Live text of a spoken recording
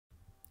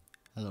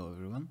Hello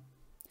everyone,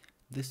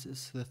 this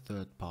is the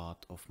third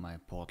part of my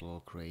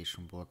portal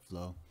creation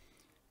workflow.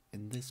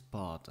 In this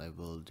part I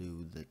will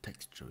do the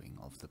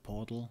texturing of the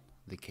portal,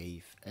 the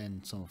cave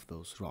and some of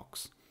those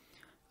rocks.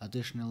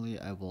 Additionally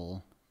I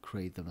will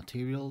create the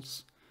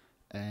materials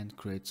and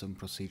create some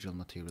procedural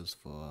materials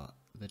for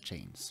the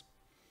chains.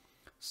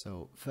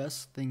 So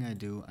first thing I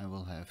do, I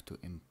will have to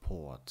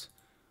import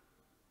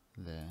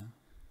the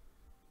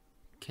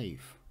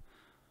cave.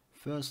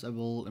 First I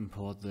will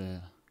import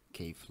the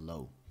cave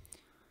low.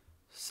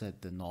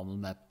 Set the normal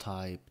map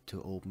type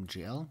to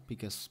OpenGL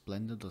because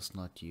Blender does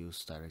not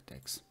use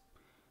DirectX.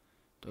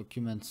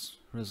 Documents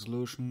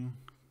resolution,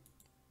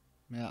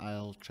 yeah,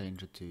 I'll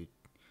change it to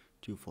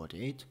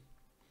 248.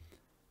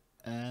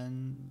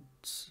 And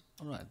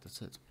alright,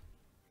 that's it.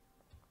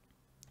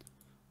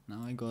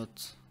 Now I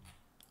got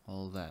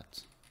all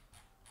that.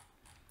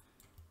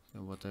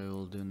 So what I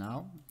will do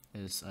now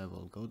is I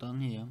will go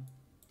down here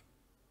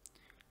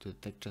to the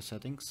texture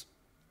settings,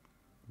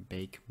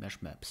 bake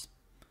mesh maps.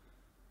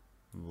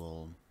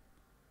 We'll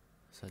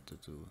set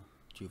it to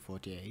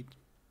 248.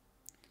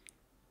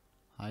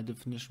 High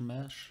definition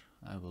mesh,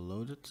 I will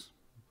load it.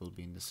 It will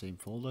be in the same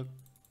folder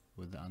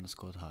with the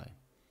underscore high.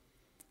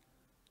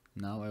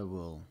 Now I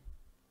will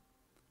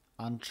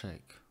uncheck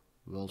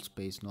world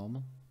space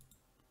normal,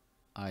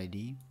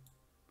 ID,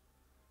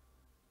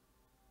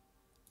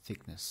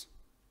 thickness,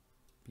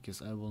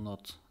 because I will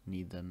not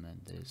need them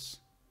and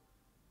there's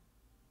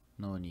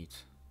no need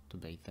to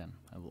bake them.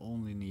 I will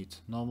only need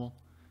normal,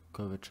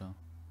 curvature,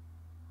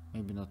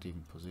 maybe not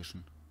even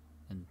position,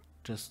 and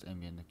just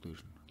ambient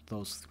occlusion,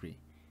 those three.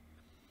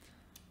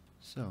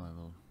 So I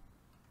will,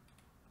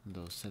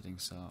 those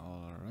settings are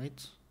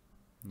alright,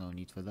 no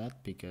need for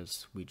that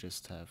because we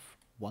just have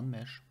one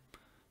mesh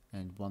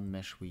and one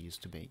mesh we use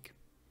to bake.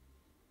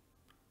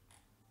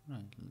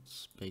 Right,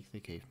 let's bake the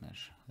cave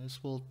mesh.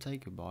 This will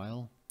take a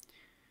while.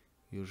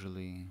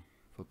 Usually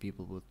for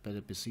people with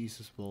better PCs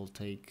this will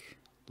take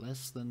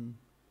less than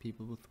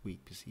people with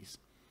weak PCs.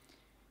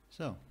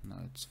 So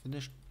now it's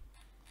finished.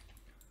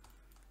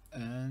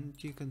 And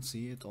you can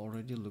see it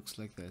already looks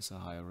like there's a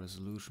higher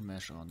resolution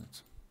mesh on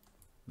it.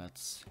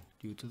 That's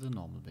due to the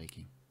normal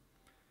baking.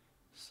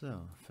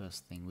 So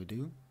first thing we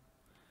do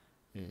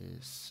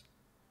is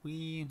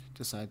we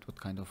decide what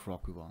kind of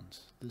rock we want.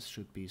 This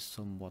should be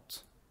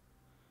somewhat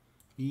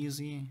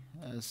easy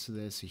as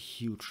there's a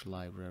huge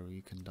library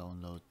you can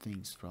download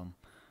things from,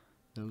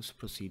 those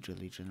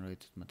procedurally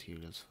generated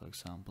materials for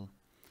example.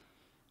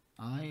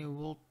 I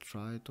will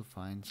try to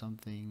find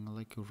something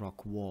like a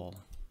rock wall.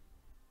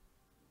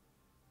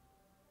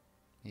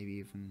 Maybe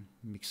even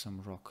mix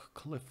some rock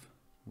cliff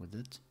with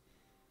it.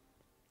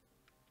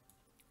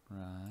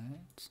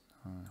 Right.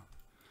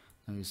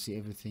 Now you see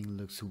everything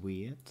looks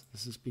weird.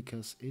 This is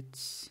because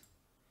it's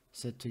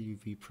set to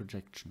UV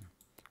projection.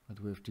 What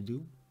we have to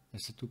do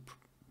is to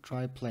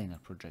try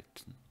planar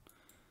projection.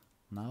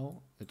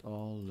 Now it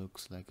all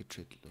looks like it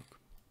should look.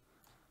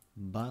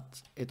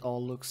 But it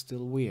all looks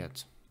still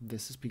weird.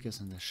 This is because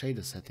in the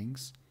shader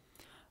settings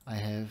I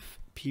have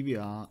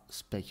PBR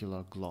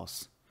specular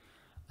gloss.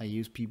 I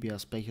use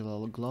PBR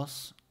specular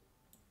gloss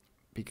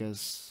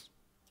because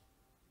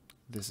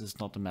this is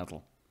not a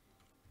metal.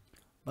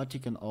 But you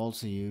can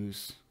also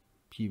use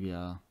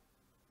PBR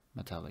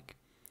metallic.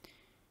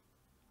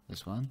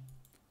 This one.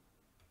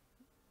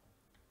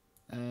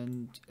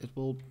 And it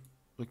will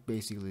look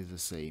basically the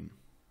same.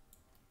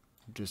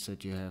 Just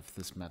that you have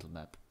this metal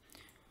map.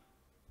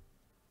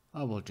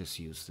 I will just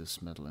use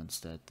this metal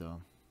instead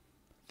though.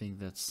 I think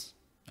that's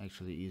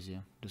actually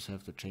easier. Just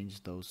have to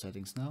change those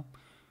settings now.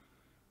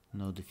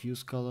 No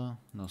diffuse color,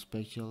 no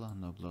specular,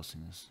 no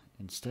glossiness.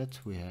 Instead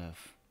we have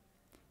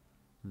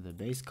the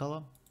base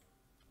color,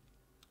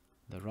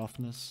 the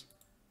roughness,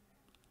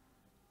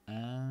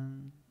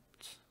 and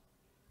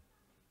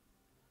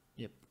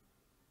yep,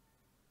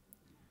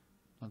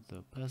 not the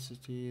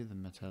opacity, the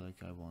metallic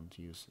I want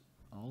to use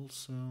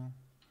also,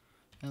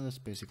 and that's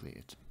basically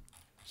it.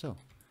 So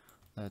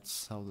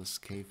that's how this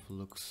cave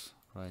looks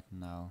right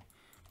now.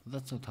 But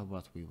that's not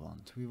what we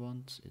want. We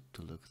want it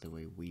to look the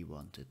way we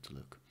want it to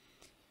look.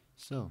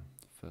 So,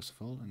 first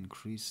of all,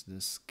 increase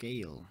the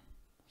scale,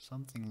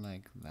 something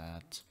like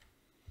that.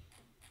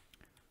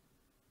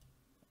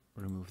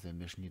 Remove the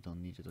emission, you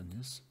don't need it on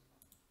this.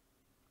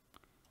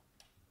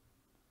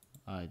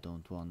 I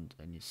don't want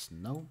any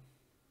snow,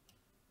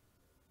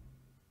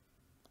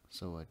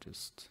 so I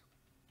just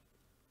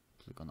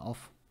click on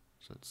off,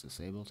 so it's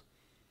disabled.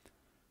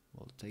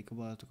 Will take a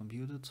while to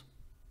compute it.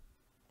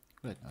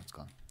 Great, now it's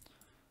gone.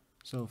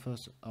 So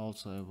first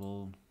also I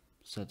will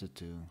set it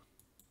to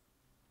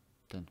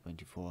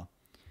 1024,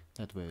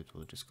 that way it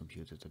will just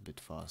compute it a bit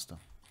faster.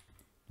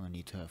 No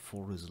need to have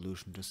full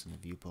resolution just in the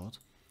viewport.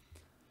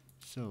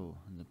 So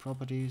in the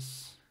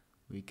properties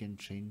we can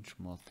change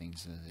more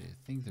things. I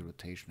think the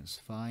rotation is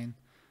fine.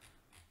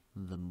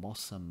 The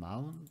moss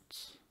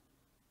amount,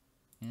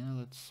 yeah,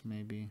 let's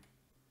maybe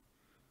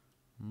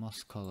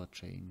moss color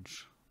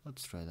change.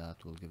 Let's try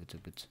that, we'll give it a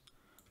bit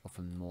of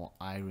a more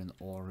iron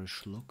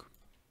ore-ish look.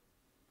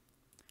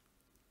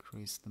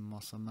 Increase the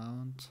moss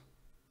amount.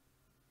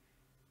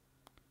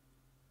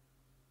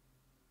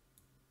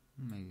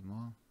 maybe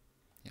more.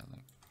 Yeah,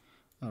 like,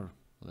 or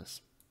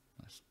less.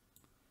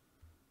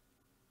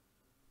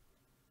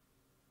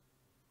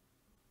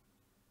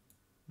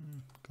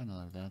 Kind of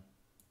like that.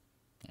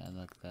 Yeah,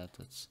 like that.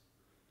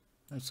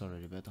 That's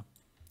already better.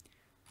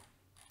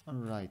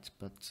 Alright,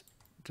 but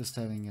just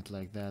having it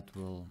like that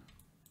will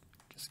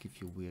just give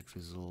you weird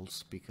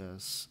results,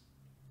 because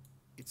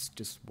it's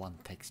just one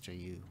texture.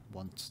 You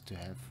want to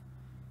have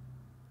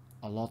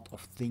a lot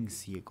of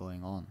things here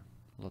going on,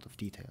 a lot of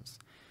details.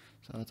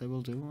 So what I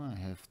will do, I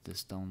have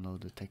this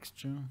downloaded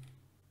texture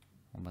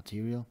or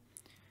material,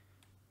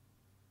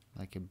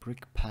 like a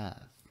brick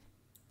path.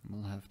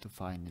 We'll have to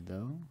find it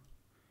though.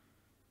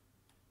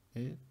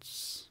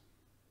 It's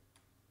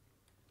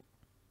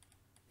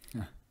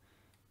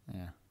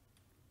yeah.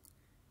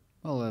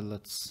 Well,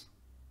 let's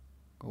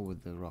go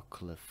with the rock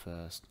cliff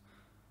first.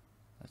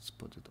 Let's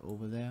put it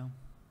over there.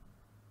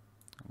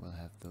 We'll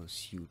have those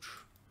huge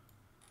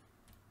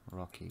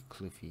rocky,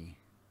 cliffy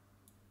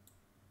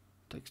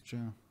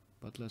texture,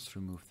 but let's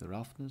remove the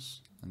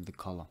roughness and the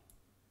color.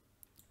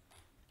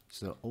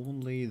 So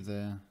only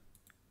the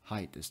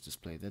height is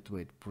displayed. That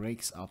way it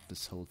breaks up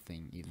this whole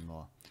thing even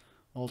more.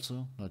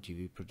 Also, not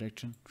UV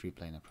projection,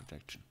 3-planar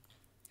projection.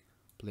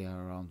 Play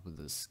around with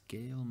the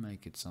scale,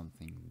 make it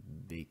something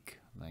big,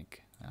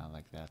 like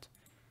that.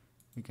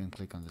 You can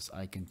click on this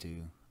icon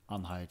to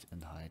unhide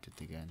and hide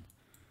it again,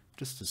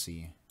 just to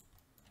see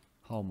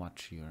how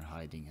much you're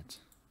hiding it.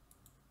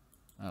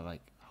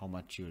 Like how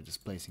much you're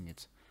displacing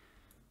it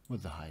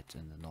with the height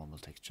and the normal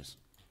textures.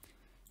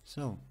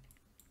 So,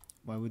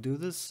 why we do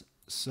this?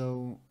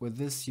 So with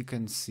this you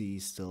can see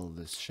still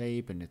this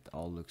shape and it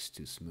all looks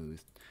too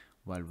smooth.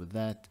 While with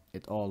that,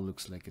 it all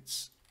looks like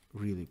it's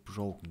really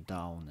broken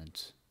down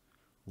and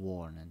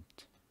worn and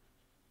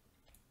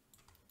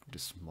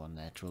just more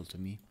natural to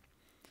me.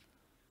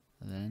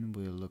 And then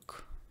we'll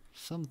look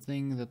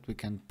something that we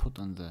can put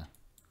on the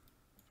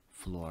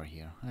floor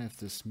here. I have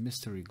this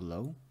mystery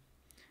glow.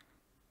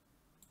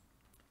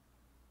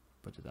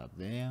 Put it up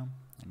there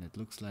and it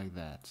looks like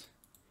that.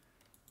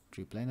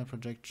 3-planar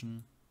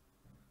projection,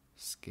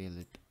 scale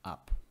it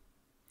up.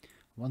 I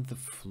want the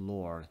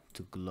floor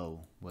to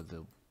glow where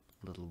the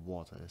little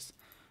water is,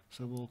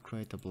 so we'll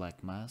create a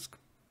black mask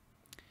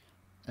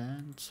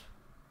and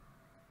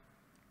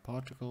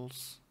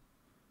particles.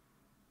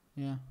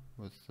 Yeah,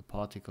 with the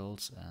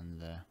particles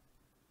and the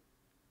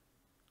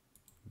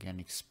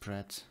organic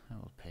spread I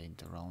will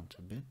paint around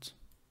a bit,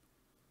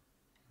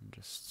 and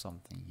just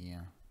something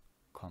here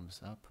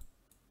comes up,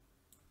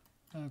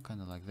 kind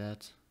of like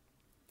that.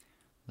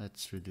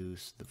 Let's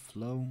reduce the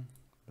flow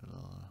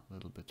a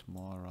little bit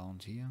more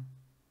around here.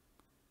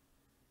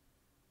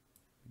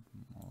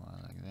 More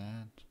like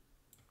that.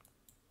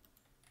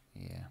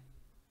 Yeah.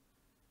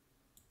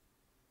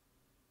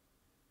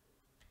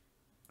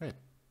 Great.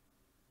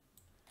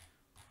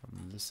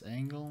 From this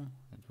angle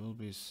it will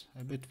be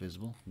a bit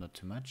visible, not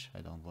too much.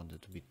 I don't want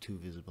it to be too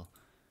visible,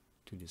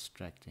 too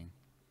distracting.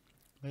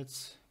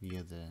 Let's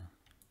view the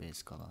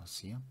base colors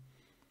here.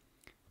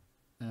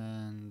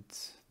 And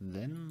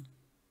then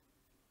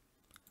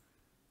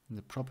in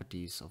the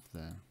properties of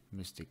the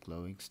Mystic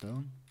Glowing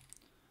Stone,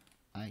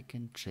 I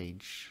can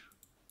change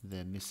the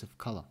emissive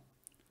color,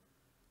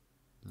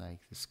 like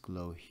this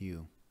glow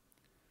hue.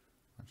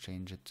 I'll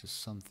change it to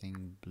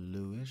something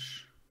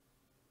bluish.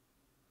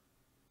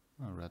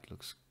 Oh, red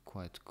looks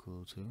quite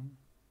cool too,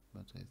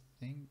 but I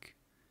think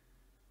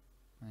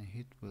I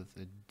hit with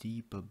a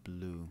deeper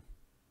blue.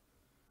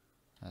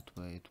 That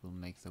way it will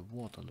make the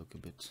water look a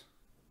bit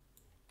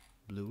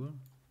bluer.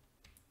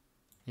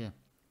 Yeah,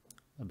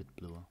 a bit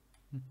bluer.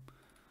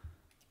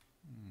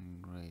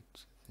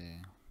 Great,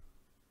 there.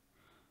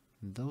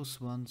 Those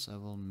ones I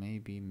will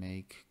maybe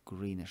make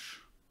greenish,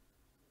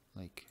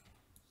 like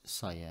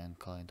cyan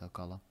kind of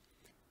color,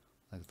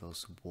 like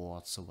those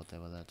warts or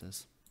whatever that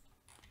is.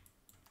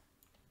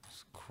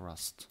 It's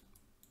crust.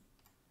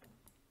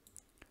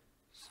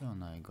 So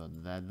now I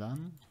got that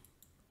done.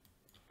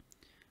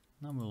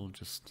 Now we'll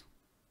just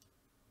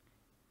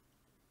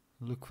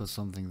look for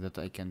something that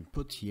I can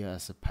put here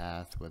as a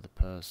path where the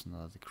person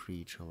or the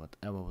creature or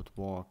whatever would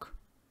walk.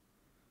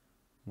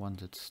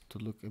 Want it to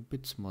look a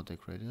bit more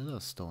decorated.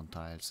 Those stone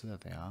tiles, there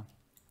they are.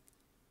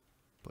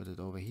 Put it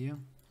over here,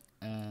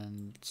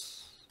 and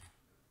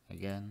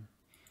again,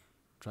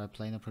 try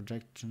planar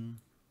projection,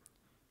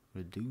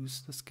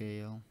 reduce the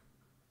scale,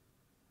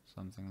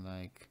 something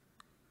like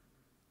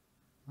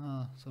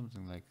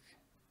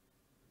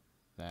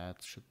that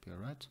should be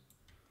alright.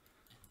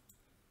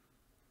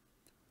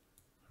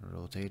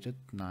 Rotate it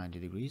 90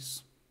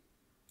 degrees.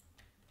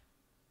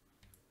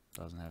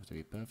 Doesn't have to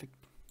be perfect.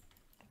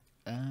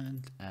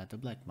 And add a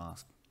black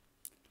mask.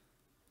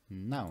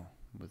 Now,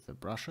 with the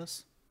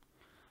brushes,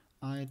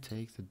 I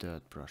take the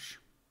dirt brush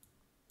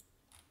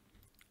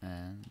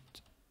and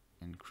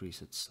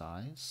increase its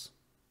size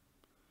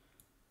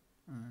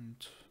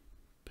and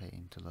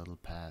paint a little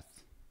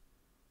path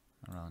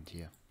around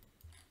here.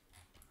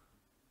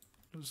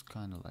 Just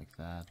kind of like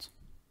that.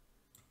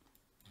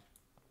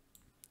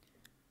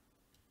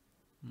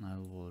 I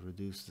will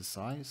reduce the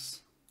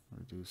size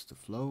reduce the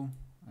flow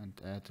and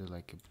add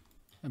like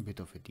a bit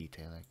of a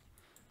detail, like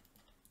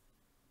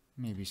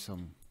maybe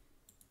some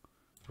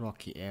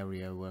rocky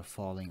area were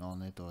falling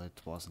on it or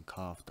it wasn't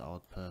carved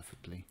out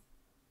perfectly.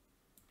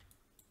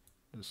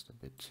 Just a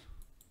bit.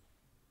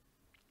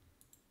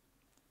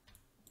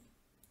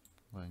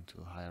 Going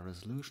to a higher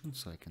resolution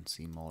so I can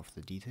see more of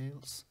the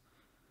details.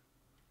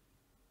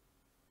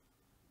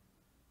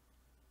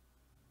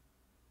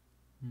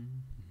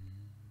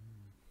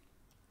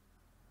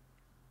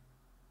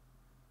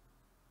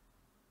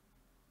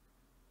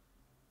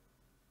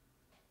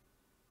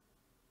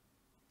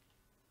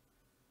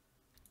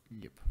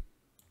 Yep.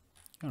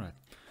 Alright.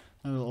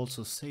 I will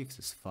also save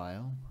this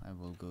file. I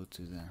will go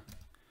to the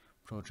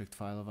project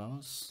file of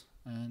ours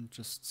and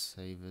just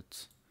save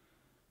it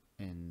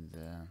in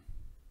the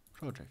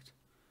project.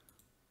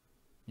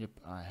 Yep,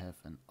 I have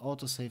an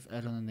autosave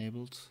add-on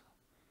enabled,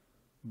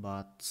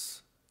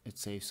 but it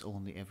saves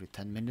only every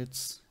 10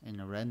 minutes in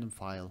a random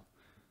file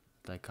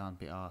that I can't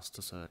be asked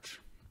to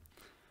search.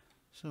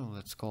 So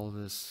let's call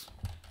this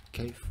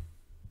cave,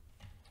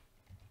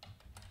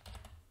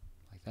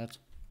 like that,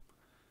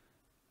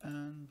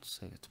 and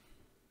save it.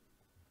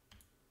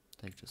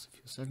 Take just a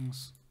few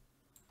seconds.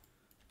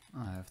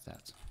 I have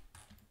that.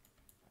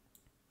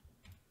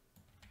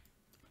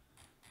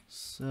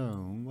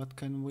 So what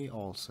can we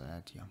also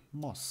add here?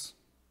 Moss.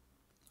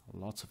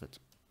 Lots of it.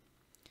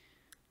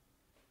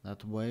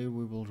 That way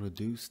we will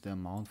reduce the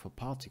amount for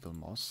particle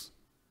moss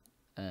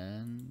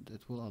and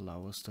it will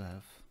allow us to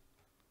have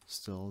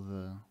still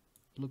the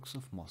looks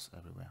of moss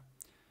everywhere.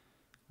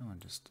 I will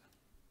just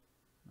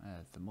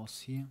add the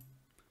moss here,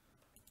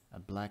 a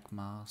black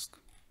mask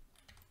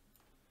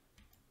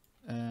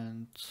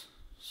and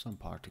some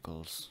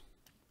particles,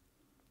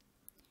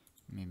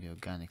 maybe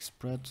organic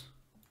spread.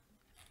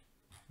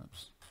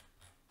 Oops.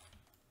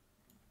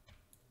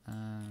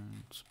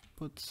 And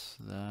put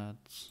that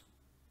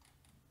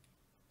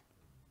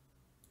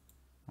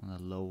on a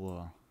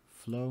lower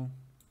flow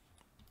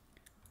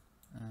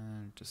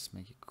and just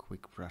make a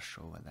quick brush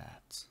over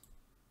that.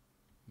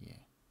 Yeah,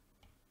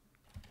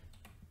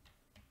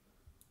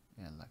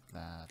 like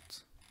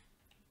that.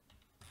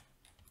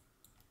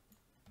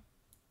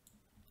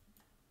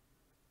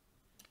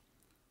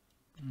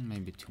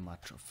 Maybe too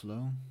much of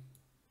flow,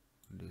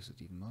 reduce it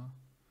even more.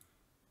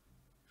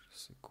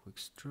 Just a quick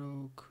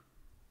stroke,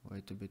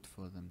 wait a bit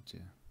for them to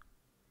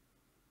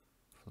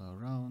flow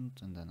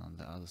around, and then on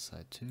the other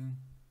side too.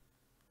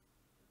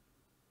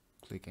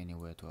 Click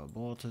anywhere to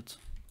abort it,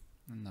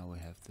 and now we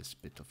have this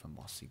bit of a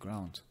mossy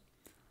ground.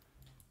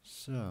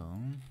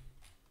 So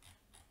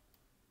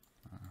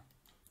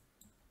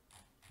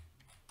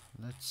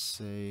let's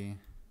say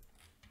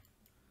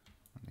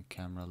when the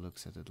camera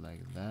looks at it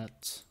like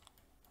that,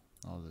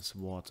 all this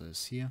water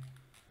is here,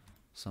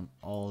 some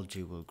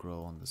algae will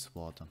grow on this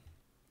water.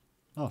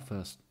 Oh,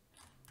 first,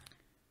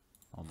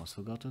 almost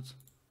forgot it.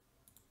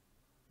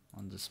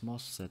 On this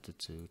moss, set it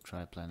to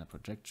triplanar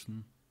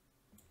projection.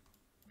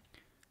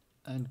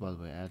 And while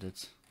we're at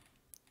it,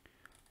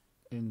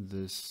 in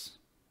this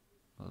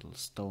little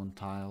stone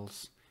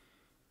tiles,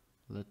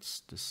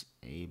 let's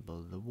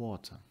disable the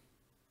water.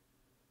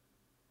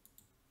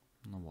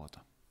 No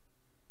water.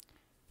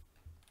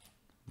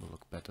 Will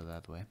look better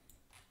that way.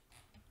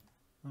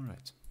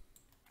 Alright,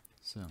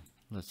 so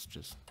let's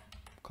just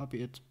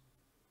copy it.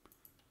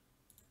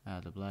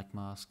 Add a black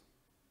mask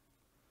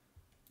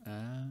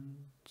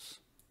and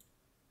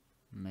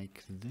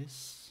make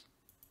this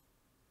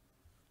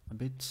a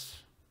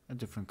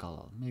different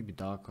color, maybe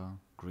darker,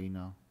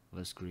 greener,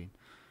 less green,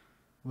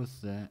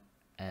 with the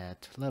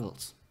add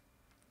levels.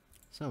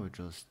 So we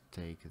just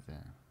take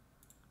the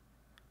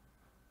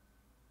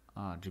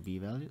RGB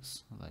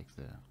values, like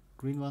the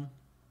green one,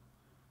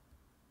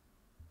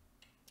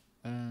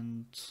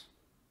 and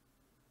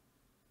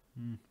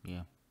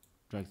yeah,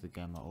 drag the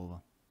gamma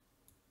over.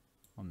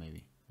 Or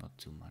maybe not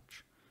too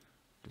much,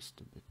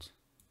 just a bit,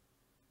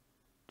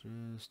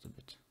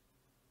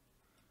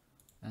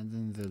 and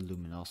then the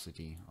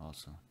luminosity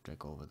also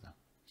drag over there,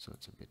 so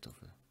it's a bit of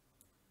a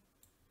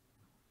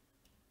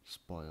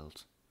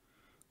spoiled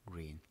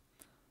green.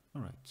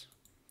 Alright,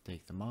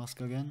 take the mask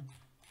again.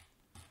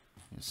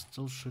 You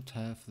still should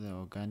have the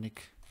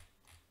organic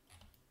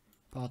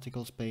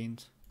particles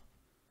paint,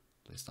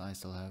 at least I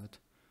still have it,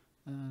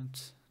 and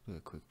do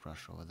a quick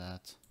brush over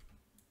that.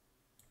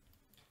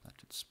 Let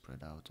it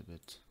spread out a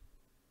bit.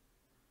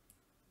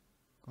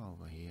 Go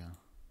over here.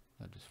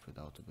 Let it spread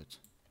out a bit.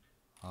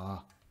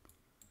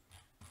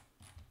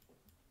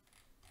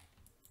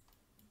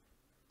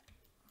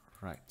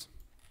 Right.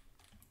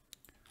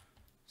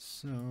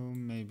 So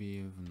maybe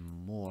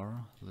even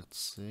more. Let's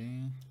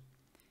say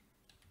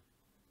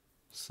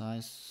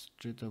size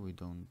jitter, we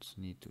don't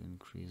need to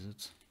increase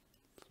it.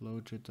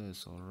 Flow jitter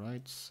is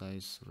alright.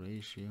 Size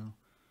ratio.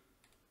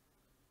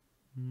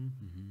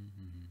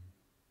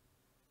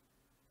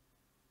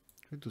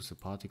 Reduce the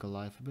particle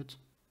life a bit,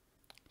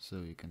 so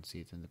you can see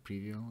it in the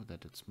preview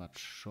that it's much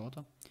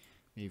shorter,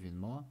 even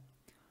more.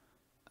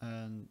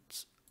 And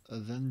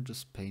then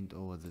just paint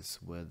over this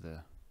where the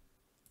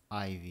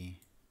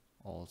ivy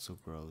also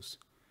grows.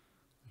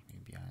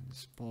 Maybe behind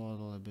this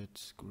portal a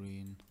bit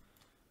green.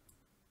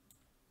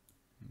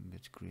 A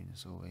bit green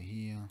is over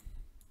here.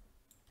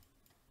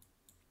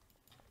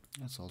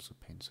 Let's also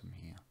paint some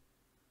here.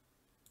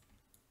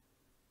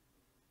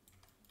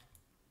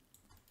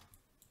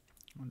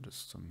 And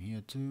just some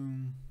here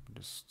too.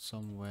 Just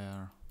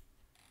somewhere.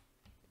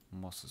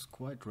 Moss is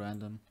quite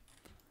random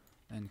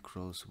and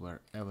grows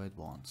wherever it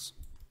wants.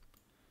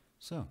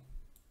 So,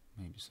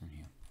 maybe some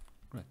here.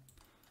 Great.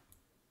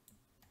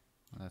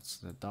 That's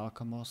the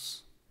darker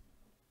moss.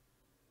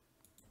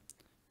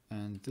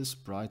 And this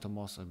brighter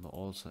moss I will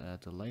also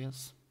add the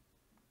layers.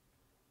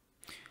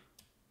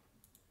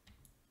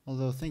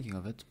 Although thinking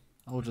of it,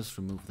 I'll just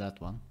remove that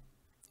one.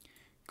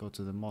 Go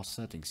to the moss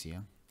settings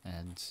here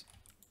and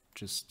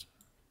just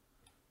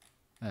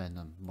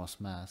no, moss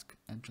mask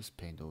and just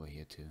paint over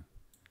here too.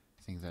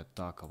 I think that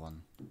darker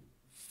one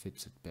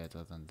fits it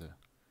better than the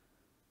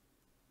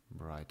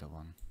brighter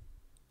one.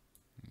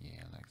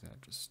 Yeah, like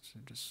that, just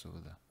so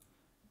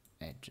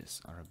the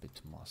edges are a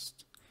bit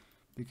mossed.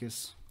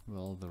 Because,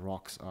 well, the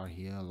rocks are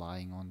here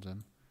lying on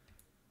them,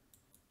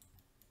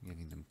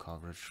 giving them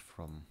coverage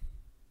from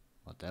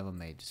whatever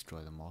may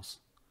destroy the moss.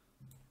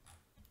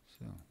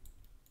 So,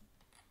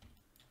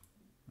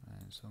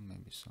 and so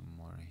maybe some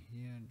more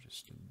here,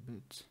 just a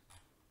bit.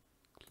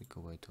 Click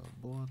away to our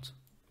board.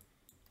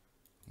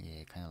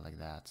 Yeah, kind of like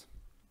that.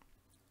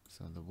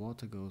 So the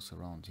water goes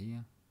around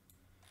here.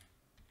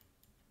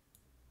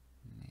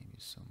 Maybe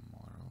some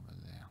more over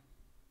there.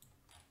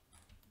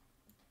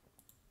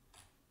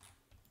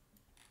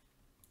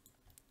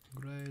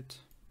 Great.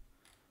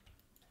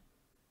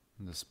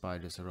 The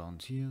spiders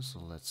around here, so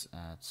let's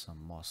add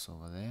some moss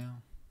over there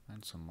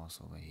and some moss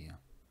over here,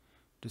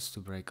 just to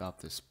break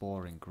up this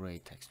boring grey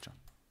texture.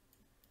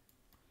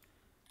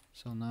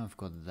 So now I've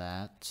got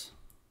that.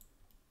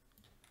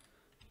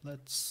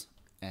 Let's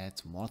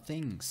add more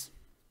things.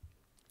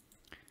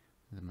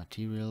 The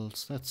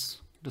materials,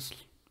 let's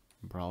just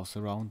browse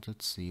around,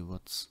 let's see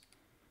what's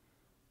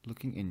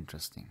looking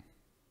interesting.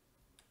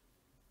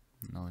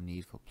 No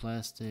need for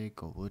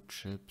plastic or wood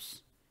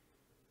chips.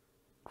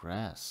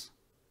 Grass.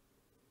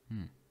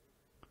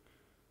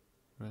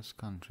 Grass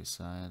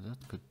countryside,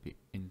 that could be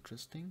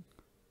interesting.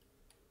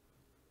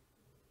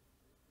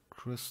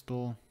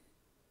 Crystal.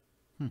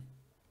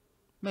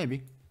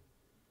 Maybe.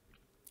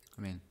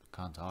 I mean,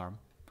 can't harm.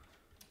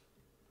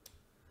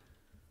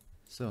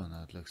 So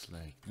now it looks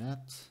like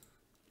that.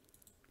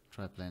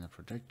 Triplanar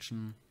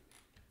projection.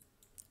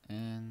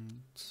 And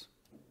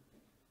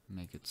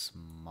make it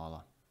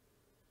smaller.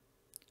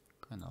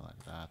 Kinda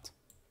like that.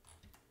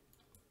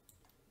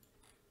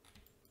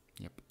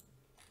 Yep.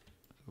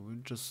 So we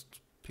just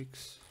pick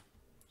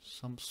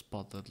some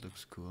spot that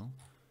looks cool.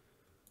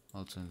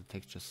 Also in the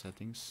texture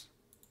settings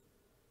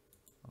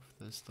of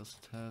this, does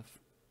it have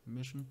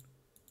emission?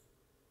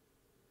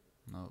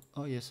 No.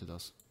 Oh yes it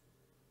does.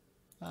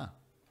 Ah,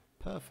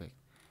 perfect.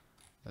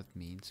 That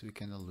means we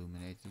can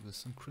illuminate it with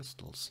some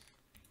crystals.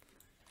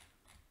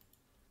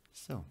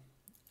 So,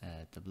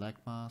 add the black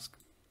mask.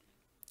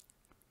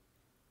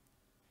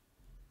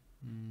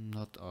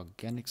 Not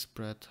organic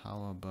spread,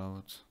 how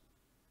about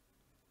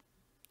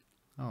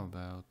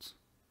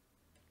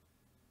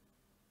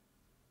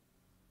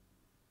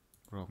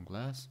broken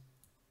glass?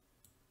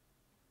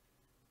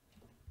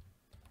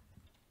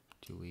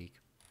 Too weak.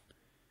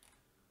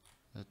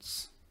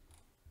 Let's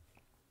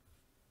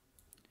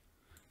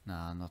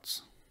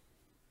not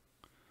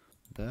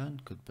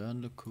burn. Could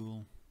burn look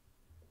cool?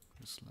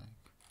 Just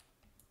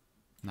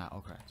like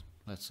okay,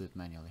 let's do it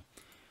manually.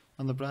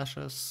 On the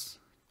brushes,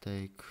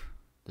 take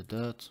the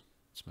dirt,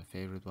 it's my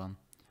favorite one,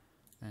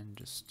 and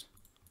just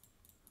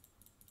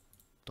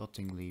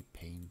dottingly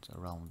paint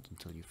around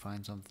until you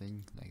find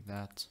something like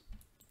that.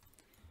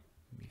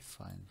 Maybe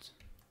find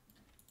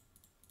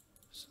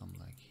some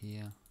like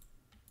here.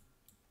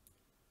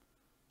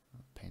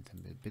 Paint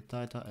them a bit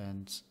tighter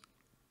and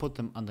put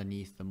them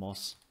underneath the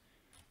moss,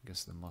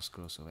 because the moss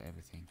grows over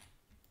everything.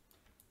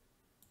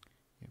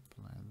 Yep,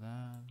 like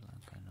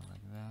that, kind of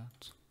like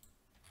that.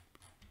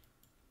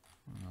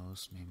 Who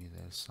knows, maybe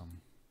there's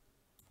some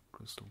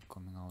crystal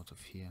coming out of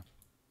here.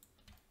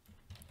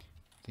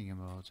 Think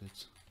about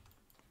it.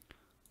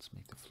 Let's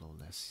make the flow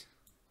less.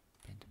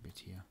 Paint a bit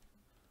here.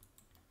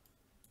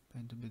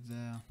 Paint a bit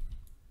there.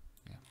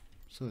 Yeah,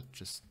 so it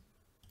just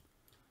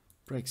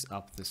breaks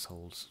up this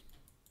whole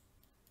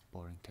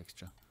boring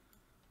texture.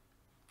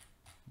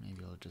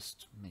 Maybe I'll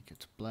just make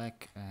it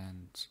black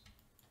and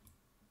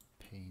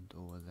paint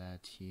over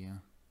that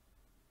here.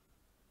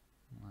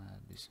 A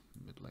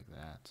bit like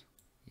that.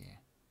 Yeah.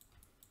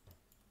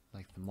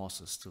 Like the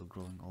moss is still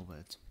growing over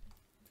it.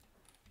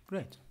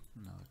 Great.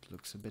 Now it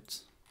looks a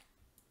bit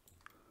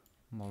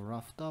more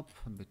roughed up,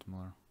 a bit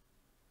more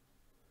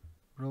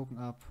broken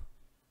up.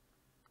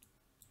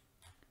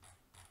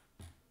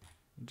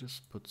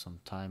 Just put some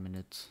time in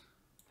it,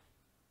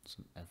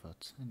 some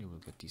effort, and you will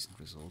get decent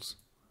results.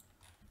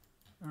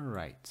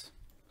 Alright,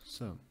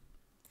 so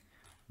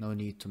no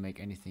need to make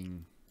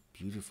anything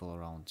beautiful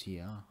around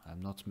here.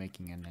 I'm not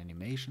making an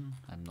animation,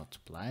 I'm not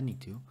planning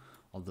to.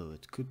 although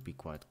it could be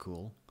quite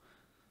cool.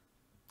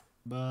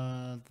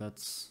 But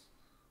that's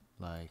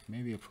like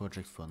maybe a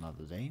project for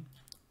another day,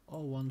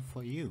 or one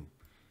for you,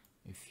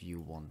 if you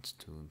want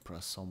to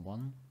impress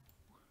someone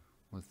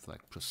with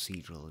like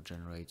procedural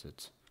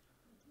generated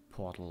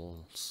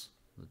portals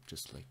that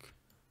just like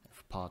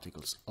have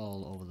particles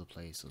all over the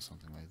place or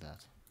something like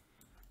that.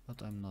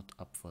 But I'm not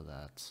up for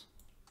that.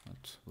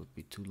 That would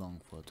be too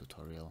long for a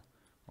tutorial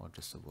or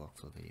just a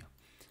workflow video.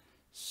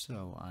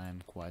 So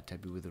I'm quite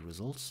happy with the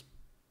results.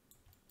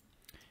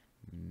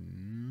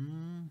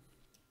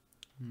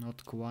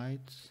 Not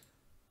quite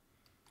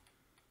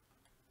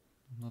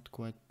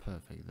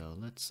perfect though.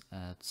 Let's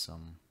add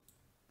some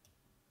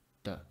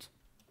dirt.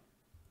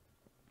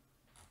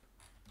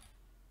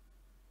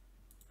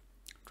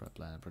 Trap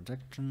liner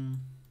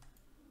projection,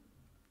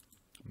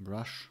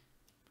 brush,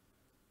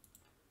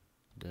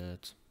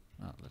 dirt.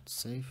 Let's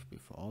save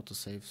before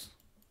autosaves.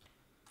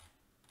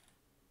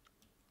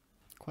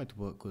 Quite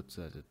good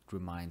that it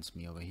reminds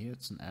me over here.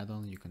 It's an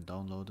add-on, you can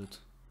download it.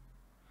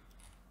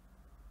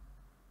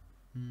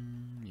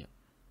 Yeah.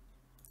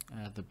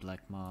 Add the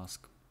black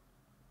mask.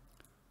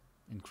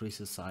 Increase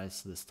the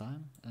size this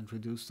time and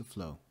reduce the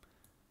flow.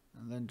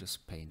 And then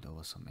just paint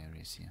over some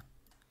areas here.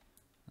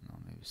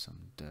 Maybe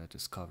some dirt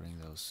is covering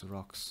those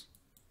rocks.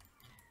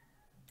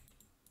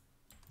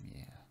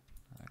 Yeah,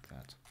 I like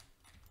that.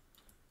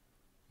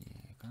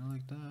 Yeah, kind of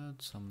like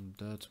that. Some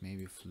dirt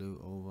maybe flew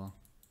over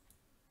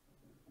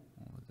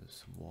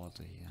this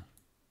water here.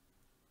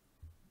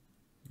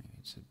 Maybe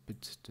it's a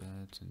bit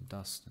dirt and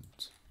dust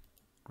and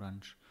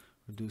grunge.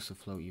 Reduce the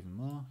flow even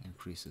more,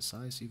 increase the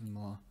size even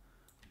more.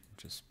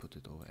 Just put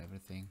it over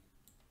everything.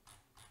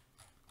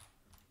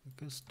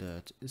 Because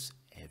dirt is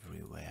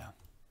everywhere.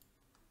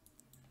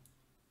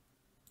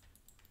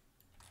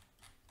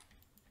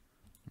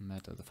 No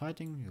matter the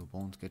fighting, you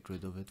won't get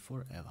rid of it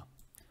forever.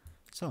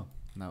 So,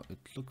 now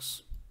it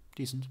looks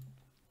decent.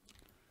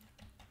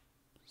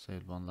 Save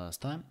it one last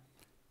time.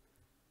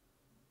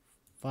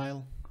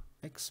 File,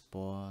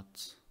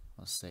 export,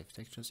 or save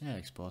textures, yeah,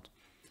 export.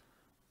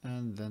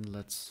 And then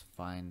let's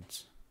find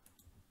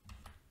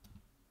a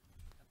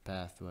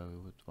path where we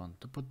would want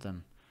to put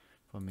them.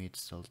 For me it's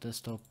still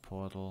desktop,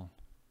 portal,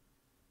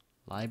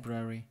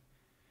 library.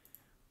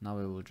 Now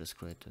we will just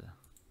create a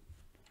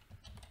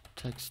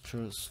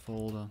textures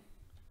folder,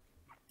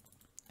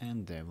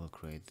 and there we'll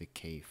create the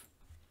cave.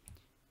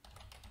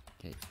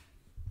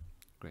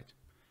 Great.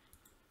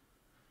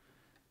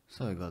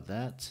 So I got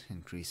that.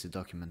 Increase the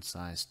document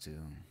size to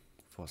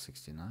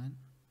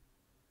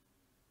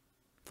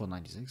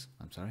 496.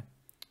 I'm sorry.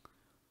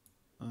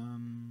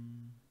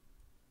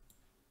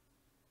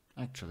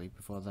 Actually,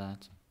 before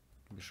that,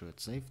 be sure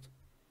it's saved.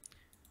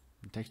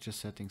 In texture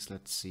settings,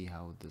 let's see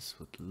how this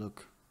would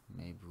look.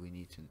 Maybe we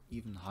need an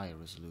even higher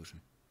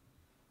resolution.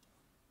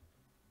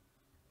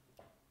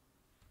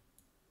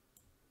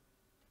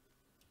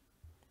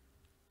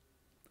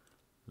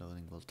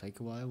 Loading will take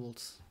a while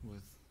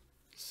with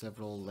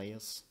several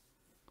layers.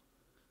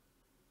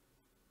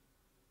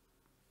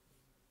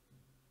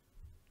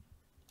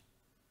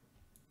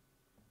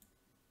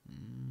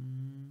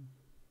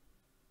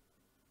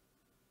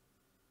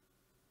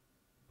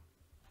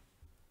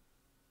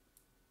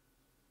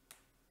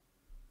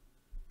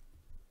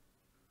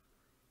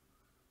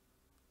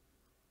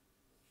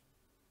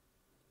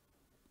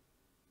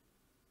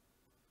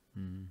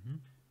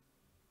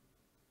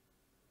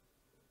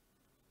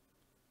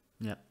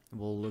 Yeah, it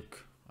will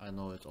look, I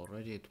know it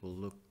already, it will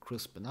look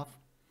crisp enough.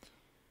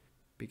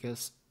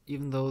 Because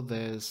even though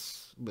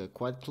we're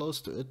quite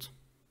close to it,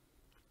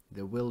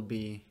 there will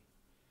be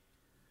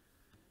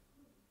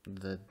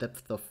the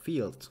depth of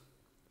field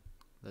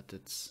that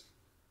it's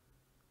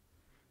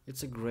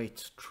a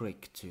great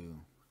trick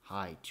to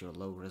hide your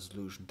low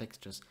resolution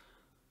textures,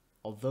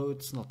 although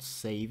it's not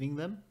saving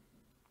them.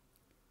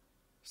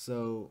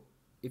 So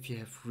if you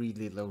have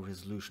really low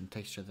resolution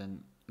texture,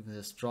 then even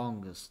the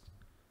strongest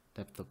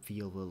depth of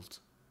field will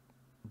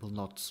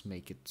not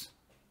make it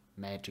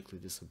magically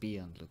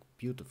disappear and look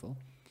beautiful.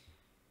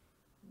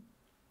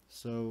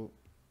 So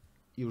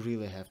you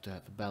really have to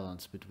have a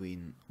balance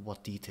between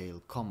what detail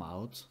come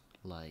out,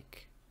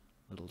 like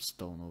a little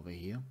stone over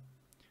here,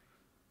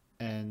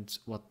 and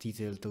what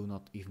detail do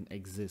not even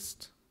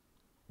exist,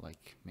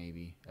 like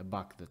maybe a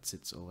bug that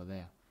sits over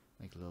there,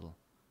 like a little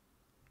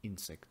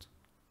insect.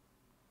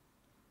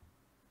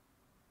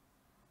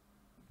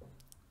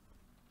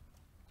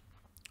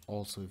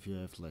 Also, if you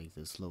have like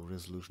this low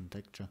resolution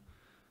texture,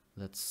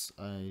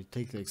 I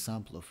take the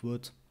example of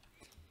wood.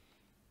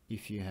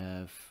 If you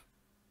have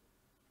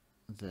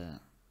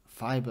the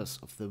fibers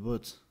of the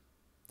wood,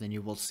 then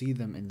you will see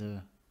them in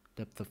the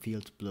depth of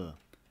field blur.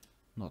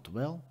 Not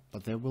well,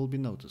 but they will be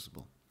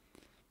noticeable.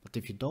 But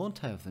if you don't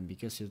have them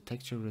because your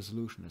texture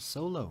resolution is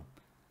so low,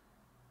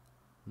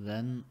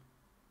 then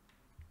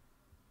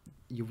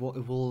you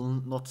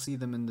will not see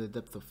them in the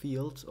depth of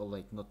field, or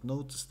like not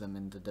notice them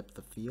in the depth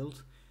of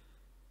field,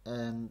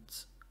 and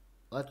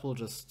that will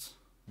just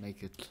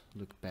make it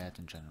look bad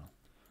in general.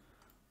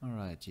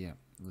 Alright, yeah,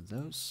 with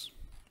those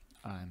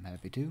I'm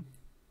happy to.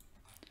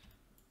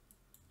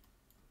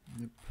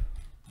 Yep,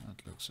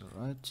 that looks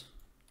alright.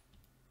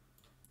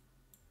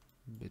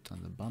 A bit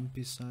on the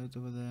bumpy side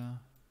over there.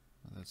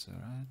 That's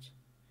alright.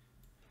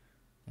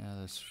 Yeah,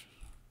 that's...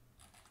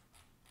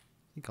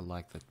 I think I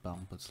like that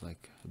bump, it's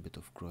like a bit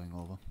of growing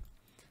over.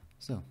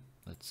 So,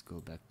 let's go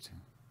back to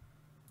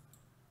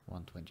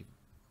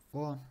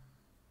 124. Or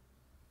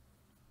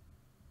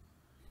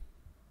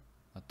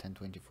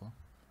 1024.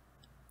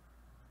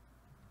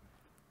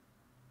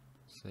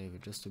 Save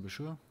it just to be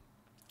sure.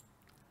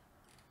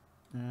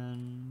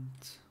 And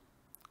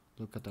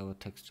look at our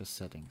texture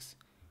settings.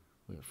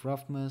 We have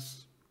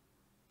roughness,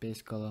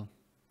 base color,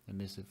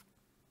 emissive,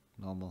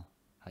 normal,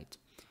 height.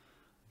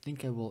 I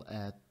think I will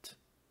add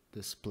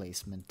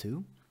displacement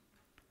too,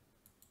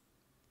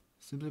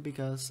 simply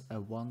because I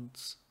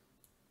want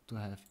to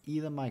have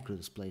either micro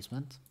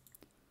displacement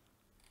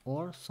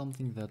or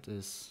something that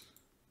is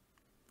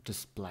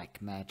just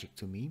black magic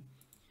to me.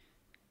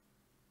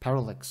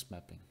 Parallax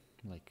mapping,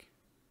 like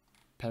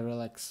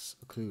parallax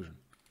occlusion.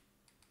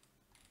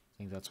 I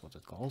think that's what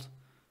it's called.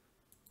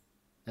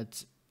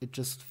 It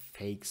just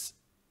fakes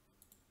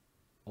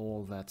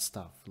all that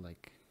stuff,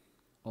 like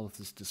all of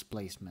this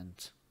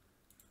displacement.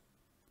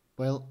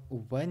 Well,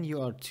 when you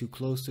are too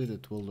close to it,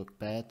 it will look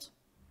bad,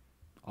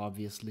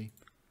 obviously,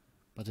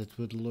 but it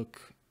would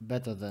look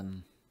better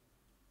than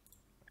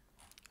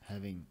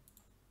having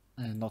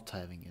not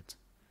having it.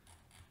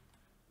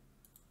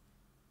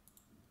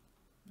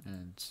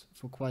 And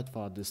for quite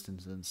far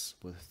distances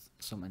with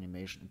some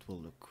animation, it will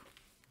look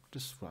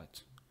just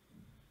right.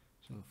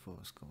 So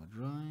force cover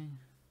dry,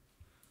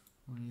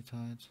 only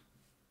tight,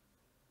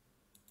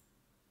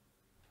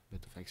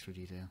 bit of extra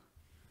detail.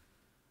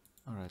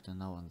 Alright, and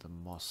now on the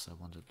moss I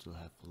wanted to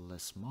have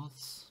less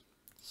moths,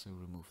 so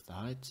remove the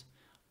height.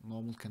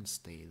 Normal can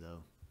stay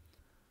though.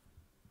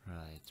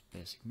 Right,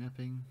 basic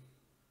mapping.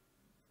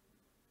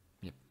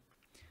 Yep.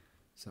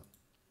 So,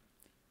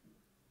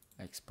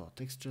 export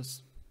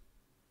textures.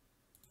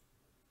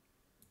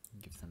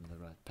 Give them the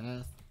right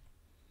path.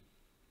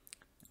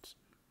 It's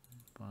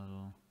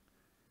model,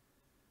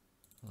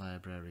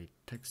 library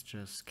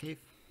textures cave.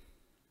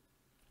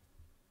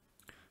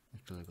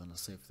 Actually gonna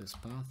save this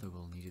path, I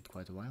will need it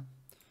quite a while.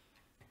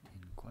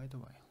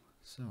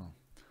 So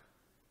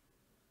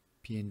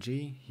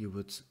PNG, you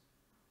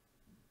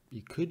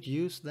could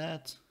use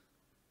that,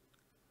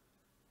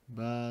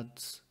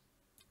 but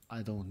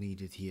I don't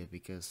need it here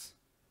because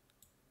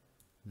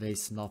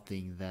there's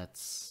nothing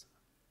that's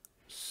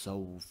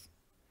so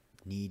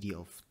needy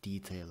of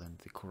detail and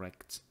the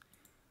correct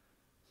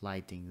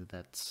lighting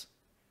that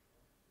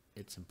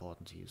it's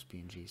important to use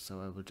PNG.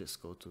 So I will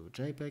just go to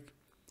JPEG,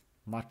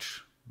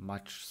 much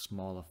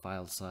smaller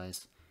file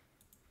size,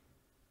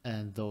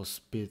 and those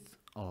bit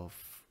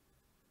of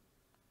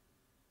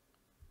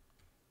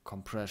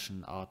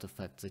compression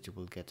artifacts that you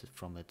will get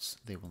from it,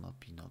 they will not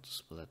be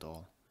noticeable at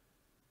all.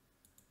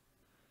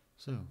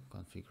 So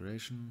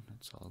configuration,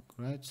 it's all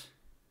right.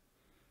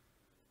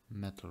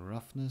 Metal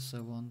roughness I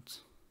want.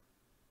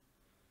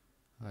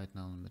 Right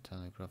now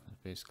metallic roughness,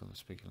 base color,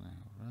 specular,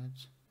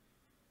 alright.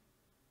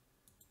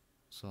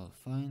 It's all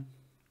fine.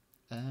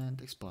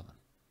 And export them.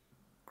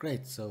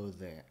 Great, so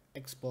the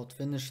export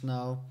finished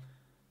now,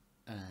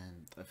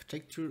 and I've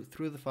checked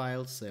through the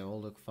files, they all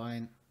look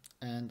fine,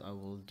 and I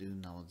will do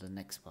now the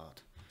next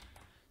part.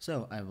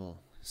 So I will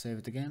save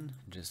it again,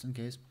 just in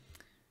case.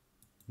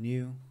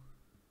 New,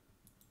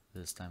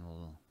 this time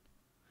we'll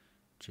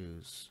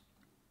choose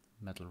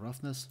metal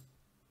roughness,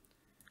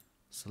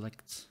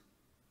 select,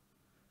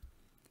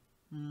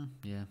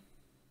 yeah,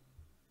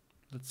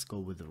 let's go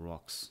with the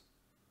rocks.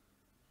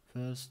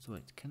 First,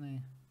 wait,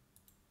 can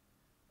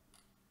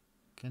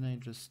I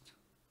just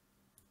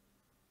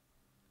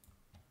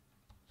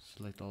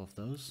select all of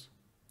those?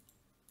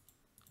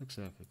 Looks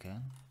like I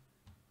can.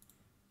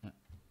 Yeah.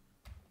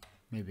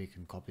 Maybe I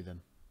can copy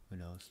them, who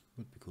knows,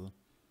 would be cool.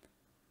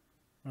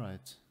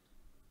 Alright,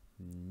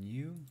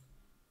 new.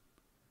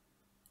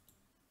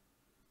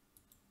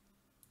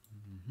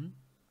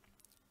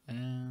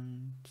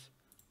 And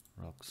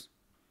rocks.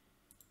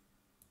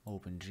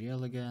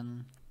 OpenGL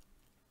again.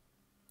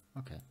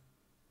 Okay.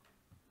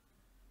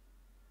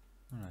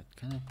 Alright,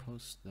 can I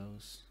post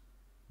those?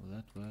 Will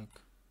that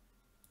work?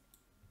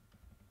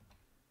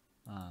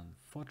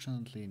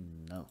 Unfortunately,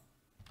 no.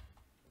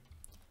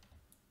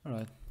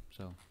 Alright,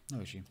 so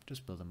no issue,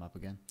 just build them up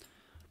again.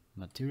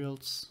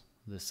 Materials,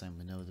 this time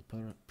we know the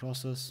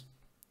process.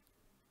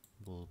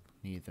 We'll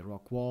need the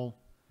rock wall.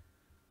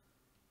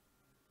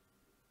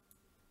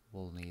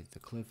 We'll need the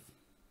cliff.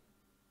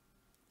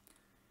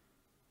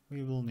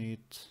 We will need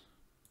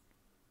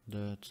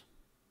dirt,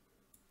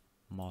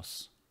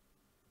 moss.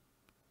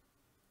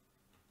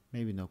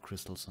 Maybe no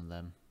crystals on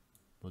them,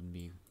 wouldn't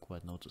be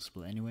quite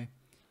noticeable anyway.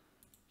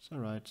 It's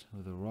alright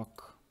with a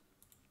rock.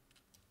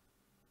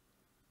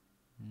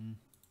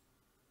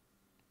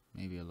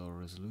 Maybe a lower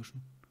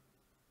resolution.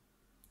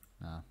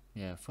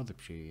 Yeah, for the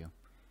preview.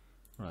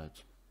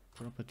 Right,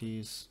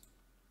 properties,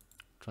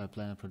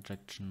 triplanar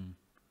projection,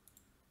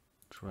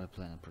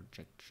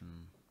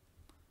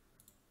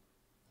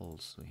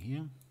 also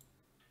here.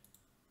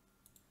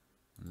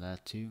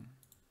 that too.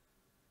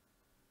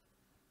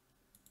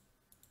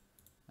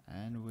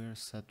 And we're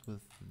set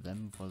with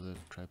them for the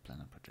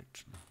triplanar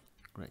projection.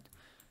 Great.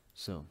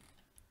 So,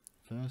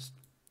 first,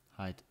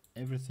 hide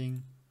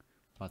everything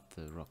but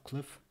the rock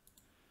cliff,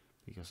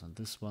 because on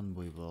this one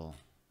we will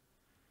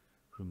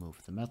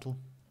remove the metal,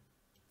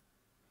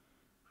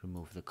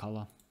 remove the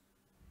color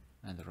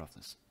and the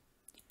roughness.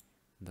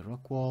 The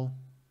rock wall,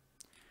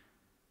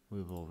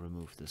 we will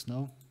remove the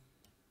snow,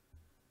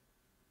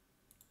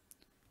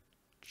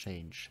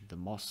 change the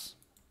moss,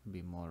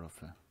 be more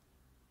of a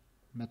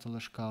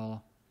metalish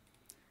color,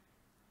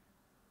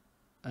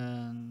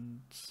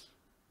 and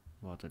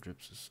water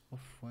drips is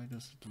off. Why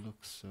does it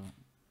look so...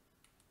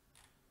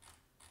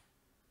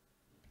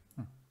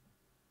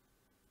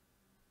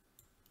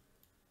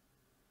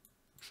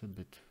 Looks a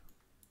bit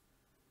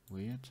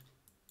weird.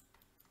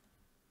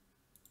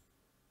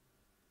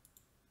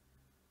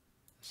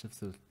 As if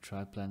the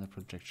triplanar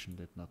projection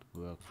did not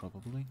work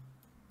properly.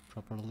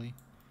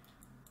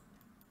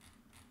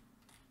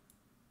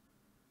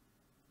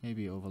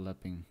 Maybe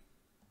overlapping.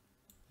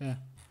 Yeah,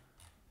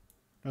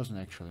 doesn't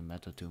actually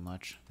matter too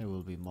much. There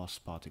will be moss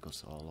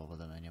particles all over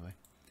them anyway.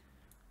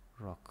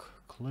 Rock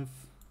cliff.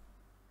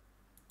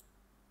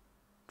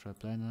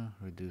 Triplanar,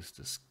 reduce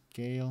the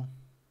scale.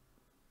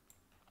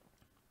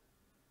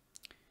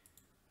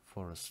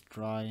 Forest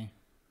dry.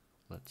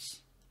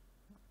 Let's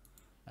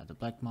add a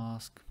black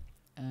mask,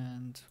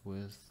 and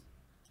with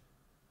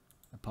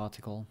a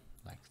particle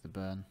like the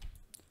burn,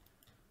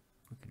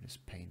 we can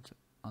just paint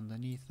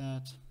underneath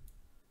that.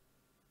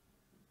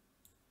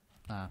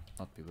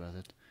 Not be worth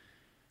it.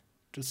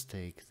 Just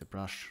take the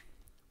brush,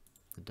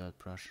 the dirt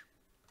brush,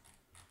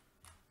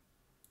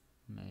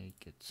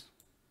 make it,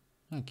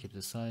 and keep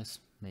the size,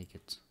 make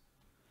it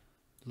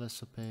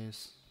less opaque,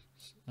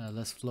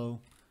 less flow,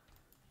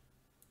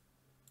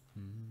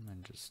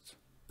 and just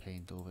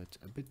paint over it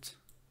a bit.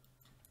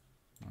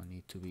 No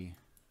need to be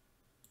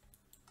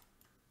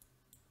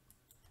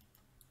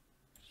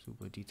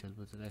super detailed,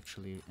 but it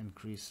actually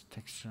increase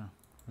texture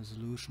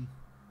resolution.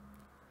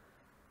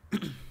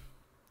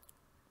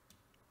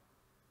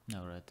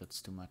 No, right,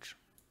 that's too much.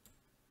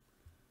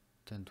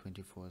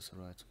 1024 is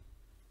right,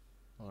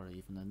 or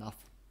even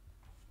enough.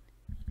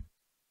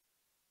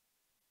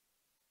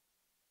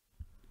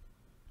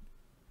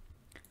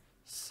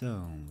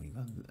 So we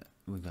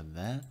got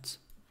that.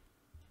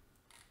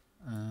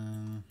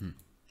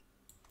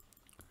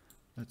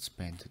 Let's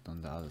paint it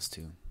on the others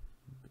too.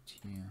 But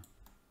here,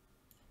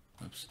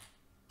 oops.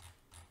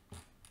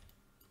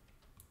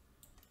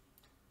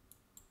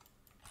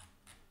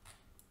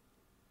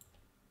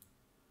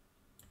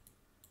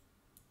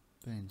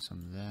 Paint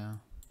some there.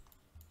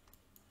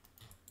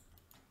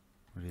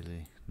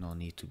 Really, no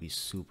need to be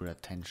super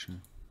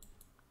attention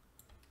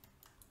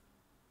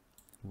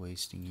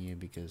wasting here,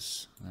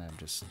 because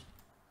just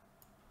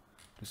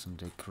some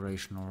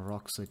decorational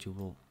rocks that you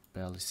will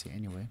barely see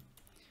anyway.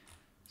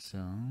 So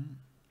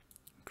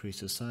increase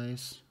the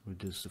size,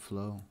 reduce the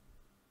flow,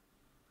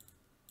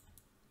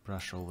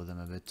 brush over them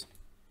a bit.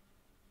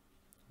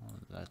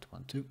 That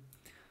one too.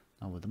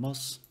 Now with the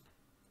moss,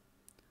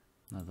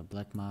 another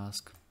black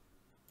mask.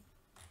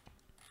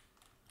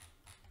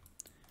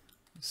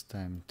 This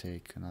time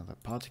take another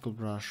particle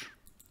brush,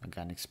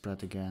 organic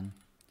spread again,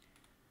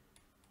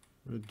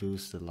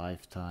 reduce the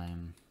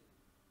lifetime,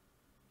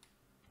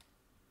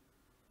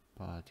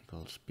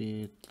 particle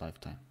speed,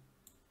 lifetime.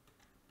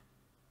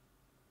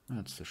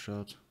 That's the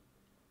shot.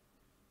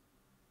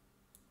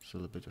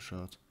 Still a bit of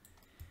shot.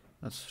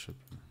 That should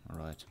be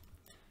alright.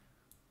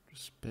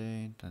 Just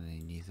paint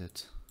underneath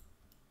it.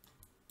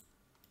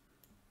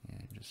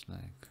 Yeah, just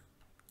like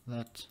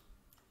that.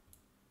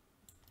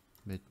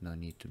 But no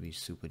need to be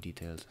super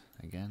detailed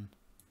again.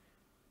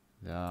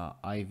 There are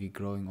ivy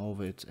growing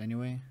over it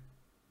anyway.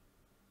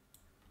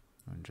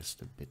 And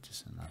just a bit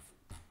is enough.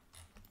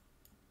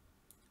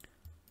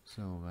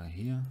 So over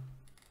here,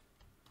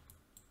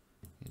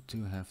 you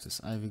do have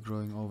this ivy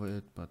growing over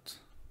it, but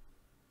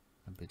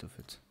a bit of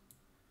it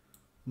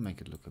will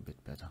make it look a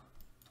bit better.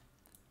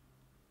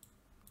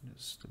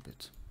 Just a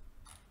bit.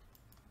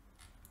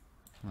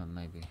 Well,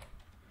 maybe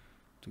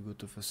too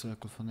good of a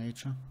circle for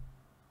nature.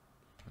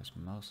 Where's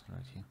my mouse?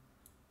 Right here.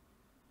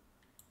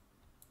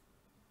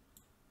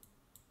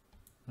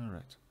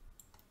 Alright.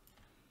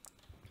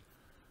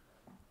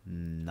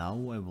 Now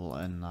I will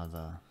add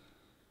another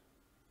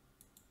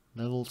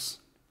levels.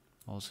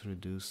 Also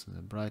reduce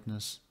the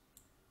brightness.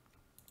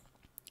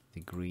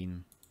 The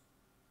green.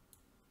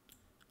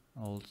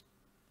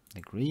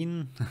 The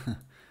green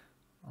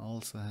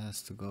also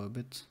has to go a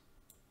bit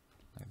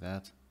like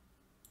that.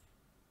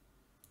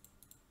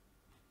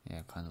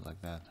 Yeah, kind of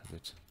like that a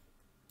bit.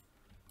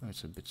 Oh,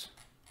 it's a bit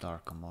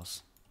darker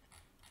moss.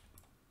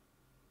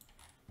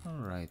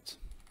 Alright.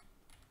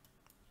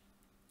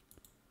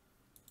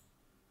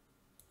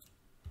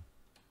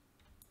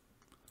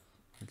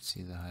 Let's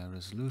see the higher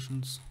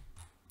resolutions.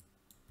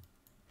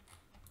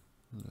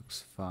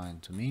 Looks fine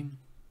to me.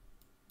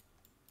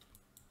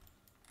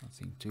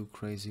 Nothing too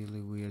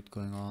crazily weird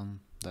going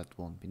on. That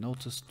won't be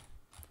noticed.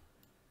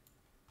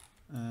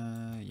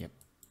 Yep.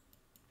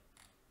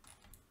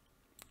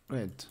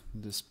 Great,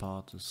 this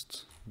part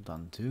is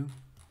done too.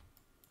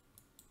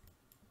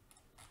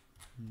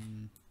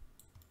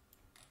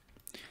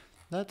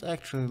 That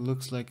actually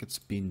looks like it's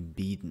been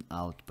beaten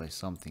out by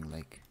something,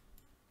 like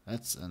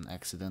that's an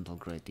accidental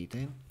great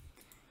detail.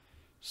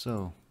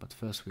 So, but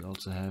first we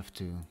also have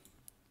to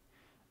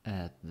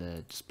add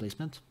the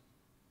displacement.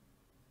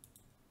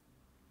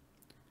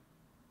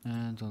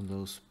 And on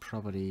those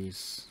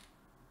properties,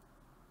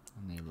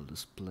 enable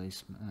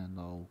displacement, and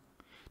I'll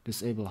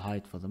disable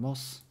height for the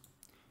moss,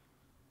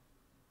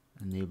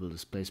 enable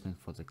displacement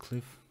for the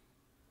cliff,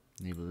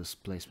 enable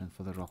displacement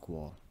for the rock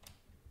wall.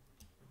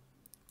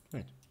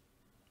 Right.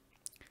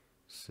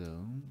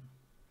 So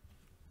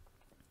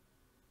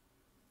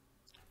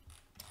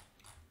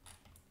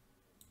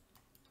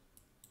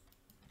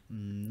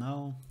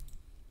now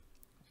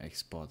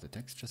export the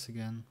textures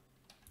again.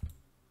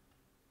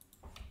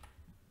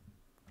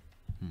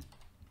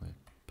 Wait,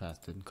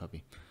 path didn't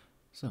copy.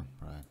 So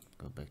right,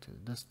 go back to the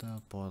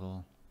desktop,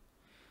 portal,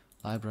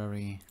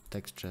 library,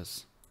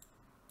 textures,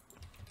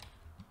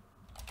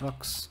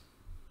 rocks.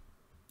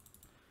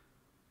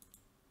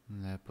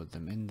 And put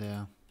them in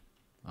there.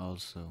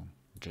 Also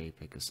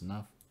JPEG is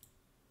enough.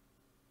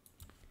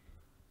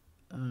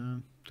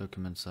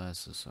 Document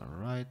sizes are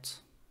right.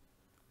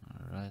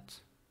 Alright.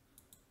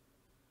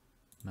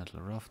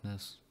 Metal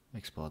roughness.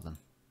 Export them.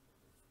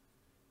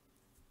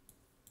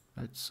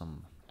 Right,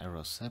 some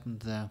errors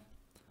happened there.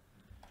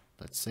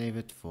 Let's save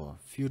it for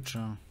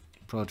future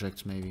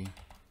projects maybe.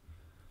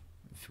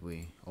 If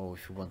we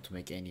want to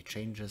make any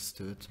changes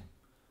to it.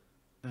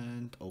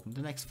 And open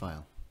the next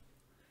file.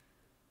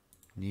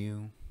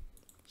 New,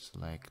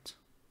 select.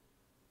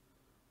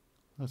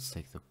 Let's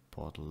take the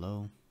portal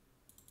low.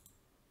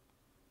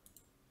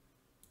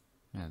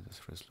 Yeah,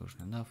 this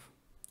resolution enough.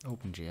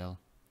 OpenGL.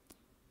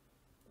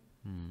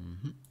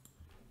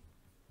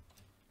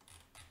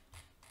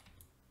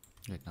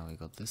 Right, now we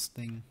got this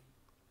thing.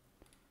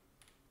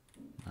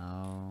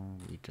 Now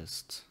we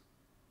just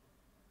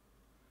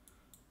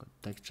got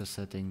texture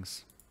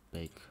settings,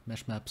 bake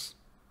mesh maps.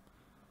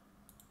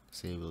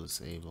 Disable,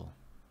 disable,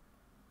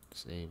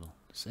 disable,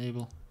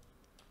 disable.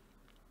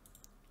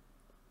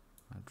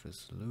 Add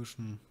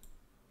resolution.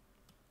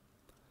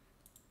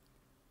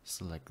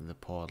 Select the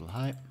portal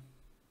high.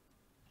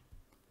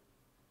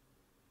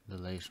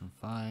 Dilation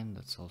fine,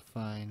 that's all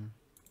fine.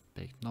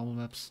 Bake normal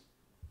maps.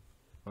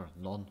 Or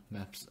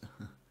non-maps.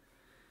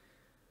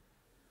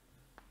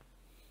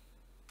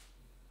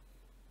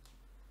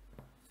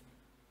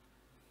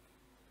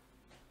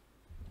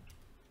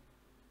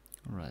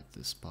 Alright,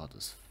 this part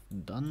is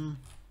done.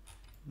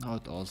 Now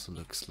it also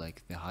looks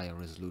like the higher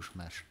resolution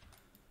mesh.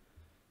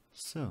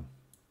 So,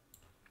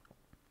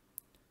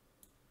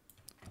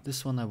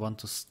 this one I want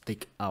to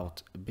stick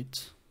out a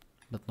bit,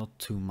 but not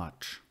too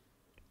much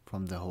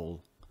from the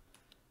whole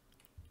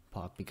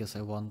part, because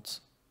I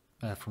want,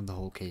 from the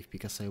whole cave,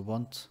 because I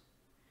want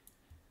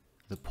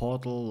the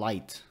portal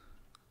light,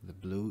 the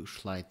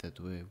bluish light that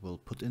we will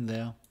put in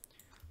there,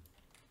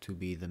 to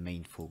be the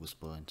main focus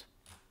point.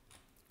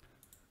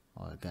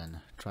 Or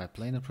again,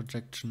 triplanar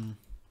projection.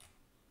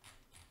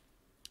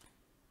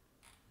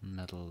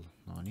 Metal,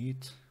 no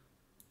need.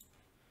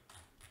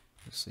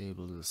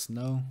 Disable the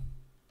snow.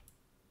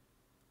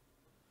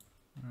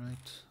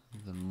 Alright,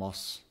 the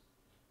moss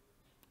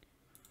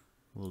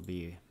will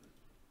be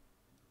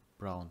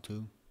brown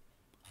too.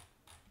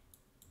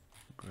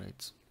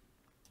 Great.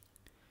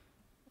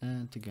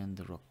 And again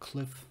the rock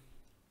cliff.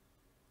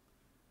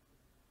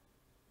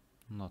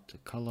 Not the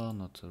color,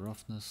 not the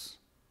roughness.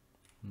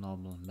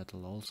 Normal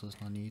metal also is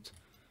no need.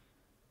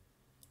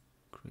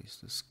 Increase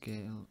the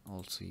scale,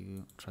 also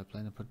you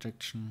triplanar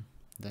projection,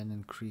 then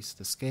increase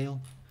the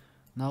scale.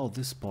 Now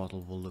this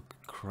portal will look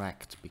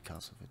cracked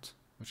because of it,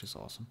 which is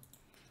awesome.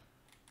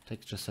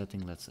 Texture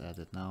setting, let's add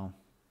it now.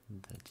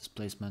 The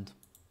displacement.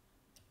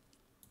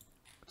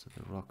 Go to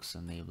the rocks,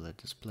 enable the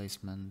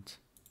displacement.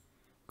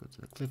 Go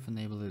to the cliff,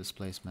 enable the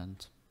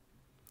displacement.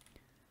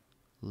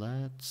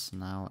 Let's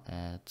now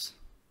add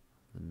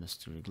the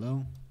mystery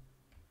glow.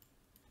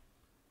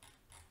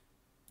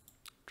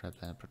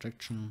 Triplanar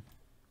projection.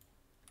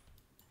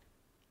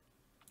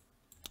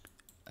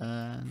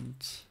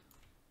 And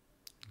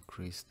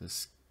increase the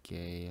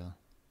scale.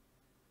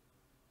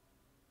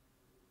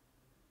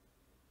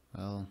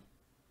 Well,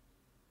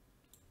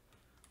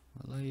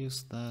 will I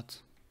use that?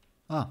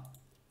 Ah,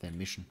 the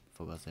emission.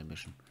 Forgot the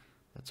emission.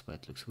 That's why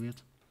it looks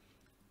weird.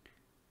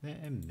 The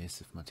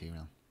emissive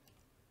material.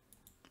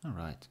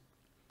 Alright.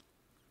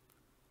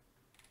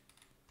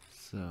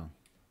 So,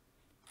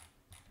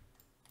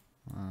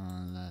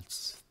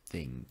 let's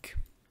think.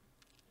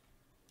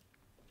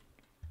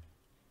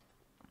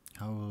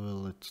 How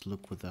will it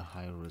look with a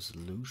higher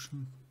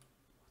resolution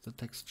of the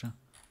texture?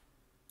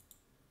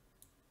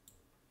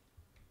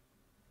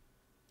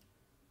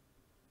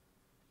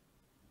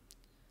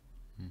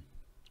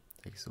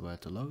 Takes a while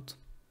to load.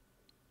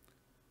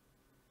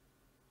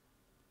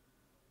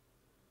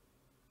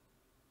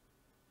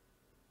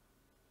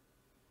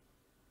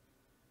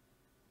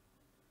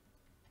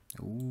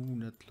 Ooh,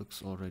 that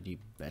looks already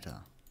better.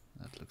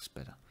 That looks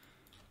better.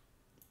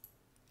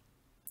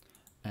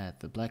 Add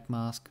the black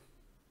mask.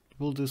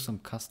 We'll do some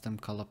custom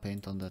color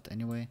paint on that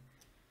anyway.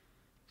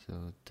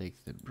 So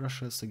take the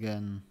brushes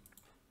again,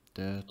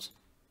 dirt,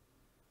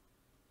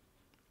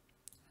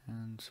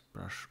 and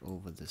brush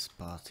over this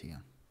part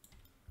here.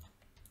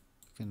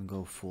 You can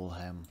go full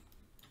ham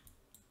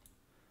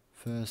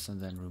first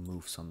and then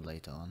remove some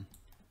later on.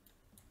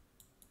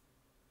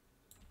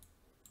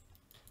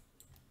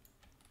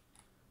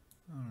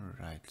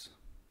 Alright.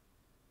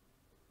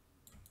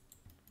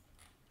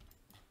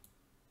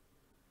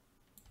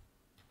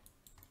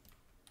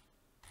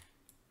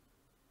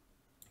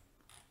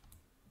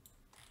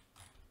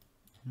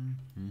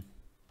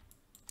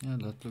 Yeah,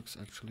 that looks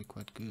actually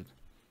quite good.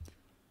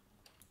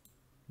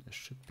 There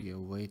should be a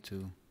way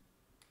to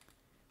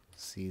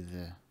see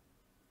the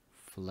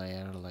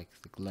flare, like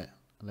the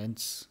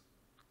lens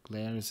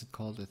glare is it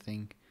called, I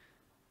think.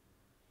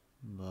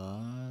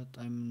 But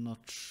I'm not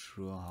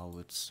sure how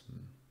it's...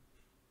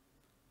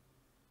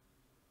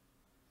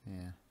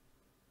 yeah.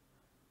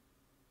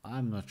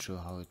 I'm not sure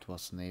how it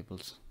was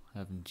enabled. I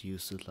haven't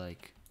used it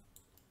like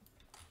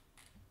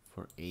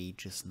for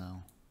ages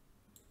now.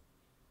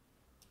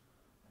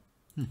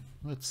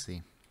 Let's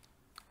see.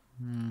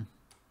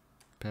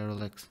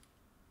 Parallax.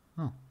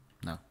 Oh,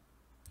 no.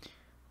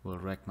 Will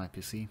wreck my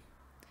PC.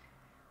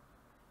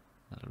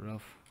 Not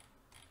rough.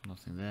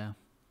 Nothing there.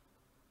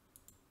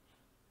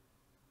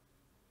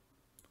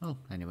 Well,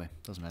 anyway,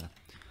 doesn't matter.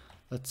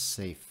 Let's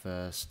save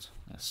first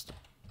as the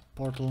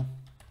portal.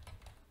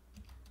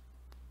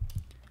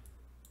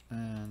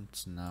 And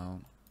now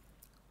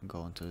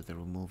go into the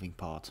removing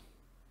part.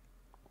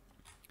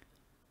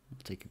 We'll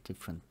take a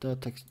different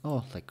text.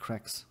 Oh, like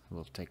cracks.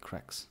 We'll take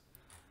cracks.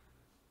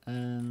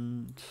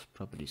 And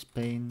properties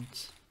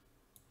paint.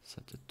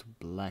 Set it to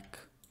black.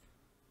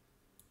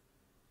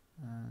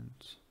 And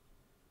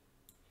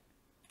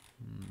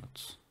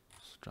not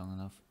strong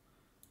enough.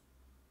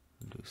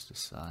 Reduce the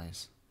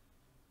size.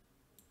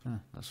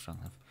 Not strong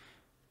enough.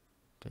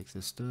 Take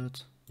this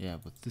dirt. Yeah,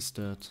 with this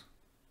dirt,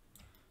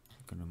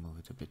 I can remove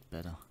it a bit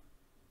better.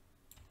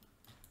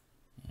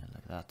 Yeah,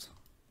 like that.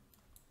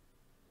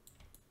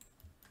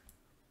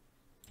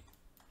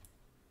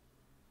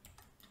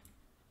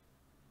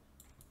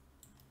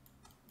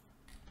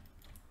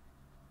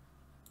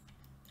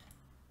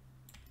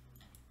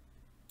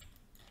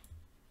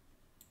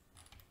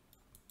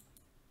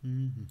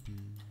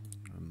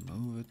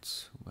 Remove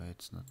it where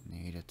it's not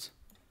needed.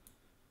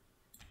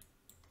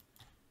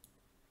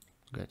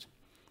 Good.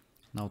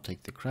 Now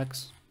take the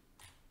cracks,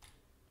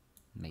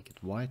 make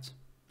it white,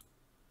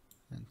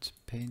 and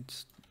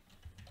paint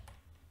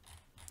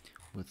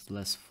with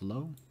less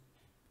flow,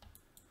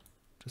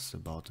 just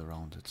about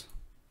around it,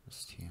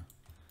 just here.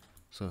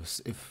 So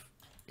if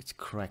it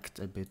cracked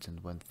a bit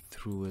and went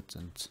through it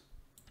and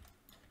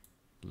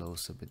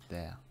blows a bit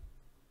there.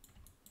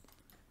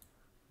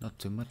 Not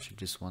too much, you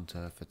just want to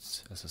have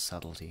it as a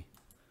subtlety.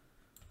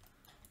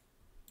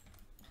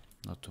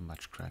 Not too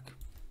much crack.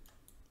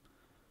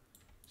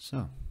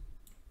 So.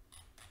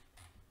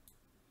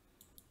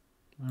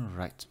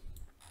 Alright.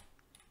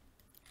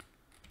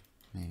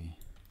 Maybe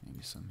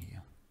some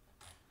here.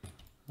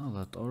 Oh,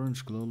 that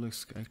orange glow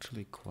looks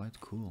actually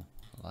quite cool.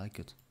 I like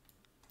it.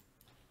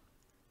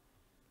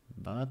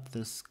 But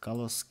this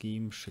color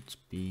scheme should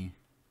be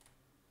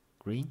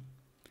green.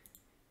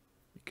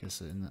 Because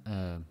in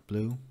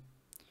blue.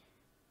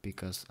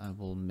 Because I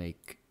will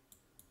make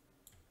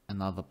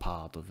another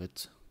part of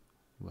it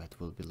where it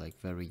will be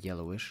like very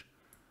yellowish.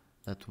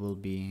 That will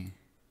be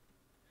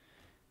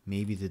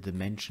maybe the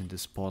dimension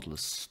this portal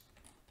is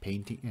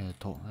painting,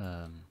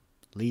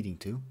 leading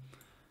to,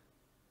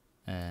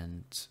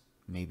 and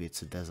maybe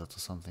it's a desert or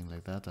something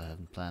like that. I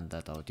haven't planned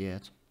that out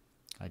yet.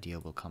 Idea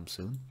will come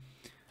soon.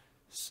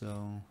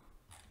 So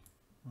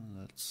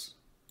let's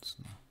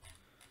if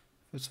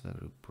it's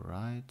very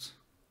bright,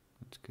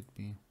 it could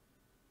be.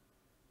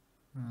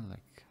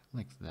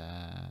 Like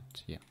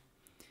that, yeah.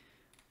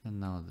 And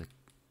now the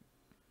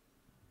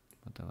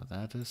whatever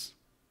that is.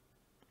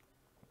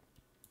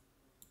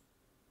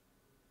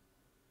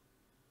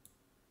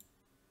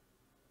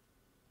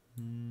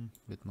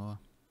 Bit more.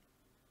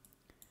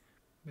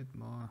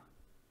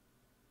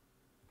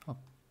 Oh,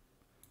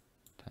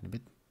 tiny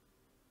bit.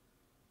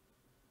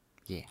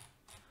 Yeah.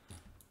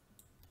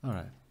 All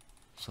right.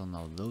 So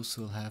now those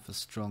will have a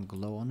strong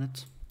glow on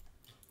it.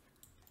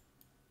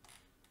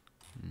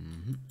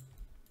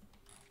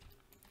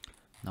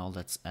 Now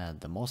let's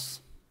add the moss,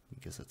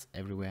 because it's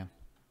everywhere.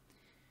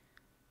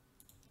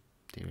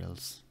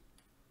 Materials.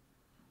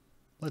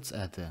 Let's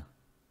add the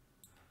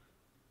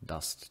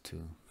dust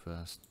too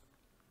first.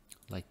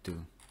 Like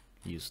to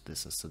use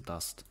this as the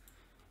dust,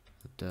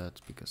 the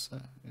dirt, because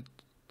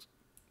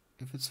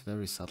if it's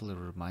very subtle, it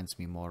reminds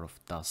me more of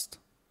dust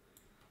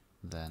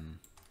than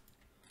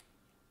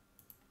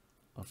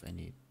of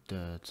any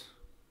dirt.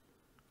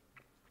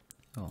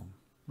 Oh,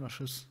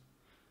 brushes,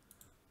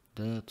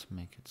 dirt,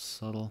 make it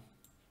subtle.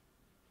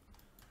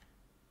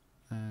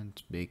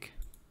 And big,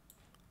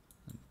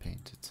 and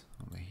paint it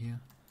over here.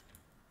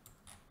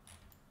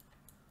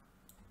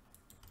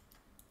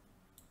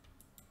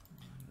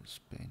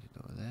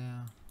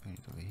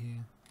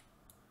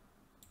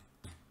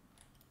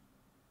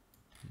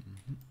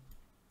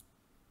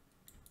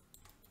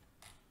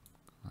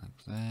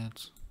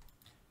 that.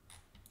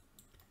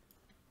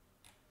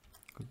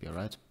 Could be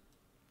alright.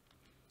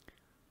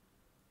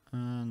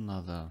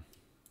 Another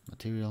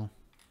material.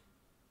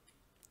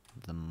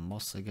 The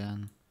moss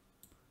again.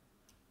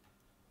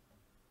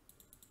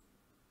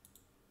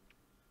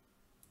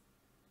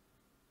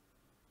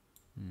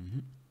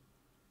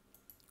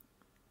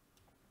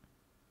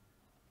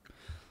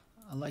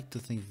 I like to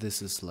think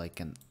this is like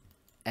an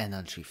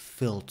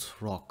energy-filled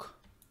rock,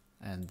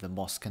 and the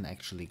moss can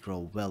actually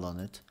grow well on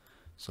it,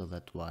 so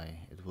that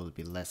why it will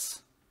be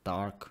less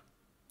dark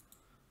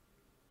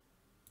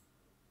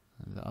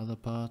than the other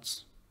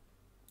parts,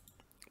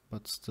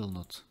 but still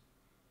not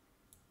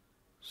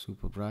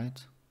super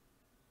bright.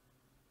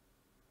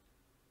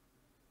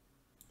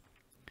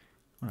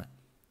 Alright,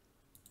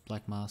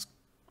 black mask,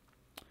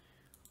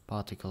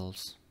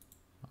 particles,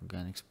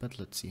 organics, but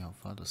let's see how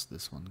far does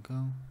this one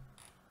go.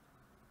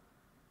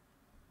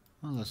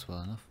 Well, that's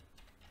well enough.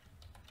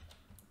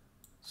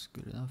 It's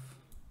good enough.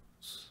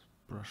 Let's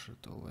brush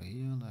it over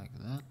here like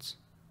that.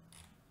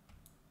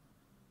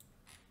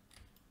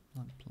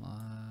 Like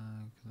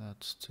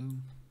that too.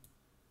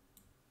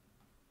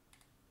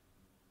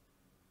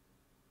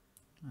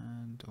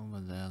 And over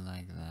there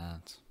like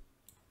that.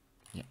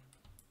 Yeah.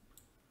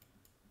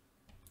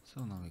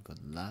 So now we got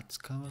that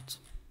covered.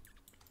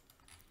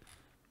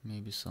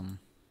 Maybe some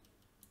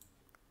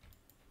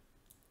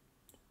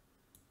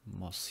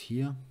moss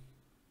here.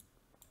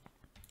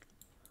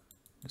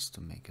 Just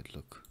to make it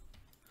look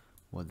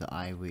where the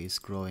ivy is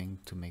growing,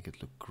 to make it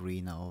look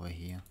greener over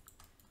here.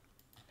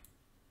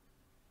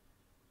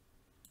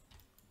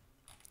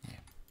 Yeah.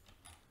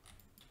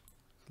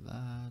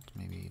 That,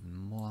 maybe even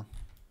more.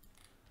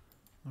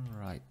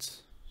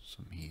 Alright,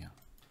 some here.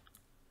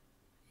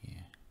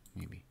 Yeah,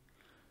 maybe.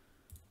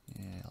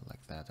 Yeah,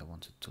 like that. I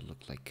want it to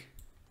look like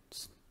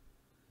it's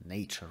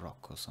nature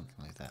rock or something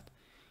like that.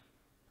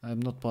 I'm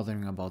not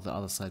bothering about the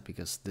other side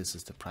because this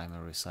is the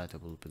primary side. I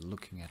will be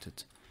looking at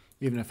it.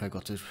 Even if I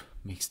got it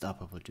mixed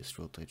up, I will just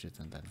rotate it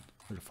and then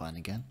refine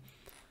again.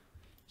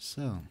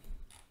 So,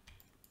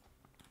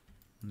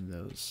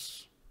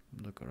 those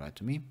look alright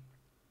to me.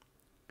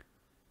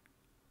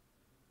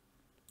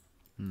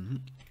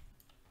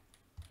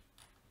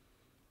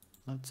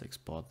 Let's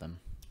export them.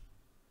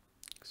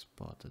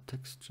 Export the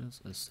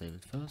textures. Let's save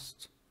it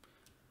first.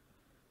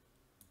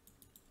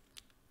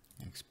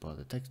 Export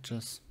the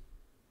textures.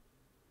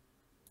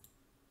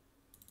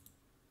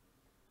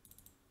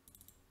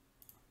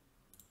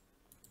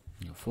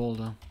 New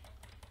folder,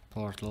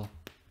 portal.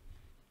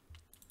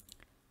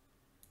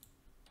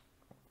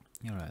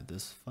 Alright,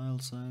 this file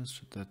size,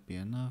 should that be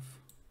enough?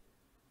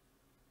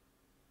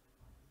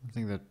 I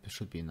think that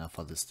should be enough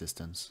for this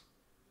distance.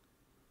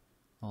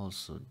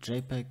 Also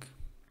JPEG.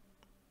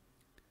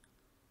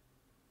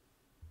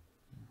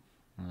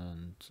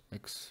 And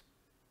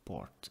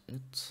export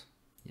it.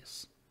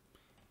 Yes.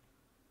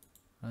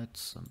 Right,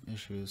 some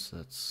issues,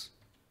 that's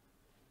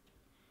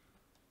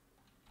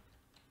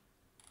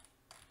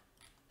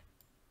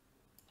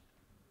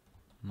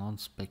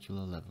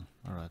non-specular level.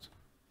 Alright.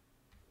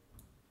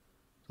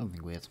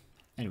 Something weird.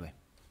 Anyway.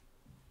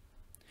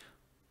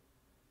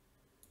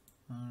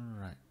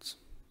 Alright.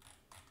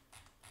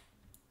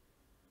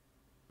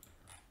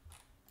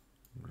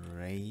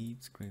 Great.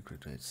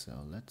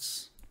 So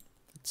let's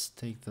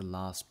take the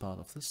last part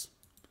of this.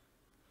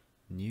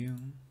 New.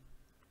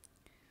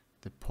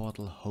 The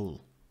portal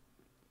hole.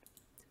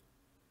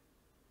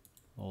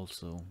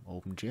 Also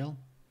OpenGL.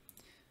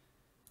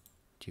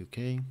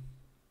 2K.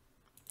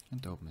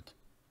 And open it.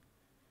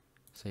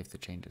 Save the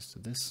changes to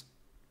this.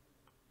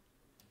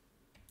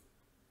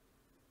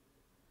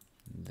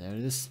 There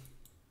it is.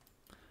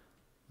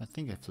 I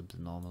think I flipped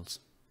the normals.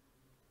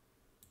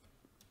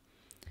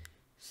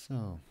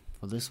 So,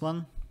 for this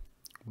one,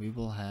 we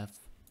will have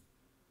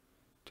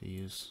to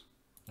use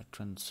a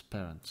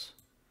transparent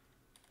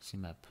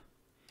CMap.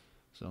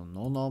 So,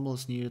 no normal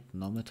is needed,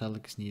 no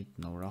metallic is needed,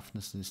 no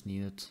roughness is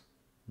needed,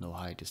 no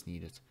height is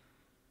needed.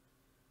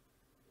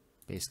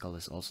 Base color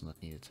is also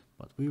not needed.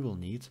 What we will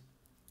need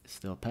is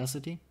the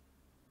opacity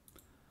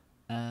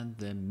and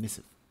the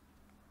emissive.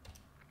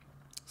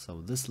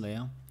 So this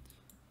layer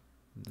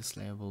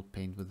will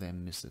paint with the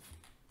emissive.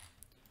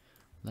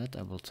 That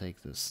I will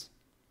take this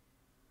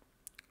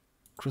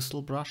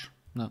crystal brush,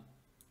 no,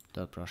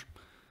 dirt brush,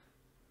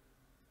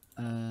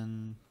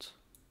 and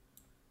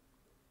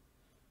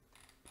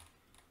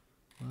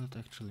will it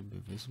actually be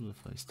visible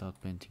if I start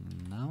painting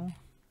now?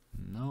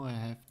 Now I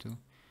have to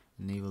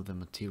enable the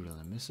material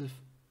emissive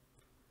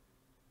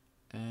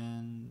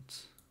and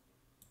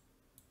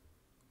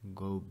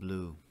go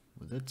blue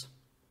with it.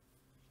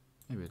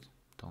 Maybe it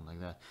don't like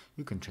that.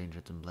 You can change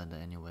it in Blender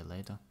anyway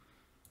later.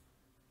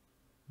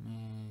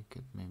 Make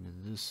it maybe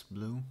this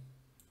blue.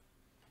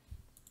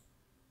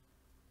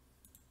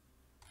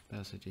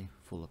 Opacity,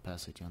 full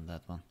opacity on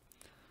that one.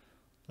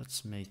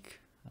 Let's make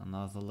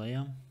another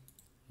layer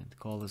and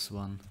call this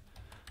one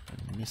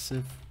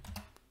emissive.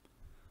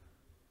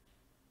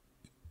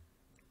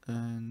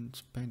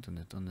 And paint on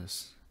it on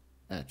this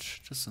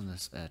edge, just on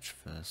this edge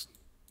first.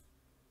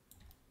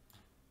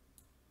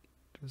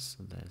 To just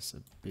so there's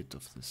a bit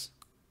of this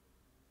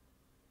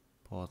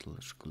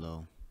portalish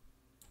glow.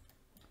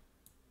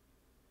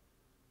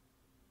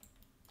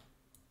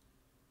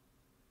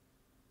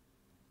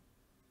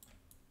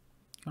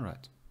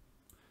 Alright,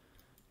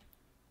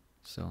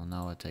 so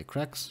now I take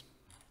cracks,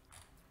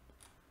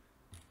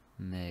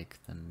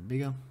 make them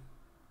bigger,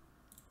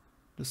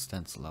 just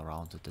stencil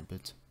around it a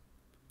bit,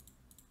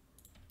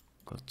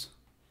 got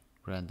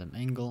random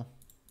angle,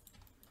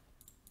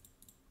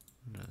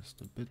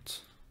 just a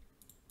bit,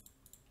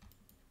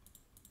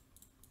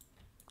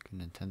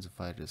 can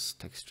intensify this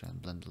texture and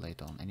blend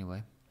later on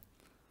anyway.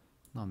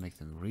 Now make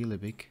them really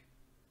big,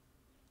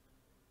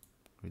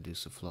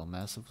 reduce the flow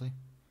massively.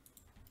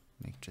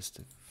 Make just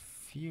a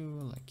few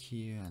like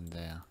here and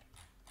there.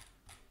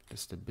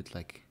 Just a bit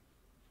like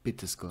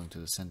bit is going to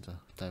the center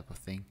type of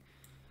thing.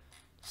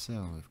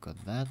 So we've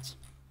got that.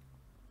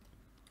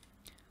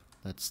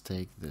 Let's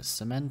take the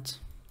cement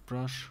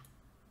brush,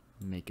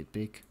 make it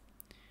big,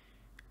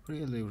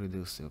 really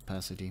reduce the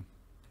opacity.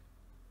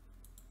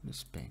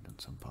 Just paint on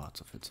some parts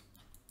of it.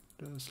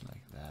 Just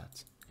like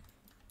that.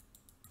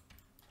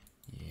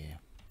 Yeah.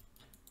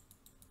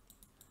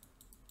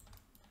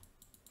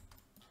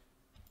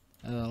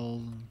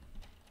 I'll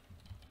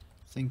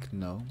think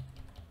no,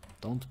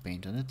 don't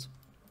paint on it.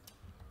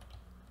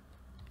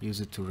 Use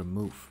it to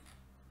remove.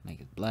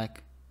 Make it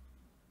black,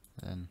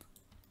 then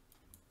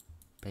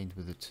paint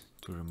with it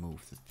to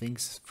remove the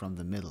things from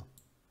the middle.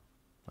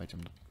 Wait,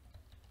 I'm not.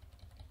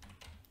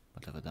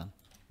 What have I done?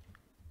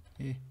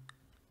 Eh.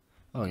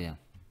 Oh yeah,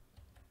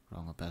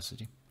 wrong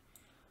opacity.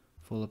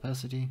 Full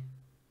opacity,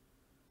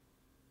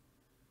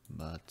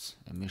 but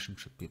emission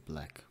should be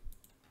black.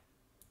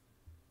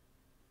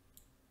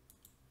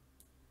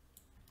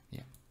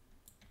 Yeah.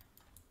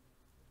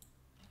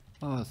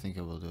 Oh, I think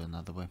I will do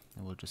another way.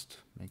 I will just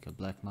make a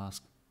black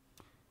mask.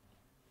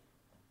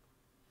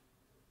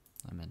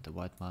 I meant the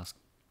white mask.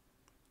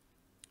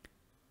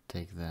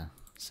 Take the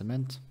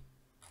cement,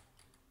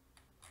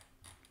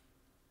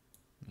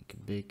 make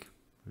it big,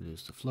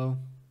 reduce the flow,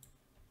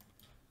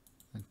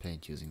 and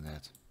paint using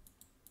that.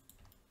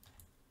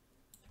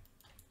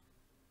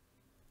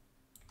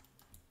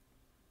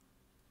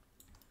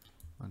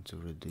 Want to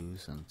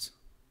reduce and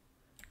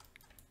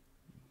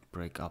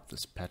break up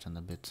this pattern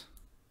a bit.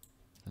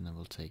 Then I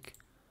will take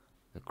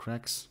the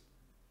cracks,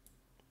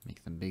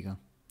 make them bigger,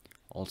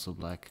 also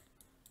black,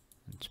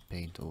 and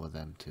paint over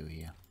them too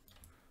here.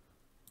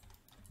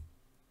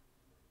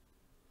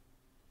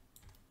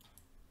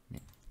 Yeah.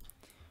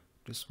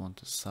 Just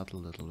want a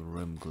subtle little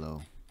rim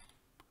glow.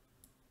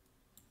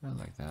 Yeah,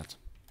 like that.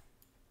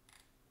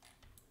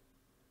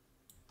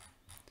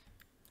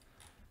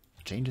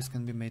 Changes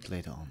can be made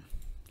later on.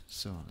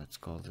 So let's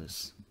call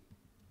this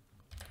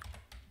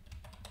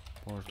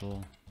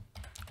portal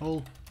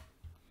hole.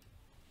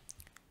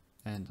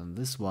 And on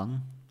this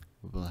one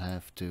we will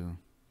have to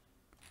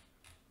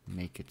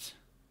make it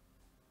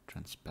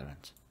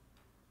transparent.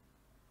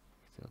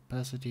 The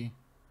opacity.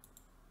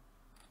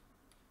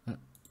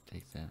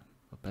 Take the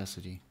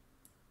opacity.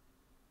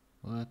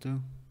 Will that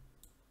do?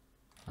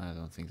 I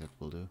don't think that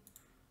will do.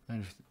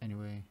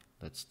 Anyway,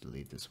 let's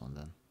delete this one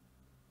then.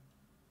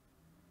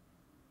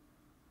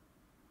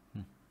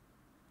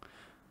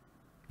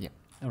 Yeah,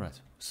 alright,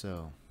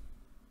 so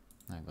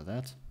I got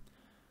that.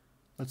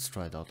 Let's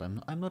try it out.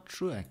 I'm not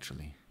sure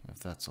actually if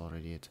that's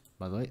already it.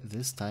 By the way,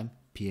 this time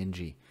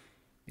PNG.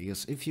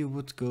 Because if you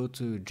would go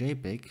to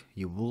JPEG,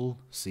 you will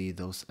see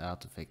those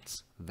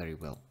artifacts very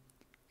well.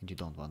 And you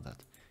don't want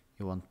that.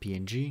 You want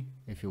PNG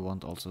if you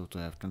want also to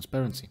have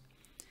transparency.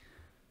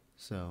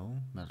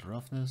 So, metal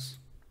roughness.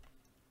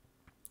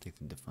 Take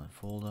the different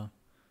folder.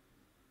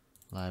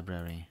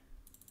 Library.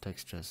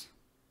 Textures.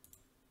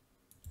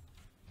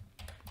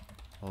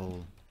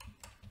 Hole.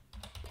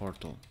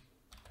 Portal.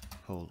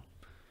 Hole.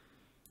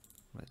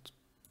 Right.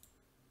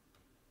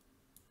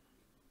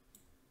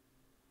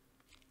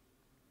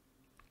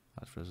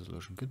 That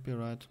resolution could be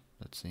right.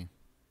 Let's see.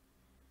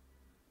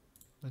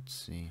 Let's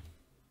see.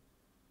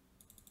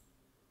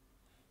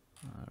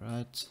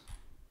 Alright.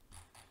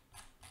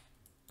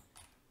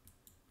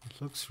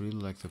 It looks really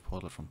like the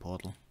portal from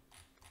Portal.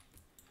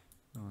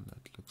 Oh,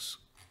 that looks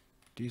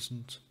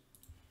decent.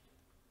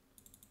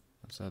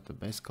 Let's add the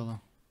base color.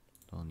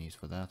 No need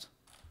for that.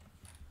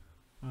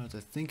 Alright, I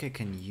think I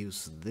can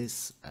use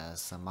this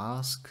as a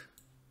mask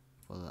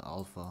for the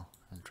alpha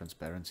and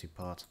transparency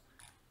part.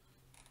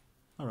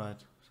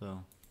 Alright,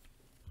 so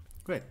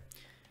great.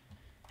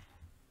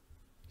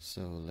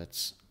 So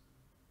let's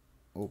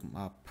open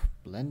up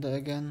Blender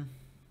again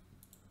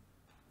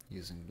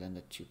using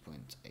Blender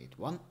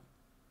 2.81.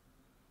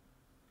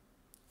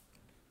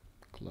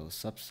 Close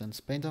Substance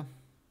Painter.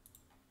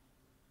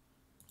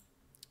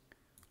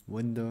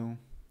 Window.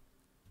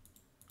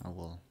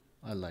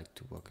 I like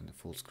to work in the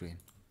full screen.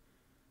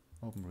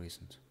 Open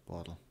recent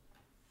portal.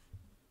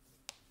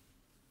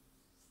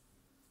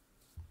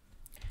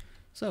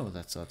 So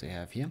that's what they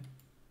have here.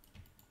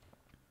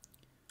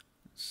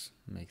 Let's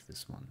make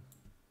this one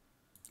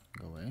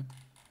go away.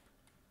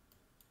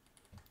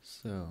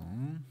 So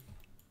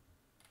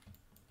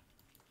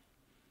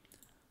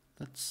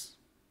let's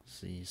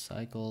see,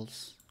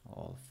 cycles,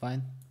 all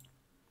fine.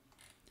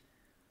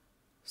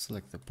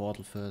 Select the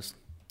portal first,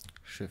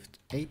 Shift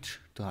H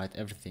to hide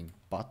everything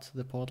but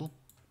the portal.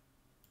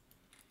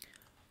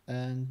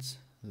 And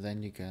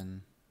then you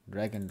can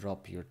drag and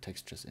drop your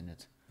textures in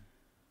it.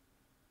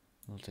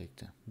 We'll take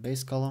the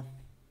base color,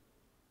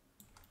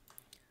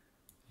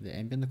 the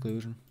ambient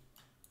occlusion,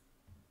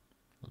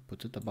 we'll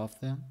put it above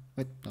there.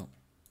 Wait, no.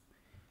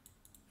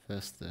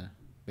 First the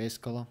base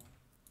color,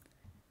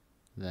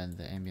 then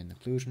the ambient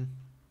occlusion.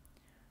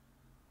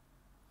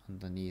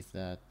 Underneath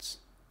that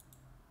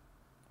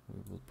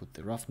we will put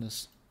the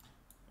roughness.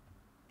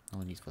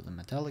 No need for the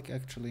metallic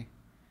actually.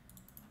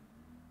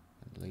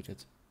 Delete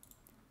it.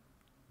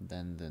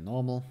 Then the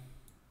normal.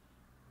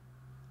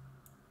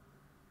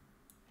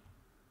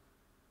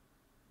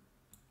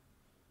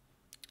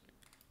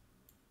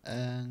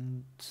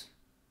 And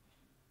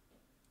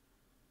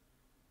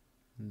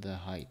the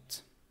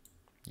height.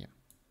 Yeah.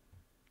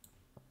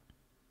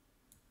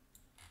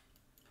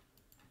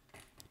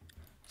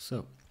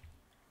 So,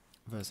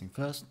 first thing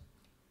first,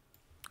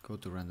 go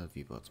to render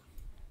viewport.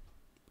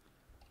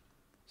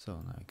 So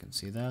now you can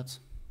see that.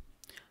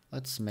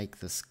 Let's make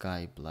the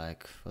sky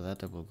black. For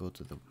that I will go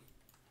to the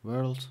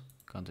world,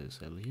 can't I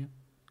disable here?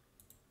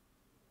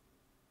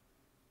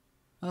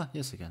 Ah,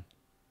 yes I can.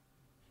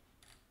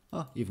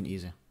 Oh, even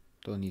easier.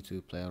 Don't need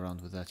to play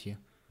around with that here.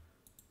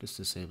 Just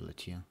disable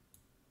it here.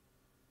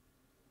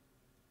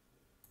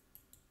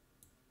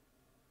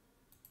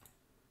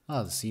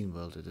 Ah, the scene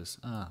world it is.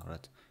 Ah,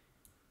 right.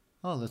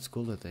 Oh, that's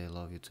cool that they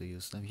allow you to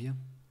use them here.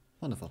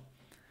 Wonderful.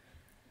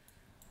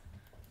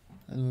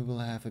 And we will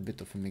have a bit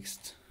of a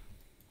mixed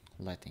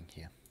lighting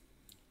here.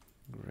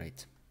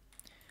 Great.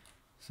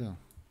 So,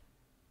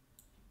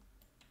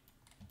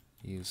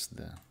 use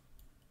the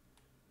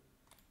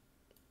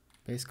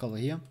base color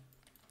here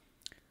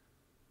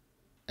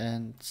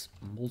and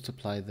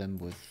multiply them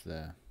with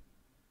the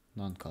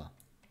non-color.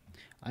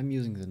 I'm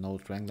using the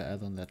Node Wrangler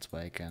add-on, that's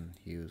why I can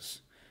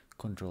use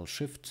Control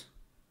Shift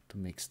to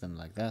mix them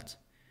like that.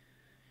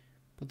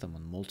 Put them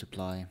on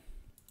multiply,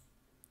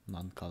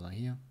 non-color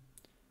here,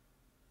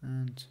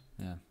 and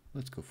yeah,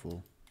 let's go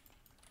full.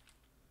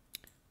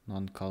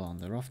 Non-color on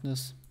the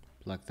roughness,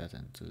 plug that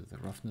into the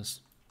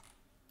roughness.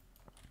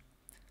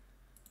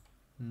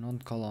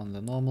 Non-color on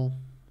the normal,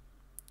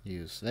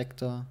 use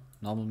vector,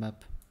 normal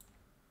map,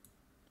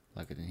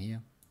 plug it in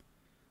here,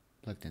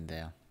 plugged in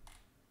there,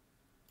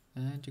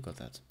 and you got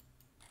that.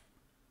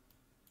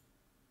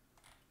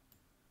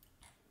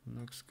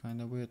 Looks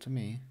kinda weird to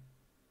me.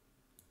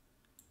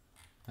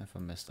 Have I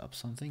messed up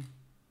something?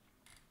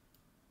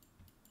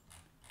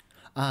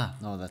 Ah,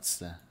 no,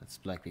 that's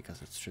black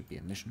because it should be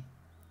a mission.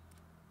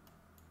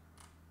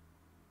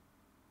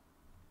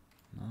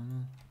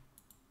 Normal.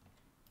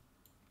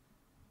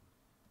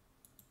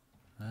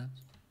 What?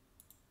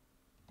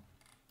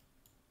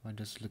 Why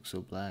does it look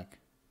so black?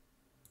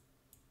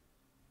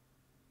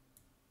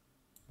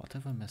 What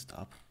have I messed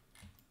up?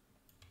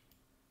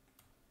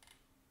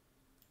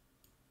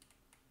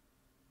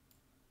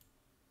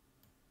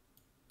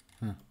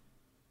 Huh.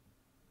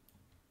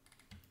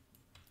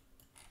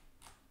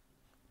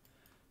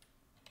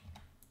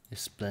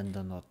 Is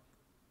Blender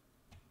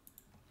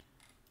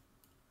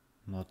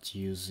not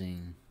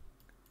using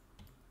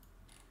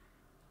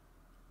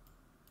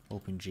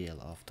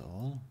OpenGL after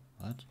all?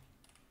 What?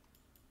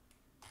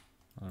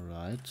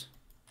 Alright.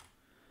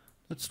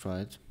 Let's try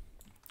it.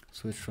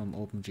 Switch from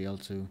OpenGL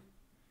to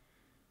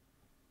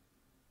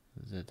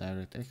the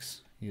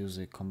DirectX. Use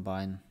a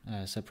combine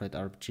separate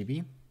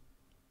RGB.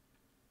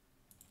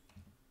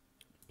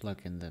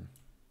 Plug in the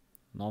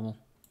normal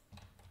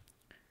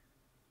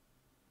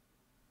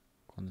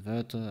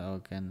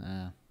converter,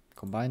 again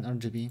combine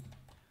RGB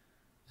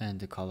and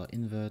the color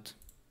invert,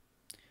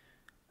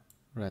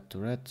 red to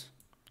red,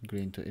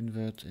 green to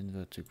invert,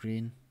 invert to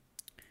green,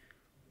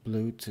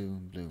 blue to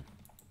blue.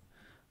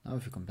 Now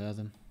if you compare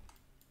them,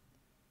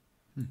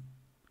 if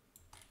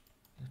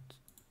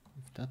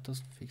that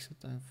doesn't fix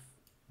it, I've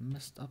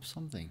messed up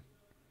something.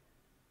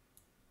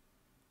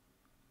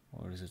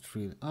 Or is it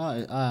really?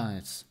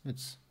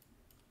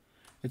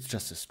 It's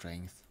just a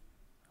strength.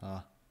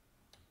 Well,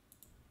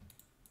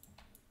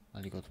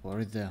 you got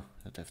worried there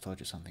that I've taught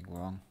you something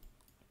wrong.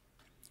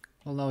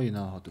 Well, now you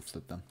know how to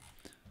flip them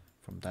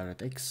from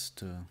DirectX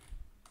to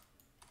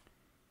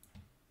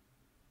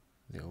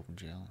the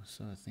OpenGL.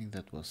 So I think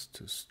that was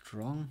too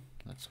strong.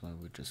 That's why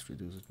we just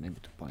reduce it maybe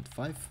to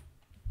 0.5.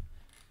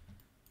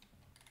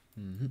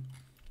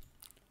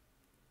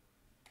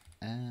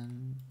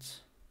 And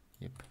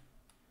yep,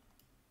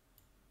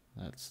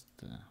 that's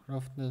the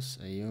roughness,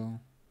 AO,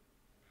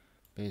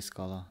 base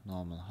color,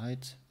 normal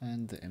height,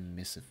 and the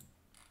emissive.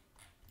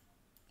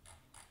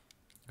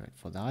 Great.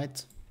 For the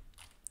height,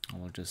 I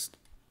will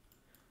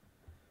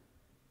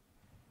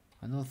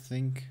I don't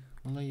think,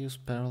 will I use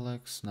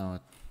parallax? No,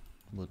 it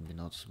wouldn't be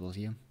noticeable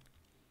here.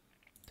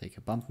 Take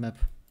a bump map,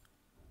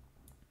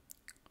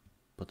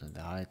 put in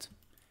the height,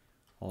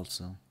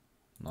 also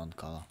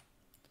non-color,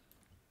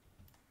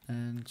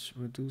 and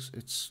reduce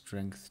its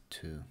strength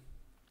to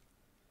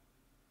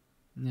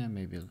Yeah,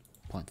 maybe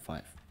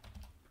 0.5.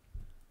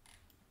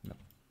 No.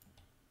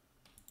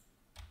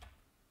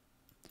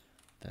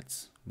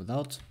 That's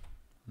without,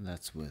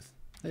 that's with.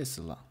 There's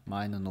a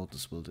minor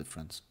noticeable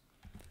difference.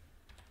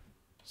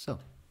 So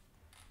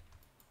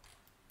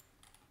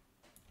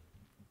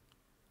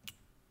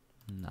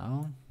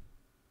now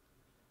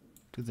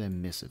to the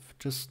emissive.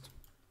 Just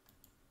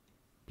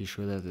be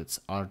sure that it's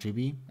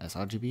RGB as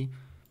RGB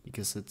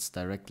because it's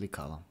directly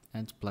color,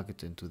 and plug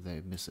it into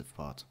the emissive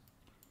part.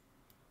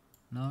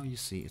 Now you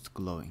see it's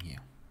glowing here.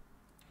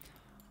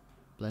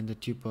 Blender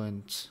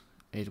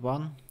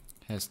 2.81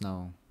 has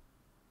now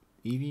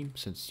Eevee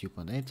since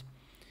 2.8,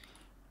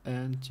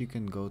 and you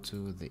can go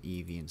to the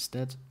Eevee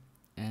instead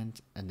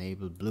and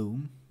enable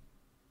bloom,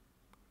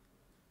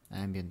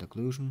 ambient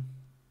occlusion,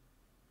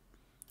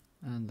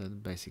 and then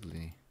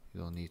basically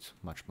you don't need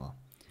much more.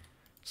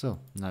 So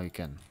now you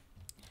can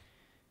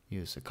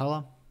use a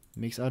color,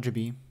 mix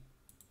RGB,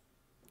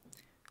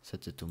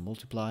 set it to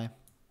multiply,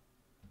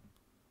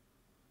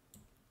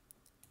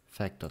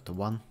 factor to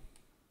 1,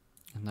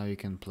 and now you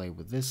can play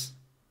with this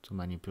to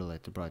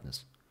manipulate the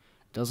brightness.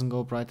 It doesn't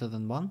go brighter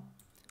than 1,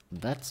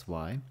 that's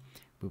why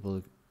we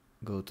will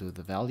go to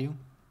the value,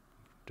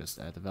 just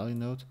add a value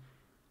node,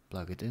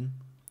 plug it in,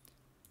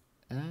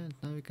 and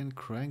now you can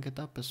crank it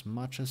up as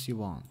much as you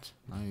want.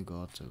 Now you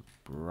got a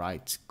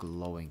bright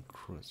glowing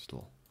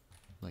crystal,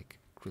 like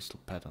crystal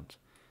pattern.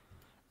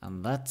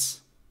 And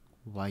that's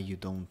why you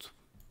don't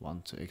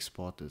want to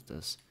export it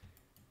as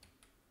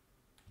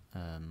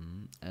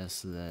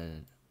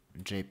the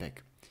JPEG.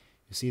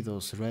 You see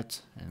those red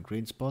and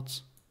green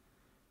spots?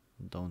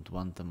 Don't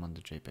want them on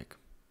the JPEG.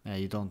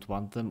 You don't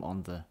want them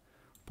on the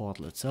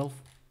portal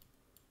itself,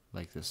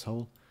 like this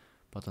hole,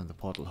 but on the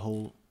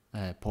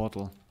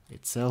portal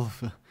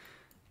itself,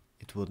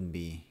 it wouldn't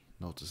be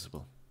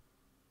noticeable.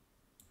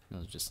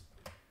 No, just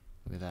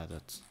look at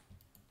that.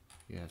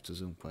 You have to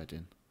zoom quite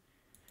in.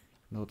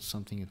 Notice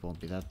something, it won't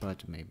be that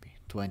bright, maybe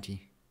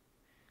 20.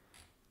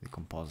 The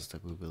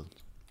composite, we will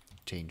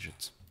change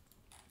it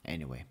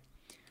anyway.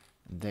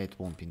 And that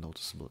won't be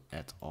noticeable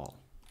at all.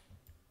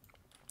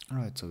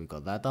 Alright, so we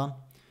got that done.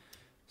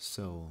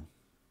 So,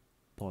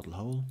 portal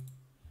hole.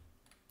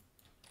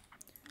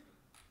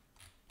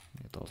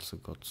 It also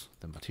got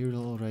the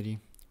material already.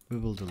 We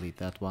will delete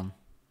that one.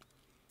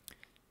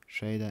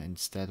 Shader,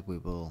 instead we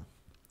will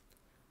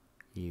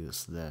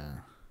use the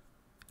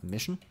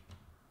emission.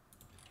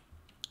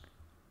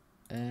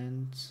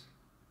 And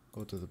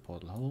go to the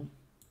portal hole,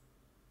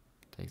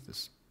 take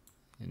this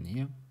in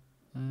here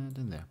and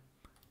in there.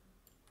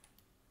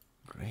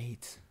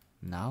 Great.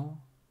 Now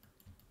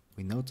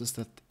we notice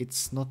that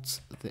it's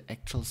not the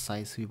actual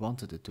size we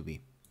wanted it to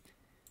be.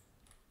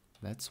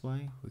 That's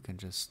why we can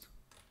just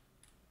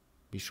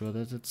be sure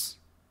that it's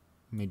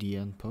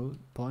median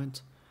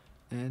point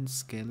and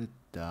scale it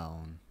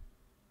down.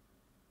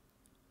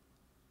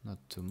 Not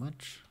too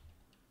much,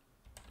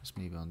 just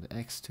maybe on the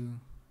X2.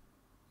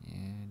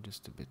 Yeah,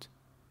 just a bit.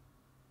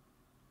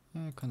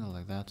 Kind of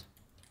like that.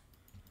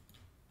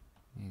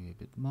 Maybe a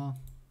bit more.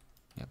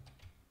 Yep.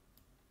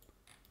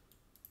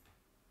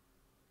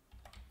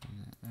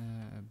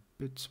 A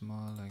bit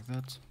more like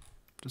that.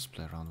 Just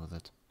play around with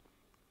it.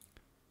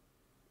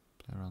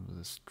 Play around with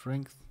the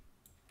strength.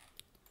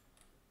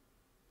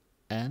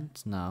 And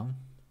now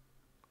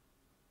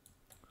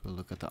we'll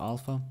look at the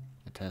alpha.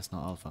 It has no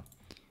alpha.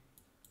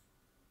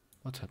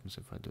 What happens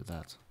if I do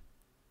that?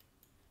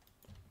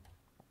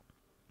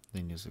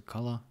 Then use a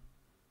color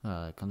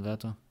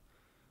converter,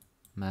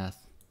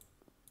 math,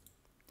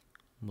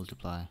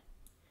 multiply,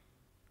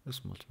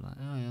 just multiply.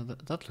 Oh yeah,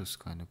 that looks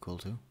kind of cool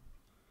too.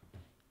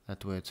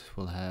 That way it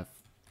will have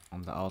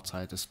on the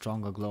outside a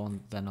stronger glow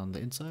than on the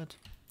inside.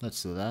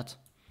 Let's do that.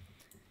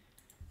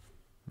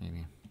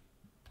 Maybe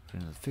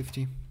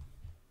 350.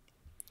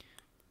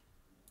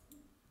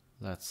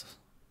 That's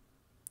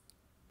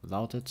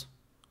without it.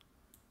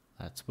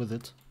 That's with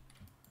it.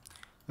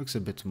 Looks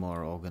a bit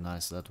more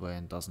organized that way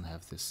and doesn't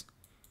have this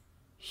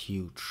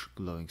huge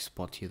glowing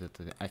spot here that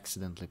I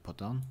accidentally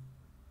put on.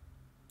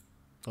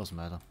 Doesn't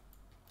matter.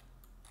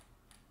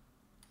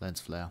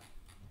 Lens flare.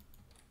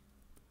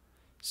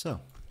 So,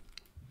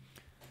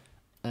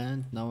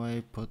 and now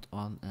I put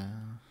on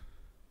a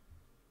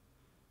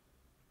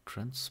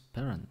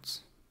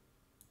transparent.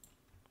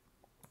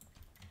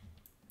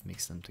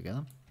 Mix them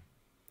together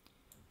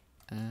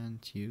and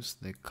use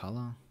the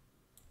color.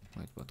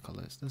 Wait, what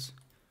color is this?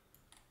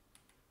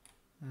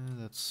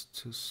 That's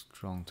too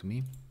strong to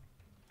me.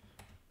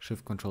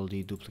 Shift Control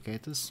D,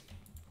 duplicate this,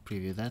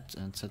 preview that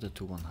and set it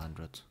to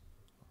 100.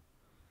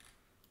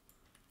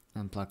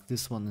 And plug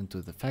this one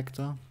into the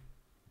factor.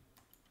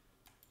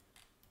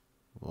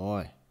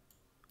 Boy,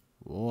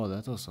 whoa,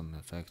 that was some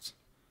effect.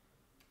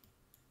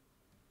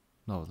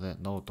 No,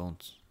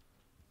 don't.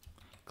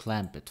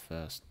 Clamp it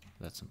first.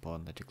 That's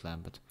important that you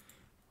clamp it.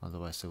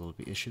 Otherwise there will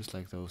be issues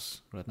like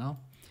those right now.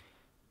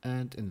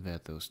 And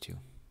invert those two.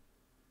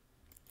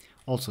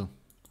 Also,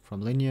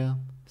 from linear,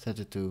 set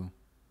it to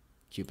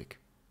cubic.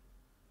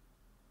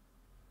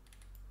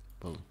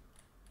 We'll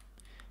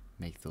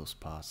make those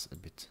paths a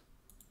bit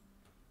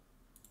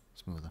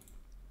smoother.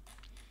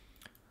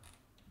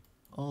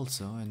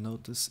 Also, I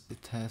notice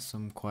it has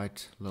some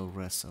quite low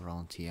res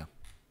around here.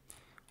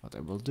 But I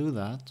will do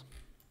that.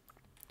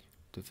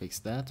 To fix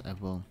that, I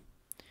will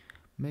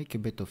make a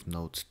bit of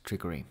node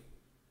trickery.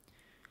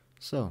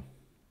 So,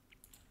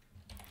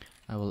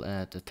 I will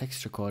add a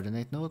texture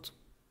coordinate node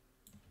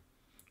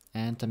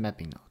and a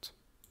mapping node.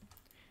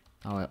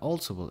 Now I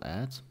also will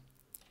add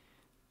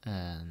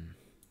a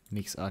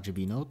mix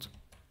RGB node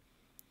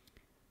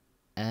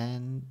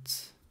and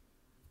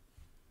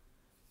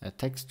a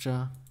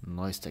texture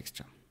noise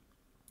texture.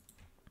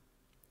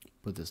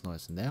 Put this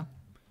noise in there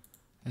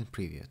and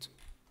preview it.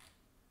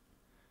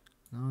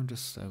 Now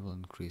I will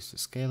increase the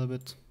scale a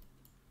bit.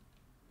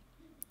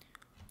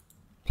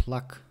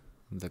 Plug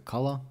the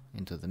color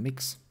into the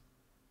mix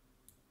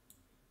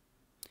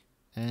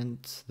and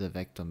the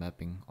vector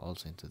mapping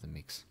also into the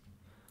mix.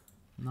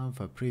 Now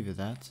if I preview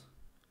that,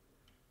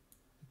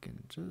 I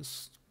can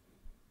just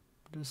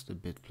a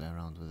bit play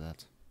around with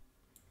that.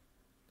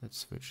 Let's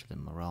switch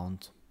them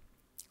around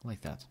like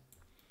that.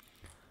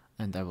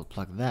 And I will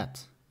plug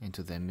that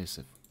into the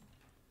emissive.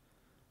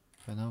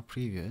 If I now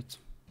preview it,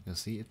 you'll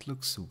see it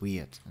looks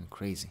weird and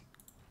crazy.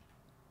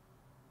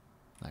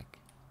 Like,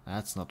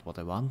 that's not what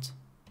I want.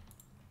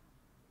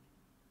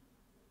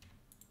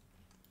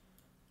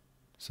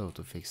 So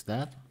to fix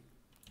that,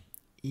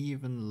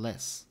 even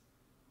less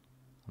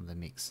on the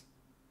mix.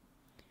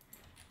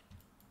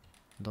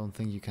 Don't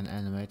think you can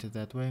animate it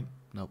that way.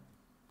 Nope,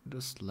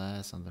 just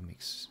less on the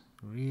mix.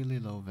 Really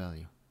low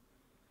value.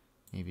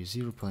 Maybe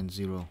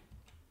 0.05,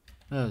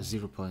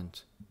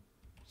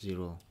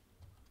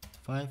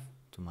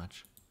 too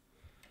much.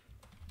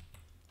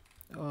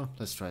 Oh,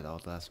 let's try it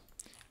out that.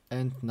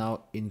 And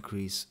now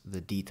increase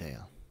the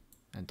detail.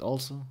 And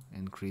also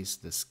increase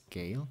the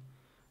scale.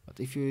 But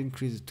if you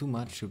increase it too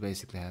much, you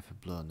basically have a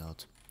blur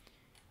node.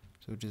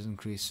 So just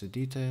increase the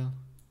detail,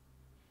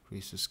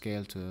 increase the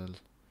scale to a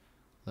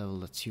level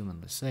that's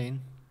humanly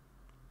sane,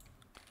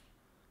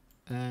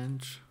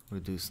 and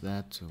reduce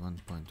that to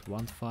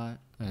 0.15,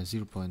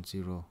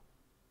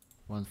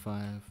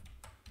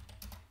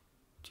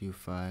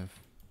 0.01525,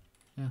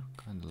 yeah,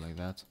 kind of like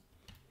that.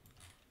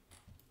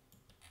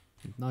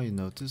 And now you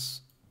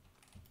notice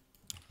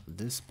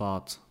this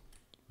part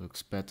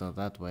looks better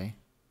that way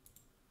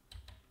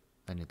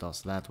than it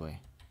does that way.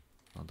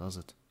 Now does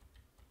it?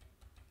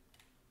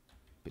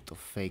 Bit of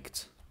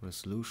faked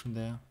resolution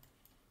there.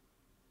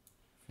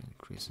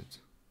 Increase it.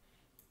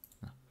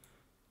 No.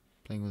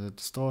 Playing with the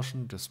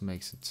distortion just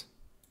makes it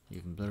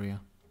even blurrier.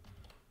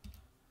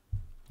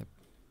 Yep,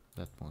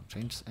 that won't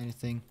change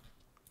anything.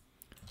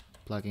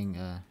 Plugging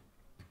a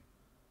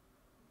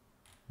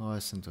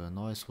noise into a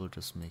noise will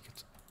just make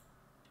it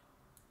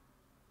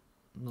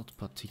not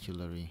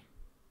particularly.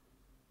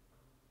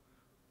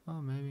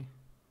 Oh, maybe.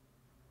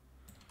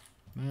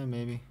 Yeah,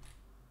 maybe.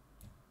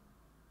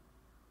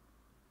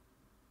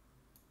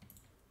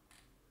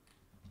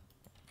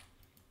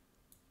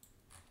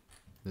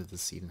 Did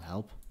this even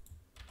help?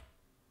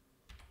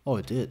 Oh,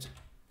 it did.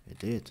 It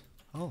did.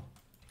 Oh.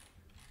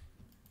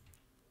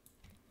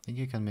 I think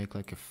you can make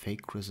like a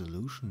fake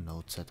resolution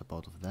node setup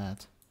out of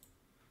that.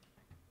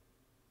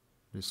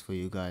 Just for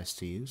you guys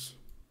to use.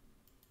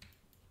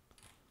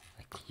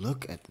 Like,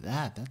 look at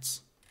that.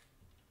 That's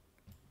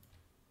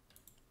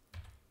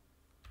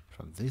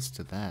from this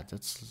to that.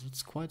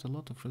 That's quite a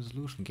lot of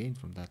resolution gained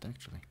from that,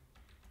 actually.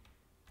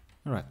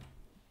 Alright.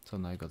 So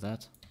now I got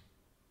that.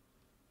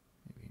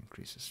 Maybe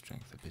increase the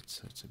strength a bit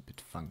so it's a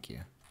bit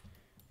funkier.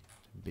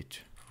 A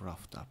bit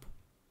roughed up.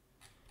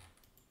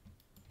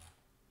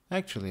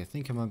 Actually, I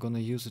think I'm gonna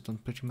use it on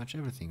pretty much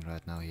everything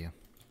right now here.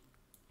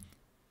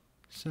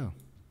 So,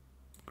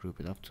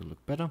 group it up to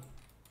look better.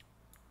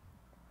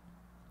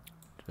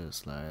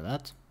 Just like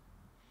that.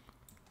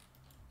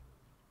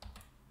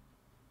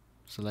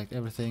 Select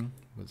everything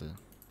with the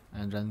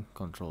and then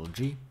Control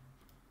G.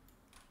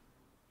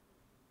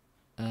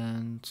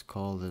 And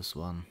call this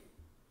one,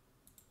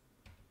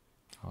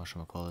 how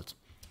shall I call it?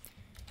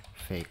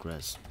 Fake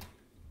res.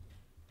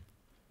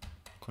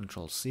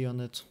 Control C on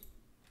it.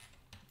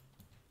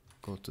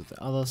 Go to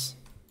the others,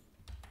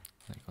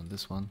 like on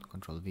this one,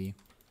 Control V,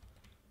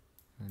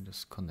 and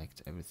just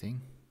connect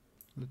everything.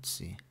 Let's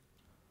see.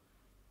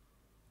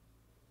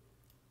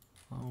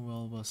 How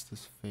well was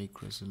this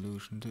fake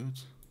resolution, dude?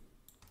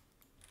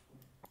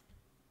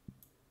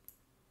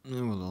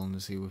 And we'll only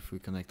see if we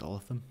connect all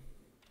of them.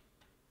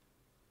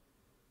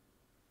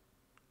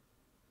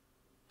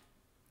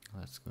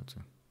 Let's go to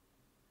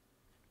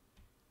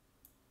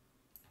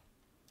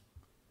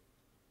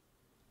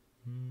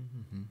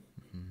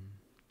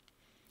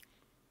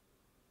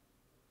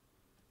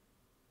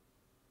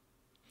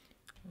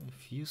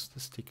I've used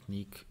this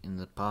technique in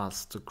the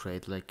past to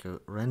create like a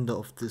render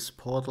of this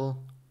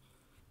portal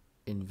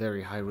in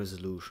very high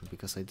resolution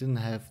because I didn't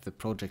have the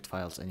project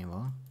files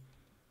anymore.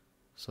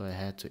 So I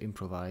had to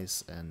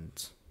improvise and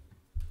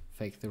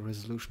fake the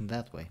resolution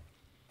that way.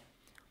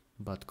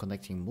 But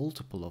connecting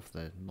multiple of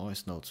the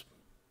noise nodes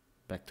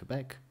back to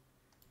back,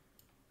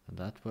 and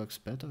that works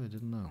better, I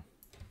didn't know.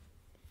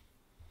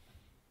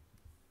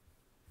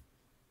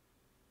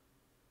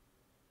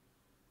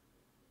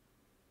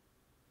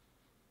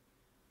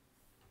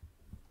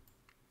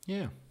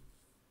 Yeah,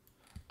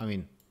 I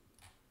mean,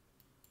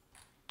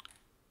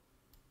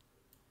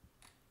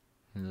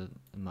 in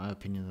my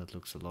opinion, that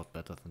looks a lot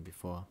better than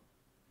before.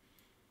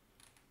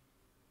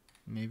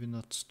 Maybe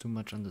not too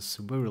much on the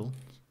swirl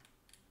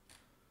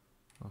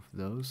of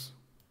those.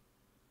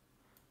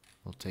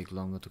 Will take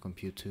longer to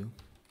compute too,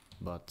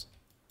 but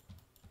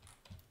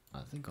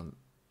I think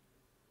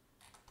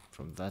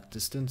from that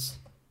distance,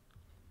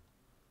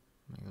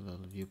 make a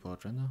little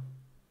viewport render,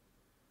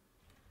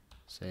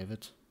 save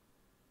it.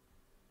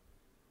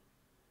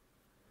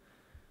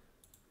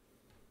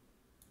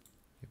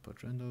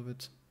 Viewport render of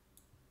it.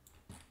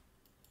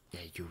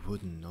 Yeah, you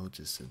wouldn't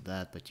notice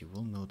that, but you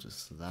will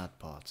notice that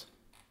part.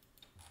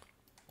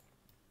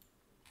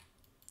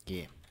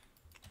 Yeah.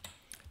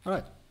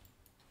 Alright.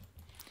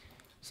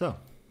 So,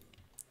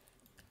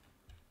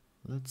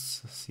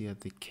 let's see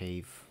at the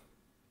cave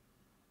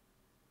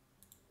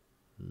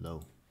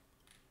low.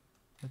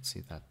 Let's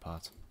see that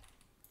part.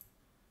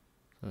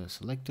 So I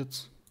select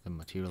it, the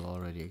material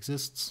already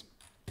exists.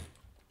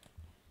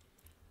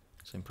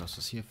 Same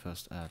process here,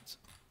 first add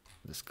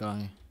the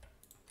sky.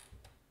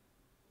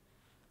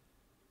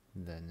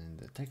 Then in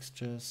the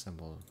textures, and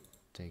we'll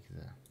take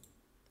the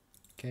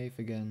cave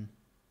again,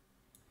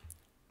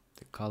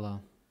 the color,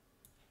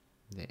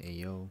 the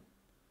AO,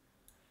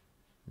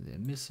 the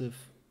emissive,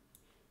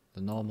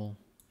 the normal,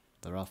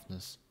 the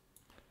roughness,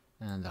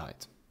 and the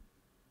height.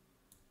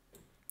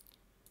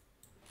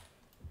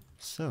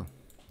 So,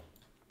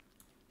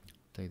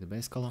 take the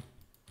base color,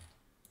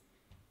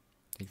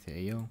 take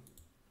the AO,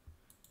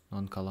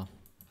 non-color,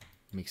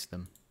 mix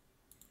them,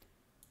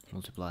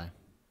 multiply,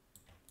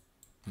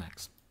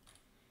 max.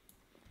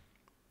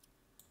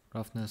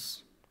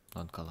 Roughness,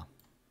 non-color.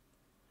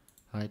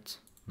 Height,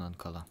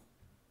 non-color.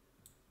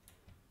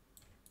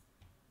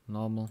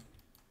 Normal,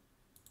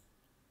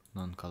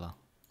 non-color.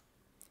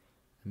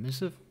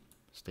 Emissive,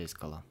 stays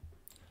color.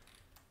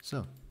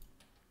 So,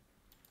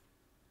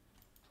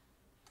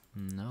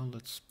 now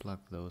let's plug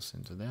those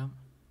into there.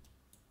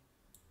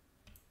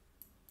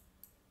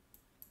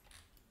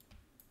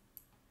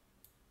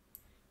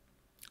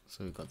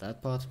 So we got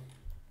that part.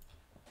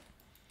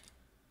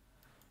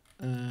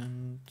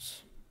 And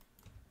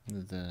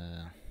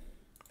the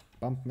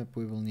bump map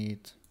we will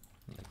need,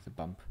 like the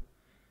bump,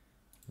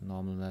 the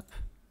normal map.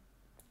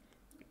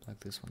 Plug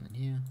this one in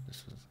here,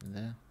 this was in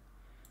there,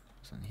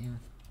 this one here.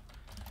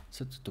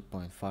 Set it to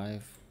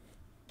 0.5.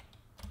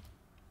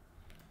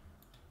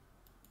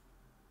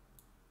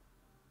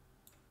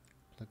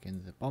 Plug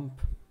in the bump.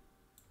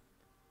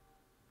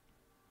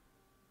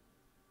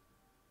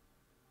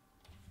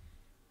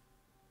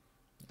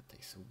 It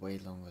takes way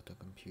longer to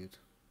compute.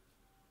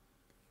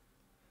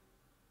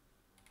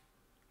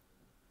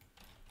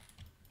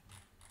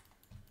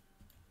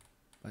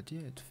 But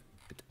yeah,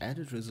 it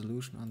added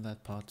resolution on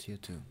that part here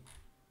too.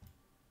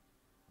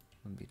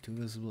 Won't be too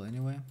visible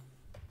anyway.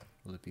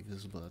 Will it be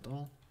visible at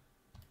all?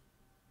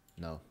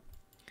 No.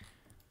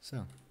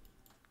 So,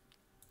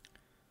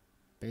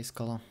 base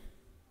color.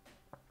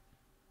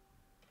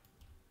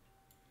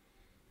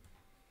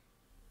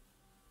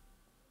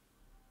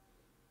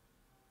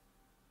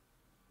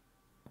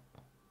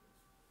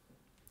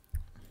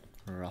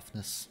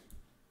 Roughness.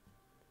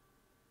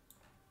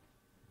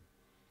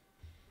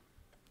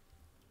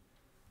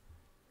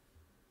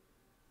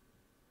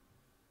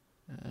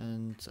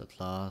 And at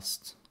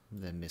last,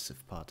 the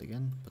emissive part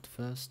again, but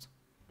first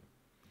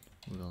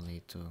we will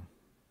need to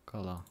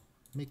color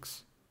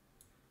mix,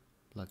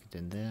 plug it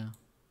in there,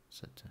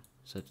 set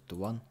it to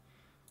 1,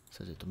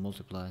 set it to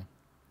multiply,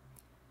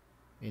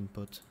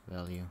 input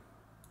value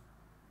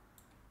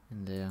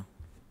in there,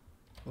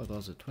 what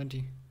was it,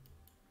 20,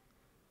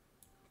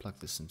 plug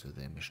this into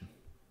the emission.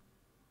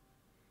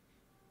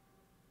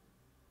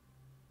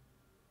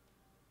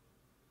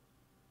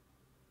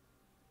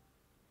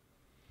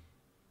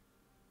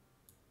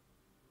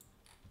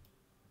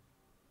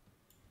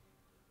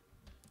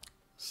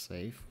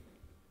 Save.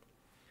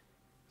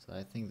 So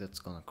I think that's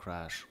gonna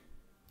crash.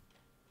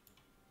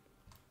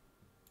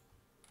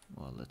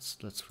 Well,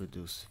 let's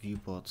reduce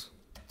viewport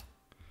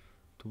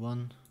to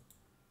 1.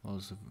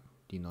 Also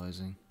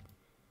denoising.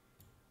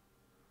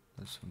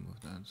 Let's remove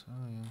that.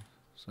 Oh yeah,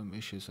 some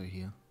issues are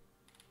here.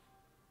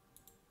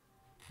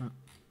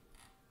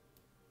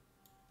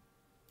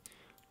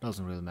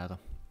 Doesn't really matter.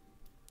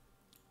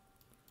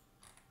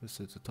 This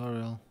is a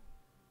tutorial.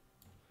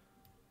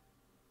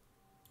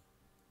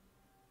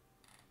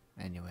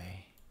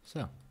 Anyway,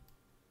 so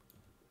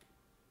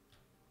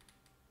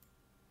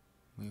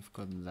we've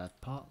got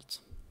that part.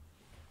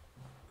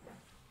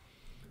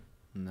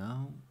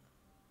 Now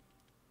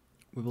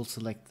we will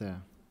select the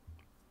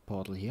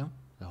portal here,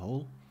 the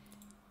hole,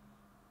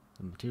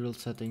 the material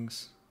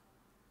settings,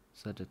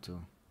 set it to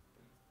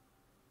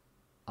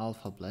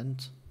alpha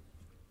blend,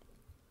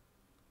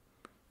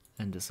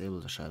 and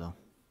disable the shadow.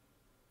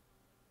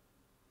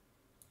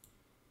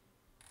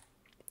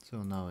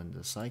 So now in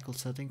the cycle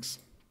settings,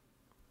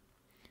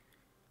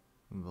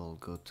 we'll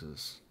go to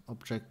this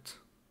object,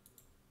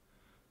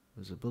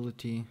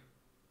 visibility,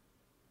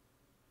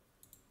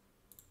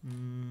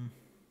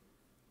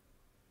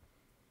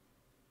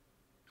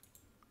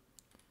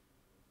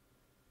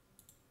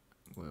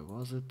 Where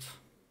was it?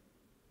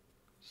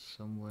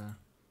 Somewhere.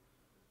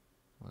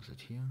 Was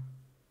it here?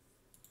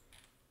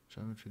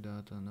 Geometry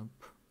data,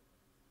 nope.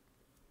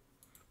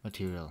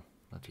 Material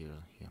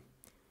here.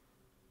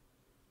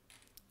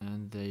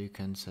 And there you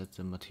can set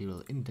the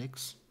material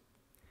index.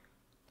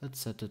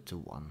 Let's set it to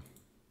 1.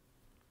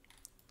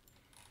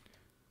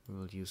 We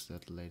will use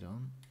that later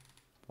on.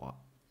 Wow,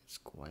 it's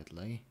quite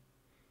late.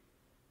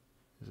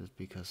 Is it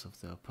because of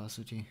the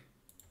opacity?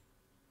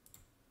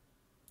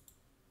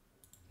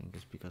 I think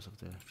it's because of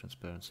the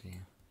transparency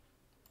here.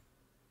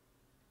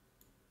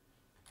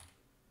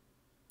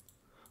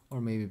 Or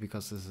maybe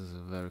because this is a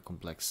very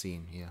complex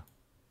scene here.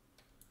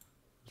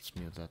 Let's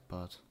mute that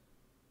part.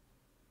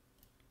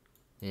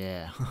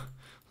 Yeah,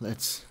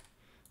 let's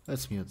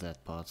mute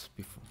that part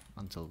before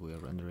until we are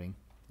rendering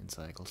in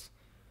cycles.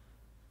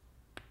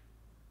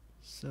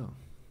 So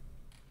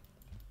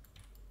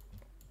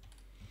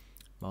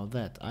about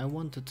that, I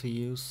wanted to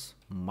use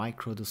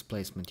micro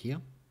displacement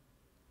here,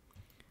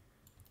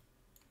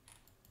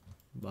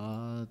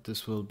 but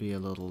this will be a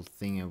little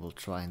thing I will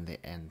try in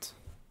the end.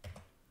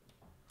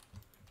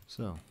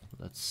 So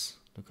let's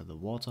look at the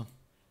water.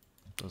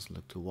 Doesn't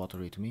look too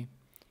watery to me.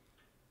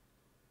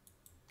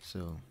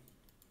 So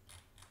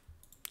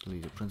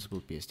delete the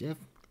principled BSDF.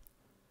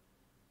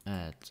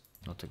 Add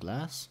not a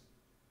glass,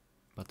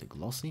 but a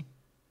glossy.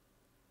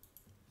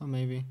 Or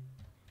maybe,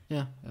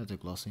 yeah, add a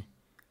glossy.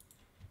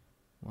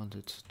 Want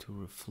it to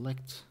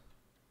reflect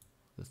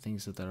the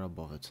things that are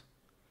above it.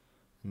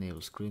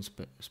 Enable screen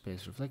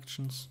space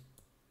reflections.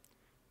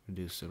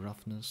 Reduce the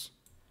roughness.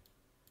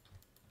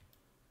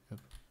 Yep.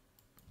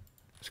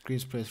 Screen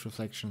space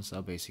reflections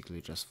are basically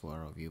just for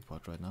our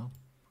viewport right now.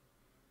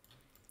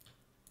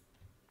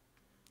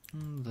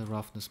 The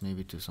roughness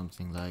maybe to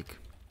something like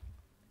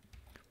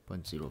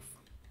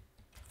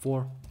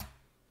 0.04,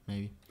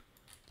 maybe.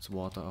 It's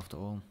water after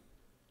all.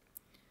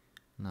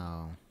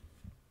 Now,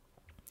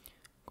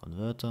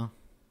 converter,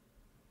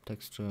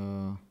 texture.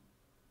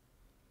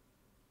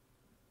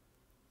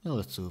 Well,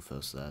 let's do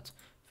first that.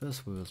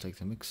 First we will take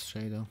the mix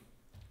shader,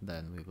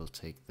 then we will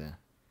take the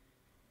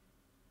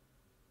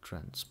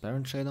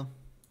transparent shader,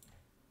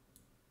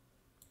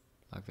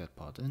 plug that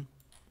part in,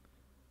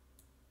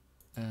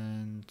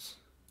 and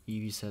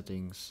EV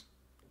settings,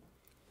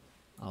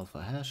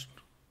 alpha hashed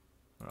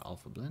or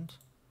alpha blend.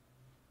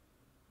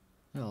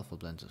 Yeah, alpha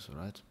blend is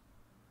alright.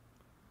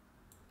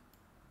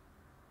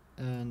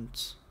 And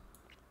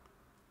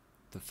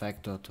the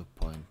factor to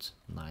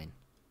 0.9.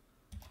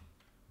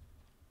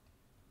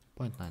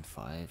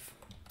 0.95.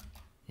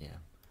 Yeah,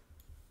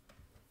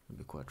 it'll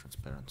be quite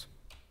transparent.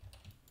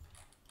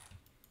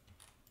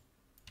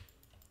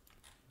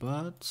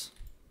 But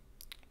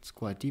it's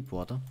quite deep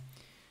water,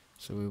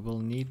 so we will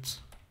need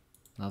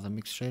another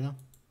mix shader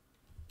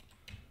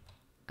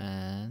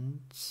and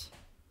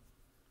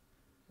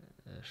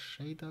a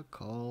shader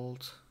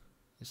called,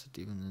 is it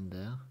even in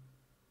there?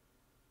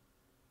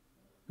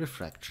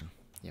 Refraction.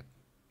 Yep,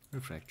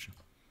 refraction.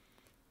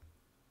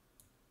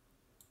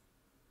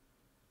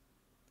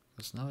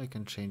 Because now I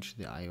can change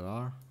the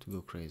IOR to go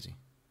crazy.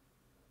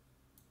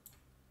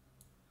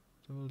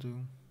 So we'll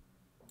do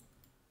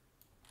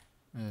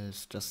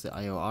is just the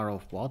IOR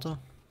of water,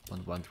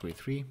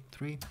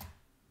 11333,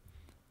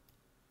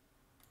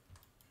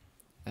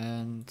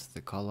 and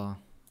the color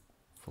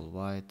full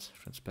white,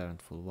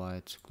 transparent full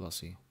white,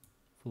 glossy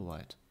full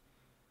white.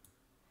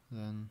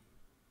 Then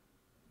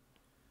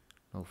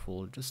no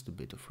full, just a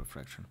bit of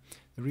refraction.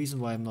 The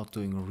reason why I'm not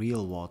doing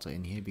real water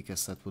in here,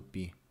 because that would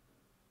be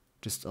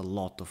just a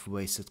lot of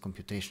wasted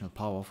computational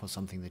power for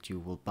something that you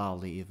will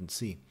barely even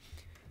see.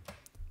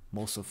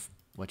 Most of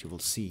what you will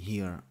see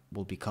here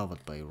will be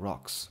covered by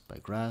rocks, by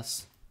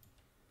grass.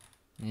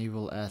 And you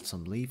will add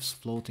some leaves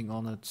floating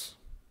on it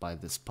by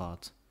this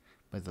part,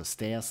 by the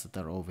stairs that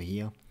are over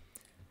here.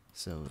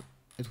 So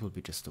it will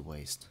be just a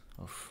waste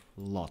of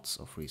lots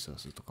of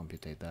resources to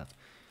computate that.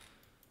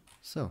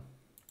 So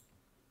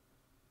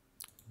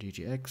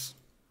GGX,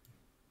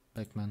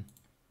 Beckman,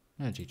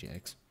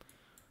 GGX.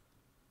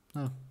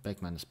 No,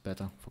 Beckman is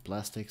better for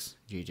plastics,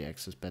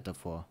 GGX is better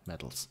for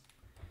metals.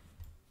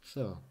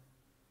 So,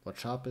 what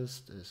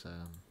sharpest is,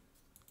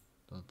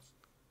 don't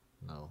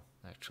know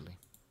actually.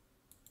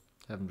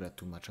 Haven't read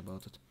too much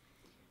about it.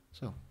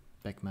 So,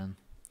 Beckman.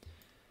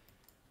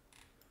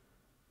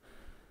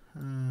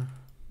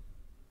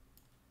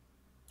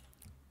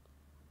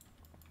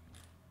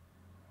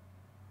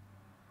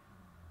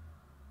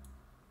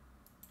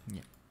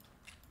 Yeah.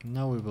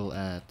 Now we will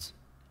add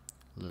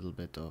a little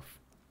bit of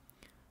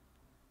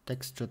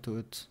texture to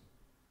it,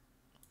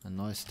 a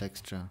noise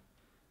texture,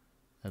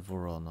 a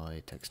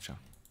Voronoi texture.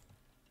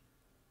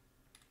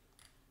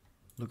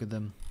 Look at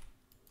them,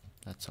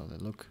 that's how they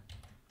look.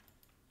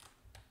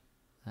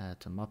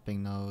 Add a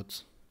mapping node,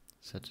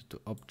 set it to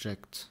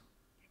object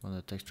on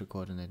the texture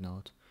coordinate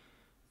node,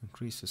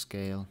 increase the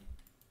scale,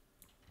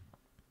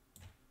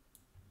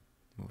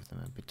 move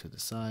them a bit to the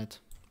side,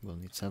 we'll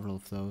need several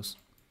of those.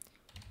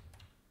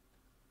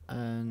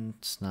 And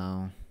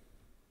now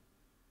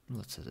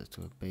let's set it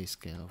to a base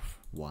scale of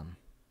 1.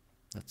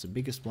 That's the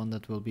biggest one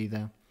that will be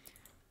there.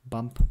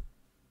 bump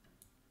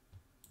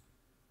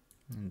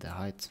and the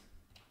height.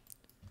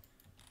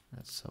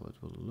 That's how it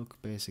will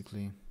look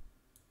basically.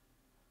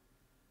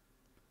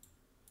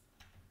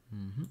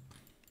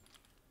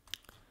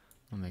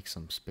 I'll make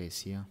some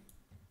space here.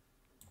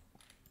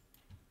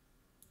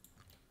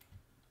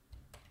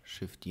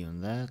 Shift D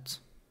on that.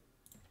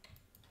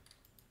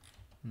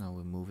 Now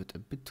we move it a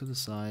bit to the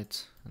side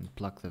and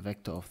plug the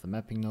vector of the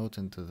mapping node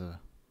into the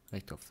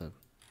vector of the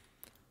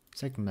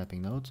second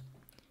mapping node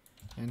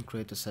and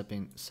create a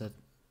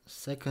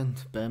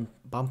second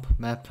bump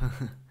map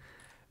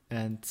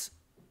and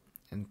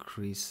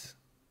increase.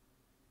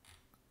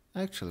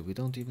 Actually, we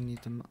don't even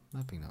need the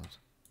mapping node.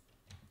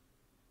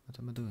 What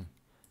am I doing?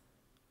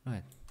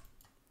 Right.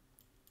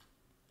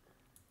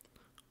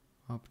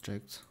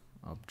 Object,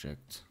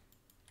 object.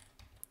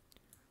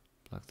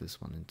 Plug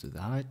this one into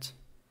the height.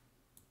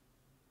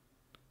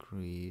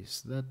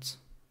 Increase that.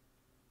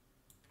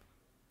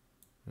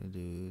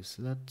 Reduce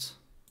that.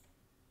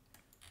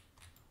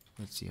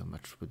 Let's see how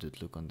much would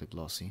it look on the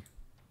glossy.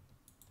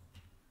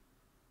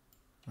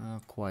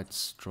 Quite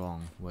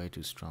strong, way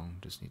too strong.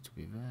 Just need to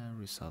be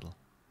very subtle.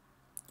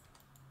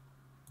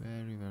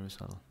 Very, very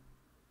subtle.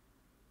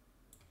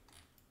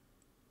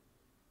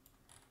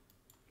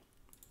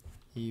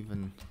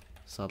 Even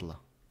subtler.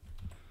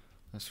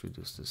 Let's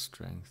reduce the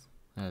strength,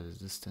 the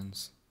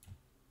distance.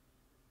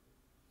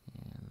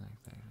 Yeah,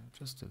 like that.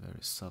 Just a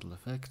very subtle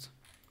effect.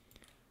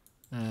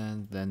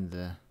 And then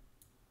the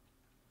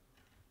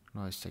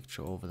noise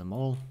texture over them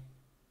all.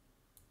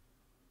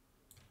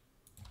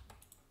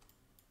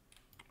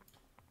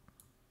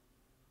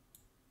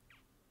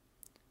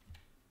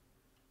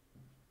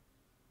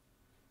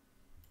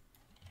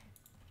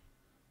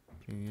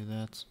 Preview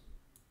that.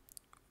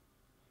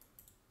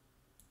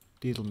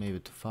 Detail maybe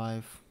to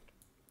 5.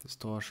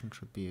 Distortion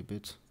should be a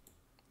bit,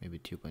 maybe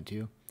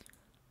 2.2.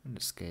 And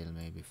the scale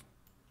maybe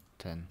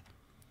 10.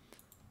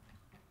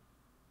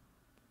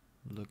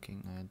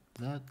 Looking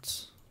at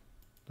that,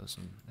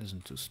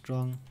 isn't too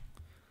strong.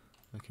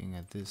 Looking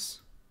at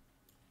this,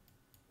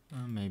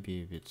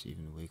 maybe a bit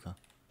even weaker.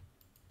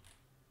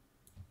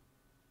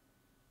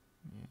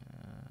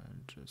 Yeah,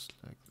 just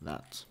like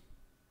that.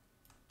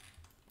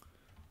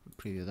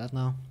 Preview that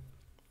now.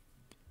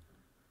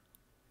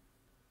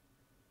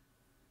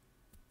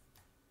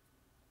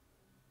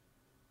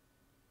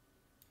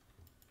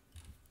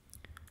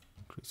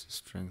 Increase the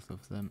strength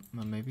of them.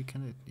 Maybe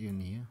can it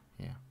even here?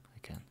 Yeah, I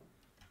can.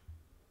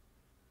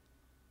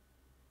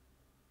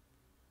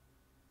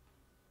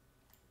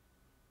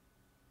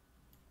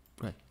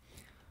 Right.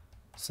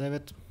 Save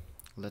it.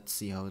 Let's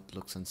see how it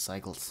looks in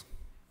cycles.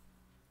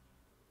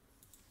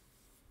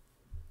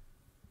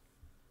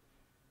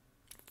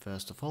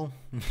 First of all,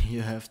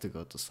 you have to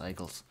go to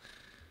cycles.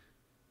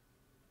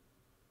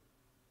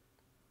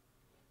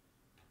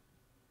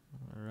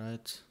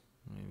 Alright,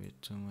 maybe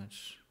too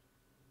much.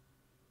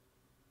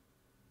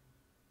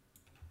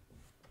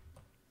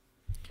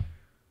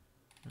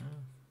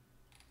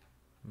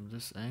 From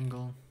this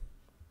angle,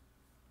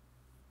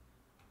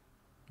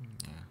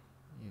 yeah,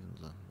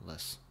 even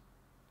less.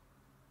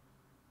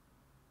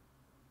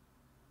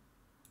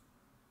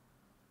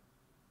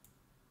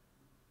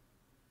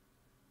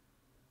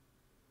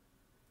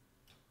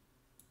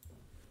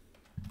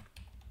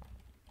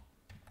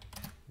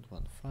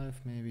 One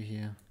 5 maybe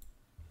here.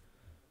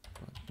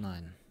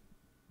 9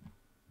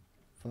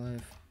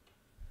 5.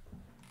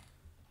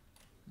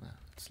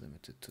 Let's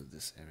limit it to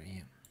this area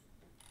here.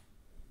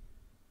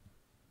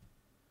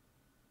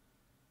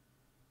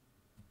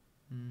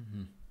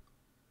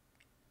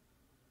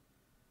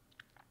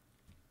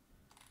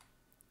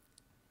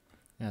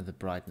 Yeah, the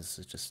brightness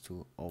is just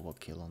too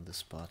overkill on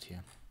this part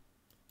here.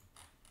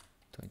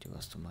 20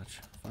 was too much.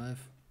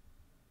 5.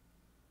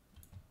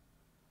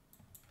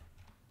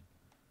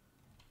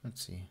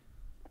 Let's see.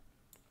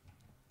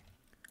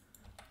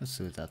 Let's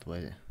do it that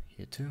way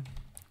here too.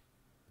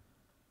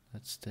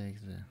 Let's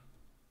take the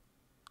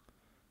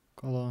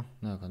color,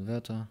 no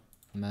converter,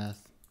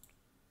 math,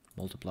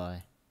 multiply,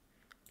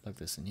 plug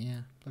this in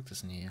here, plug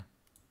this in here,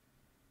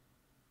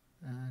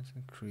 and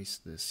increase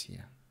this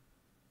here.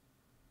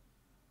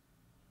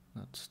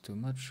 Not too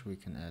much. We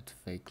can add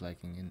fake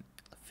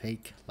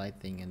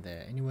lighting in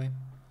there anyway,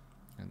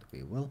 and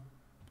we will.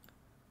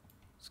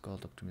 It's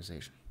called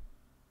optimization.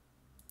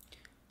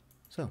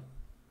 So,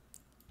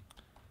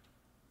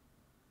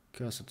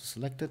 cursor to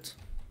selected,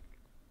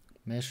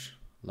 mesh,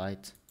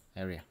 light,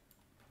 area,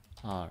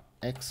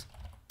 RX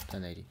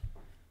 1080.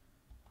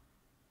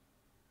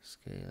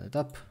 Scale it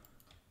up,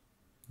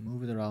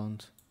 move it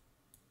around,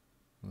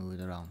 move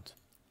it around.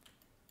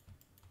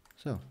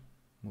 So,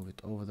 move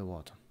it over the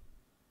water.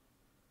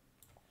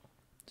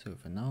 So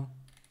for now,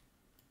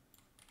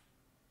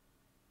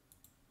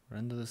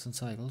 render this in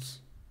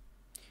cycles.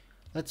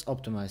 Let's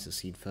optimize the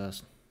scene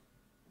first.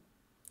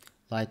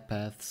 Light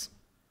paths,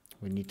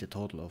 we need a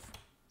total of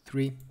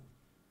 3.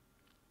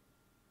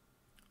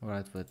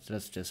 Alright, but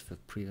that's just for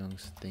previewing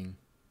thing.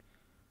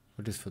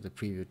 Or just for the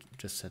preview,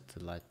 just set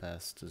the light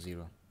paths to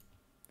 0.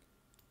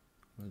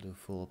 We'll do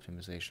full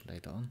optimization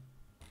later on.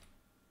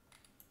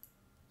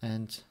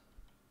 and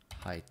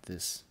hide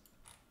this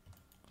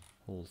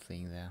whole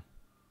thing there.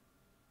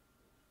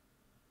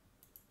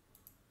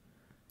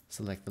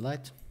 Select the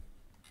light,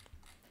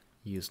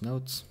 use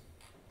nodes,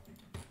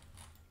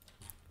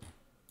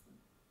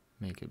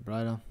 make it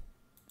brighter,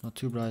 not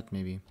too bright,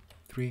 maybe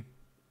 3,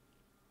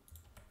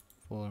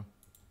 4,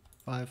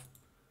 5,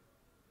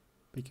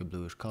 pick a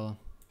bluish color.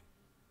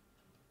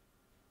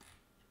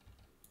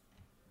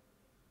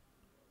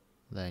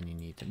 Then you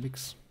need a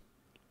mix,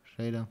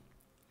 shader,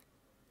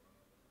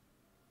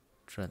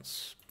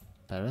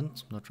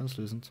 transparent, not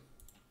translucent.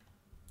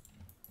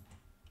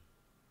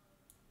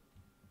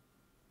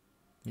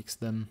 Mix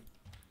them.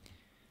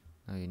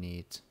 Now you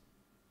need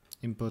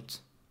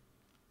input,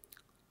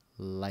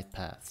 light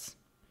paths.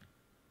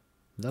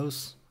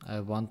 Those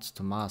I want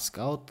to mask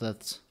out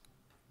that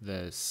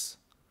this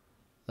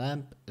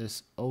lamp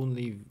is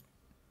only...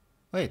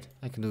 Wait,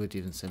 I can do it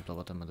even simpler.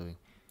 What am I doing?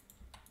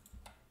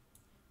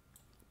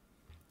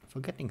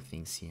 Forgetting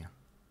things here.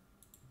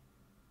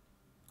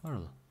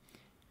 Horrible.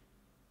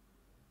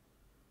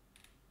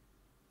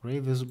 Gray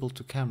visible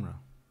to camera.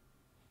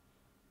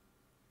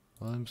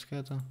 Volume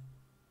scatter.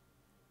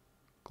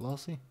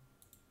 Glossy.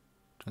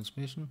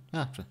 Transmission.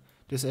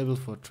 Disabled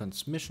for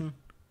transmission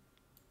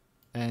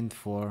and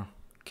for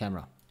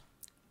camera.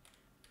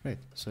 Great.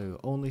 So you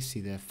only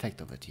see the effect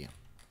of it here.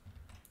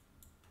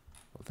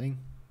 Whole thing.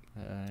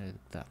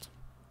 That.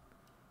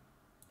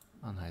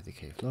 Unhide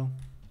decay flow.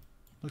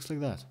 Looks like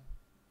that.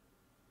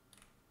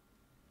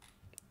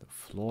 The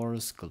floor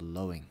is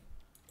glowing.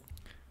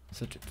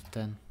 Set it to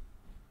 10.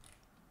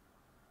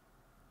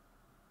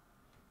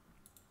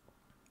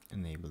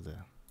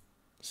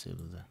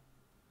 Disable the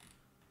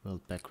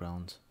world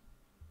background.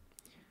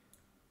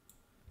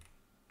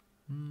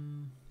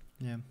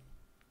 Yeah,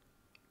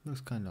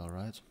 looks kind of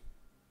alright.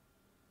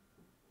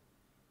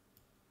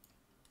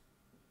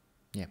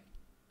 Yeah,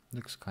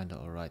 looks kind of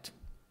alright.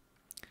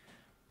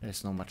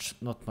 There's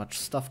not much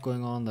stuff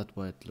going on. That's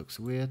why it looks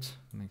weird.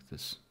 Make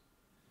this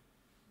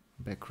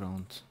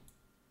background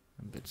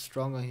a bit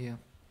stronger here.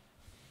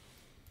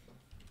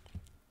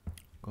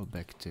 Go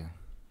back to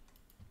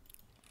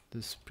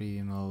this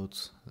preview mode,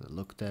 the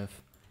look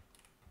dev,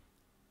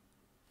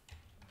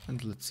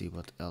 and let's see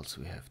what else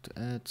we have to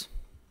add.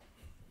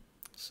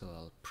 So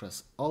I'll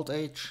press Alt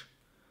H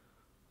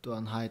to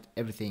unhide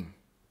everything.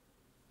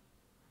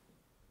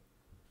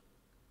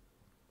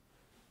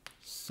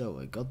 So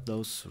I got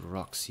those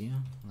rocks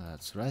here,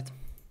 that's right.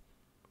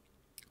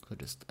 So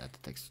just add the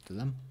text to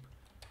them.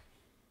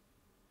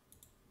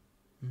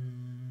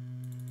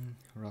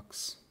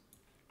 Rocks,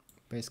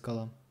 base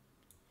color,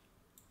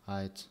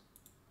 height,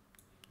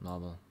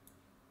 normal,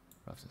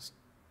 roughness,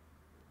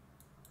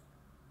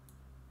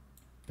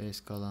 base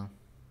color,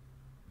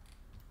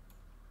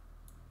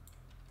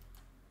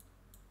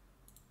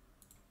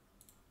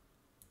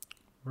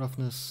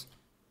 roughness,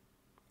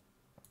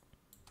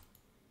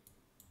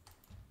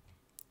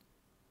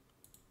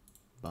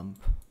 bump,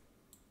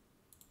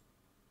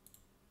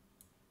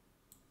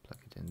 plug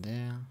it in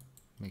there,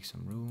 make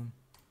some room,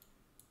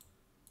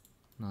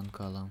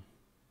 non-color,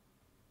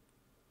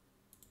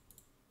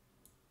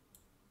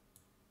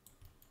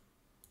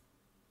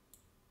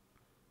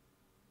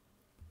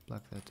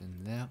 plug that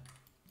in there,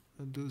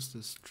 reduce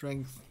the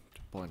strength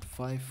to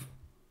 0.5,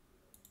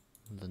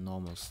 the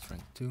normal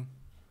strength too.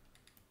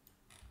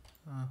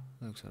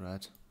 Looks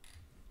alright.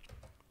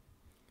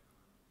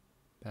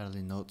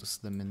 Barely notice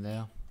them in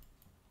there.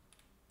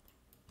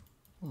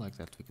 I like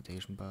that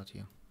vegetation part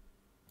here.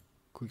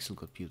 Quixel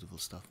got beautiful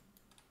stuff.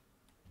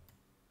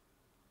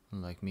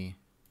 Unlike me.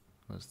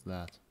 What's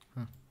that?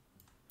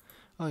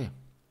 Oh yeah.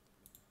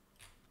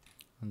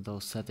 And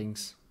those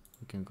settings,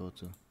 we can go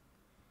to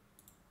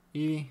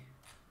Eevee.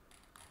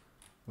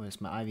 Where's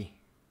my ivy?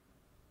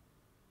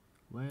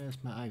 Where's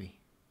my ivy?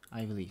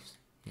 Ivy leaves.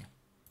 Yeah.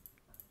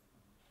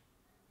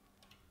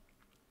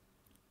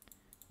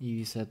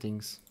 Eevee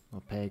settings,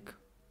 opaque,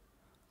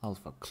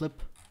 alpha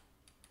clip,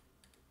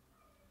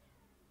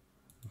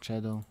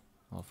 shadow,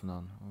 alpha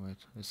none. Oh wait,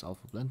 is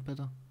alpha blend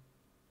better?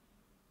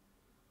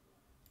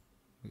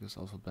 Because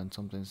alpha blend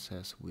sometimes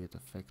has weird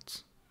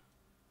effects.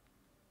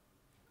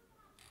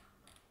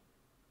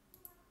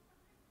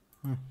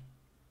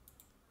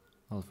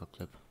 Alpha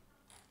clip.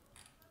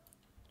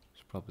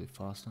 It's probably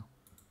faster.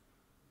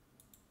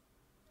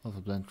 Alpha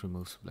blend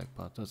removes the black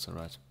part, that's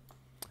alright.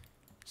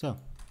 So,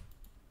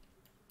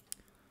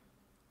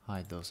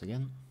 hide those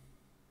again.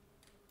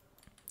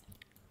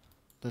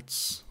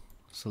 Let's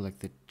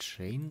select the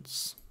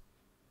chains.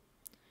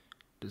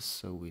 Just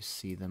so we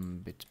see them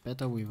a bit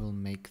better, we will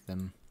make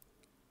them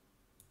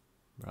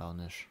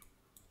brownish.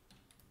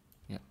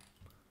 Yeah.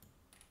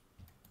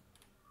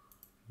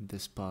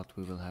 This part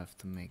we will have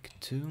to make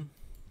 2.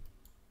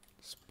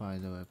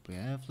 Spiderweb we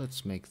have.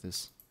 Let's make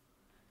this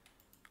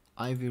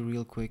ivy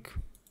real quick.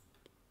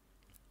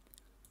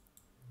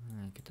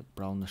 Get a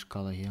brownish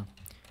color here.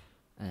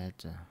 Add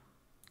a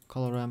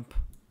color ramp.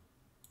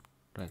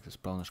 Drag this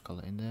brownish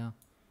color in there.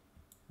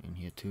 In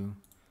here too.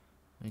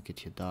 Make it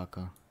here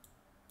darker.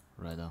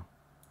 Redder.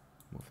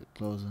 Move it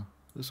closer.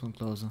 This one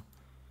closer.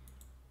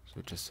 So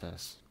it just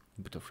has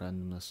a bit of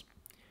randomness.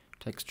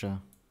 Texture,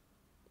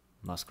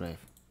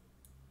 Musgrave.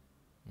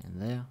 In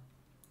there.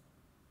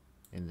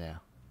 In there.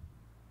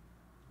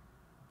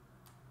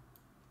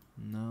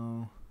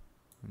 No.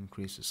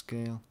 Increase the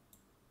scale.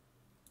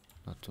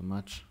 Not too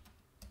much.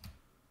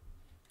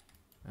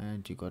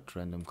 And you got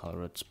random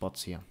colored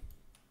spots here.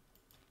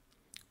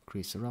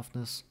 Increase the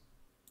roughness.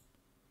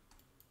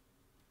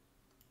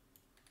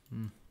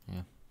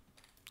 Yeah.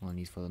 No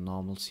need for the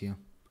normals here.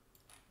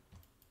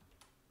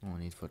 No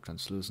need for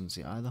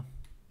translucency either.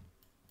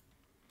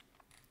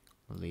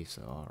 The leaves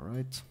are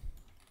alright.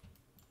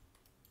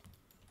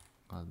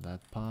 Got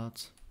that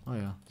part. Oh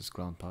yeah, this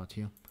ground part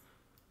here.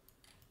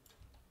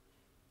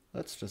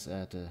 Let's just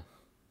add a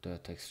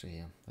dirt texture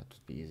here. That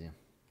would be easier.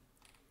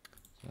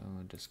 So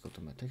I'll just go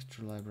to my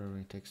texture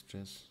library,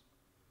 textures.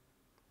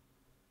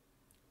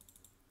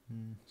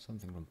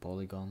 Something from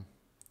Polygon.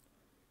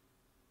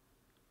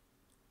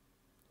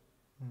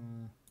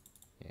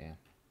 Yeah.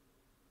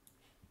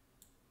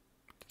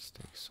 Just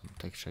take some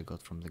texture I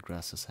got from the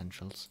Grass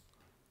Essentials.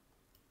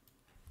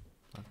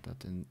 Plug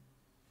that in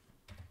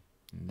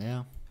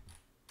there.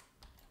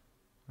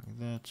 Like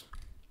that.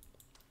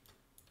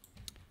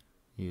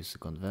 Use the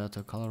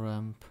converter color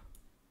ramp.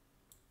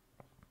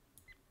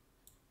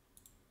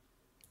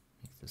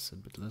 Make this a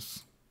bit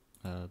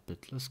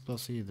less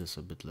glossy, this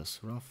a bit less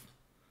rough.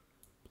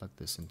 Plug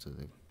this into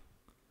the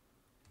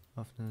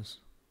roughness.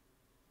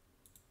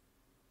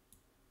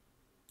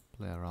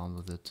 Play around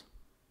with it.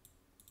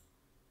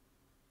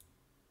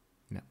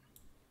 Yeah.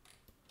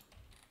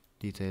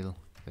 Detail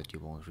that you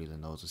won't really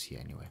notice here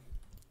anyway.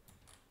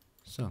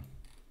 So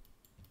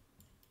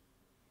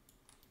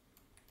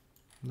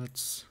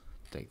let's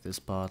take this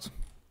part.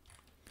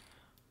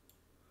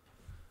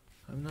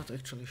 I'm not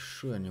actually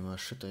sure anymore.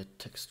 Should I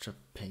texture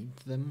paint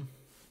them?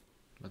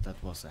 But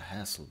that was a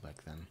hassle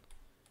back then,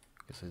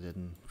 because I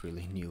didn't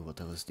really knew what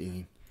I was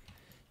doing.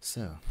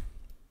 So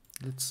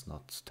let's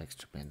not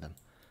texture paint them.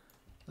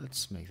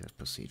 Let's make that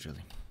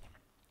procedurally.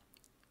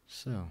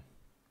 So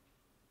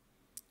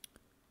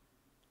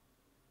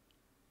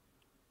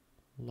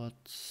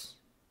let's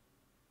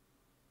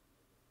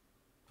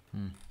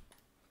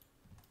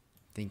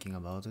thinking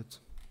about it.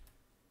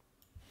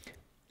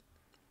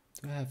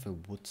 Do I have a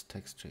wood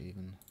texture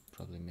even?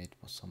 Probably made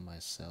some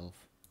myself.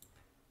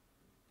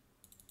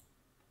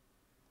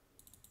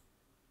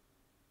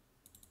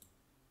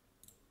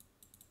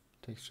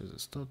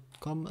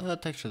 Textures.com.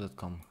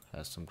 Texture.com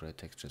has some great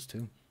textures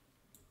too.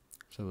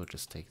 So we'll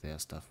just take their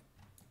stuff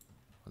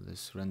for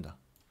this render.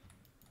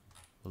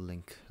 We'll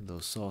link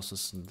those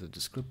sources in the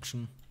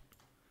description,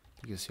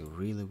 because you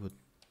really would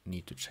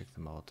need to check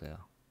them out there.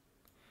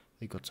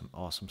 They got some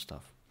awesome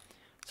stuff.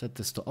 Set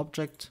this to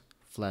object,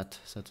 flat,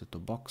 set it to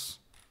box.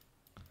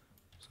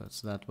 So it's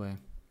that way.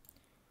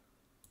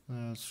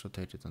 Let's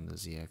rotate it on the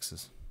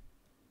z-axis.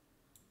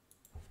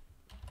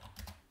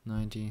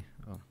 90.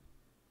 Oh,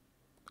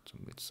 got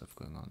some weird stuff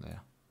going on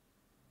there.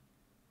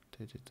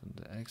 Rotate it on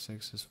the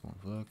x-axis,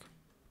 won't work.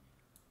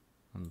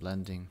 On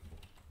blending,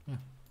 yeah.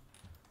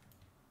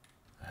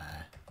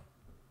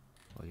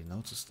 Well, you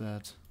noticed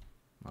that?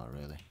 Not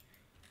really.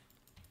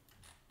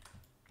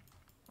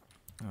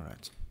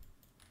 Alright.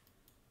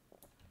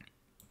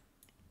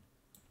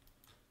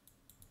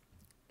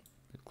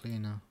 Bit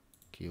cleaner,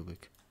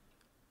 cubic.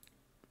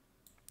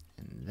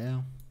 In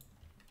there.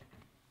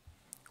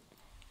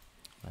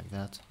 Like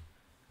that.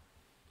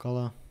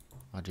 Color,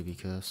 RGB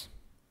curves.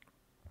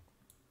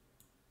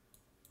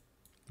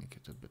 Make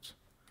it a bit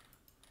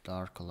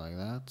darker like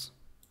that.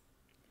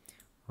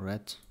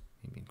 Red,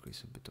 maybe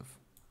increase a bit of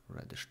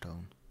reddish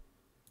tone.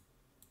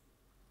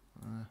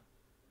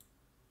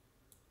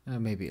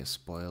 Maybe a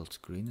spoiled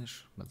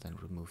greenish, but then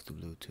remove the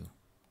blue too.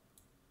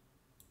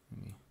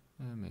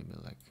 Maybe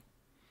like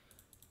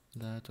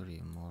that, or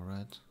even more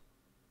red.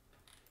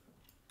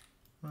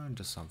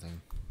 Just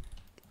something.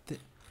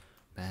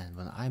 Man,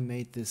 when I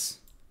made this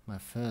my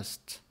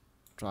first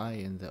try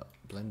in the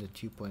Blender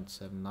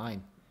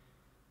 2.79,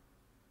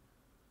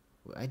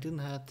 I didn't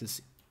have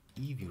this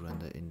Eevee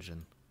render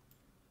engine.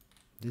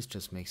 This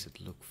just makes it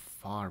look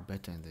far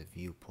better in the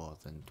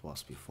viewport than it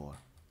was before.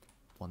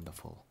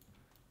 Wonderful.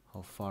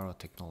 How far our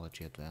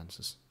technology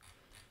advances.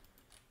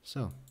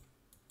 So,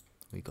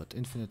 we got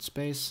infinite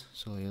space,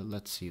 so yeah,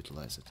 let's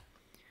utilize it.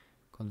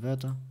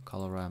 Converter,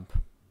 color ramp,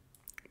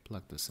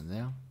 plug this in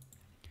there.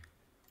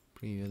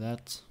 Preview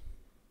that.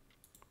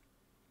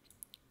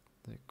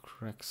 The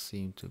cracks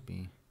seem to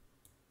be...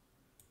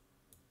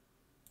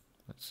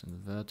 Let's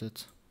invert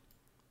it.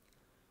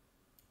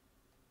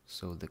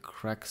 So the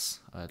cracks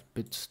are a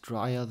bit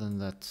drier than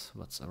that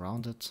what's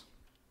around it.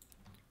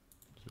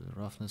 Do the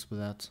roughness with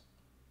that.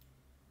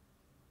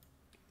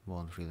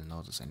 Won't really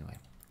notice anyway.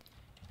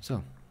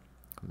 So,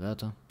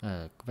 converter,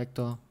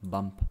 vector,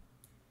 bump.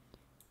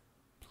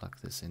 Plug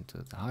this into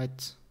the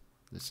height,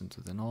 this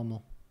into the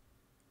normal.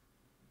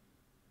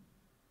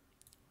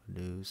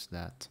 Reduce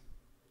that.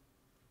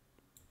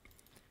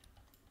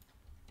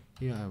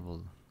 Here I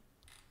will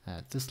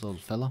add this little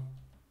fella.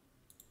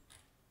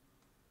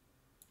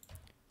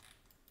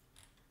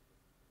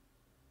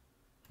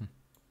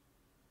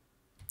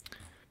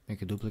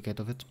 make a duplicate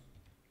of it,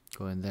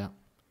 go in there,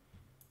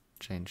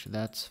 change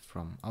that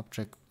from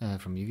object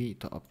from UV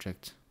to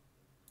object,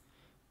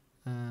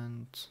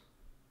 and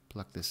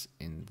plug this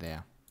in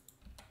there.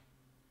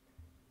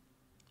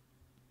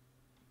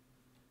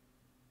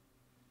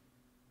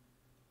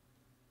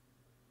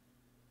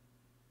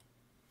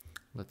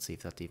 Let's see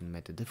if that even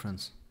made a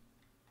difference.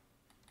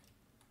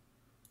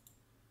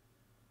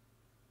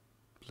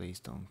 Please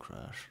don't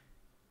crash.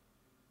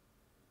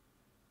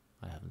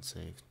 I haven't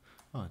saved.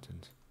 Oh, it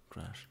didn't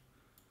crash.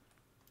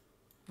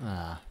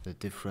 Ah, the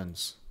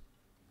difference.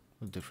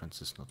 The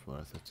difference is not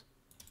worth it.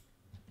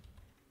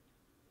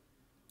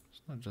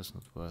 It's not just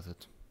not worth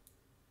it.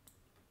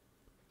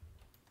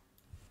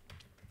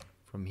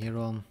 From here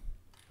on,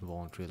 you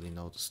won't really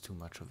notice too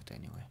much of it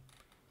anyway.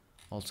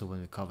 Also,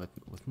 when we cover it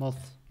with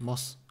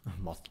moss,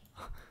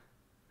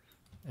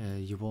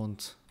 you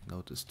won't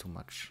notice too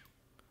much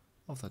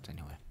of that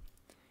anyway.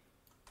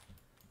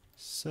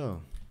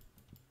 So,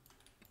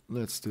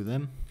 let's do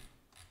them.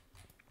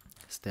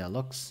 Stair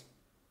locks.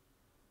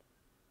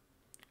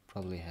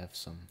 Probably have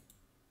some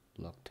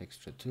block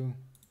texture too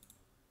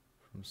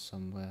from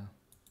somewhere.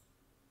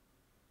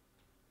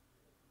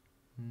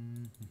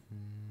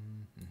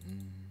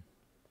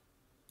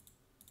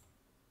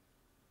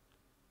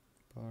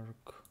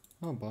 Bark.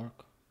 Oh,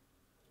 bark.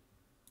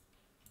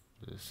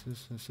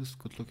 This is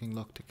good looking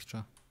lock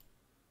texture.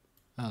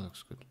 Ah,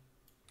 looks good.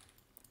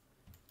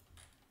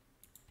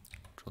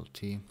 Control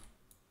T.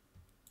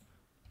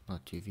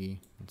 Not UV.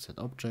 Insert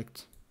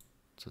object.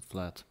 Insert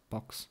flat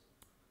box.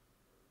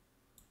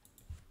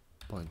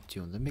 Point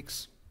 2 on the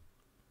mix.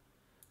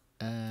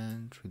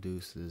 And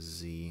reduce the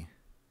Z.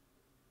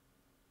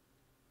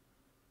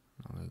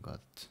 Now we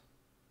got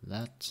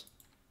that.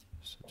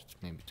 Set it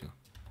maybe to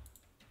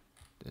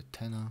the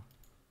tenor.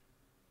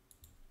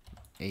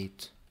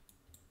 8.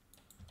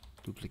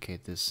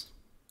 Duplicate this.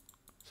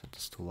 Set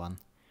this to 1. Now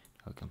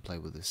we can play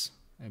with this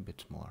a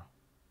bit more.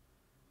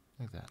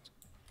 Like that.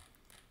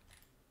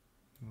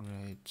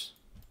 Great.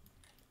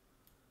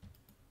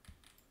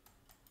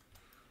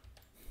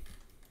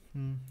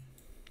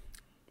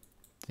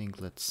 Think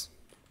let's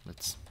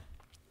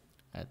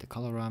add the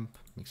color ramp,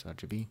 mix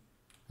RGB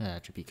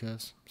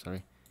curves,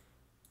 sorry,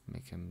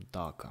 make them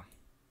darker.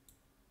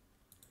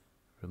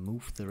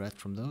 Remove the red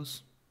from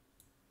those.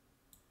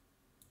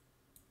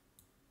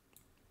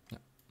 Yeah,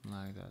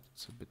 like that.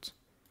 It's a bit,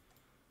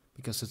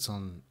 because it's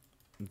on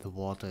the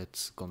water,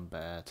 it's gone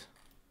bad.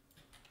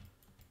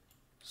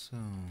 So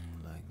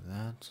like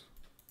that.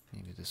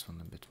 Maybe this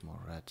one a bit more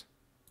red.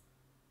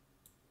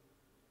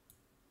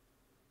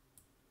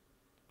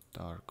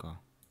 Darker.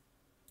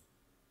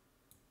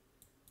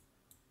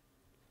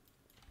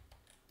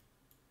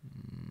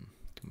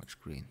 Too much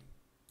green.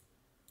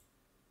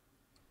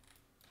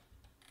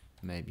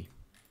 Maybe.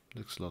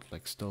 Looks a lot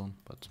like stone,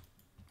 but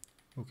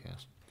who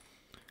cares?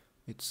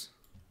 It's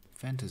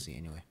fantasy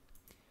anyway.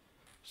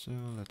 So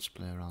let's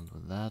play around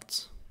with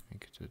that.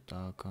 Make it a bit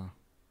darker.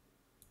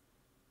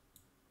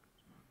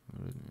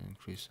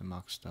 Increase the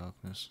max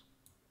darkness.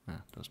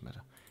 Doesn't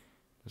matter.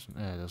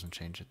 Doesn't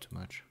change it too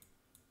much.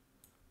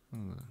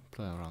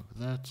 Play around with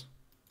that.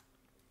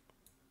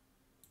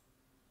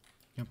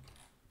 Yep.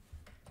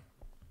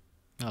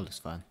 That looks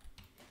fine.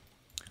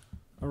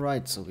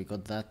 Alright, so we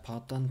got that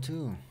part done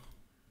too.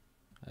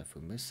 Have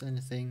we missed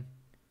anything?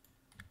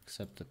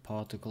 Except the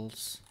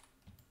particles,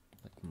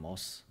 like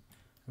moss.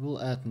 I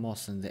will add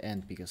moss in the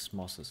end because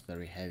moss is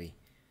very heavy.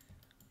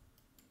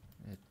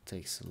 It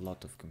takes a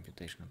lot of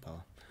computational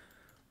power.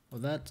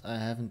 Well, that I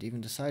haven't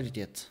even decided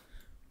yet,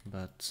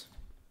 but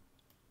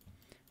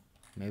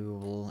maybe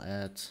we'll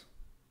add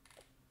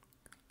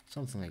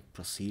something like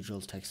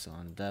procedural text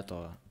on that,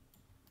 or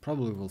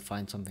probably we'll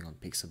find something on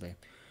Pixabay.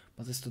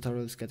 But this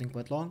tutorial is getting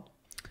quite long,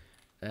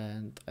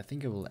 and I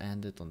think I will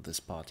end it on this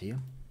part here.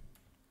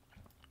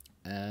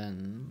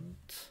 And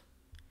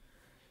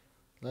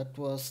that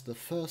was the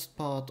first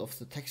part of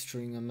the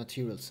texturing and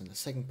materials. In the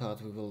second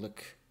part we will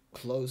look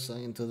closer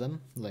into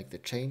them, like the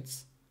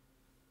chains,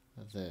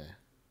 the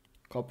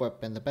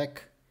cobweb in the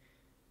back,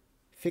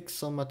 fix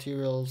some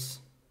materials,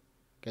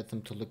 get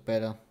them to look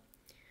better,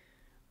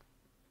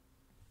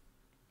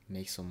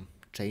 make some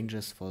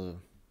changes for the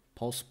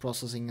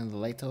post-processing and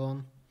later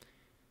on,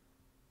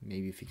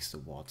 maybe fix the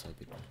water a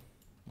bit,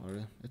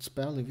 or it's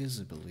barely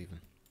visible even.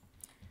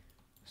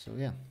 So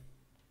yeah,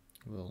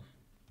 we'll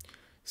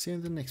see you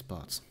in the next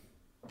parts.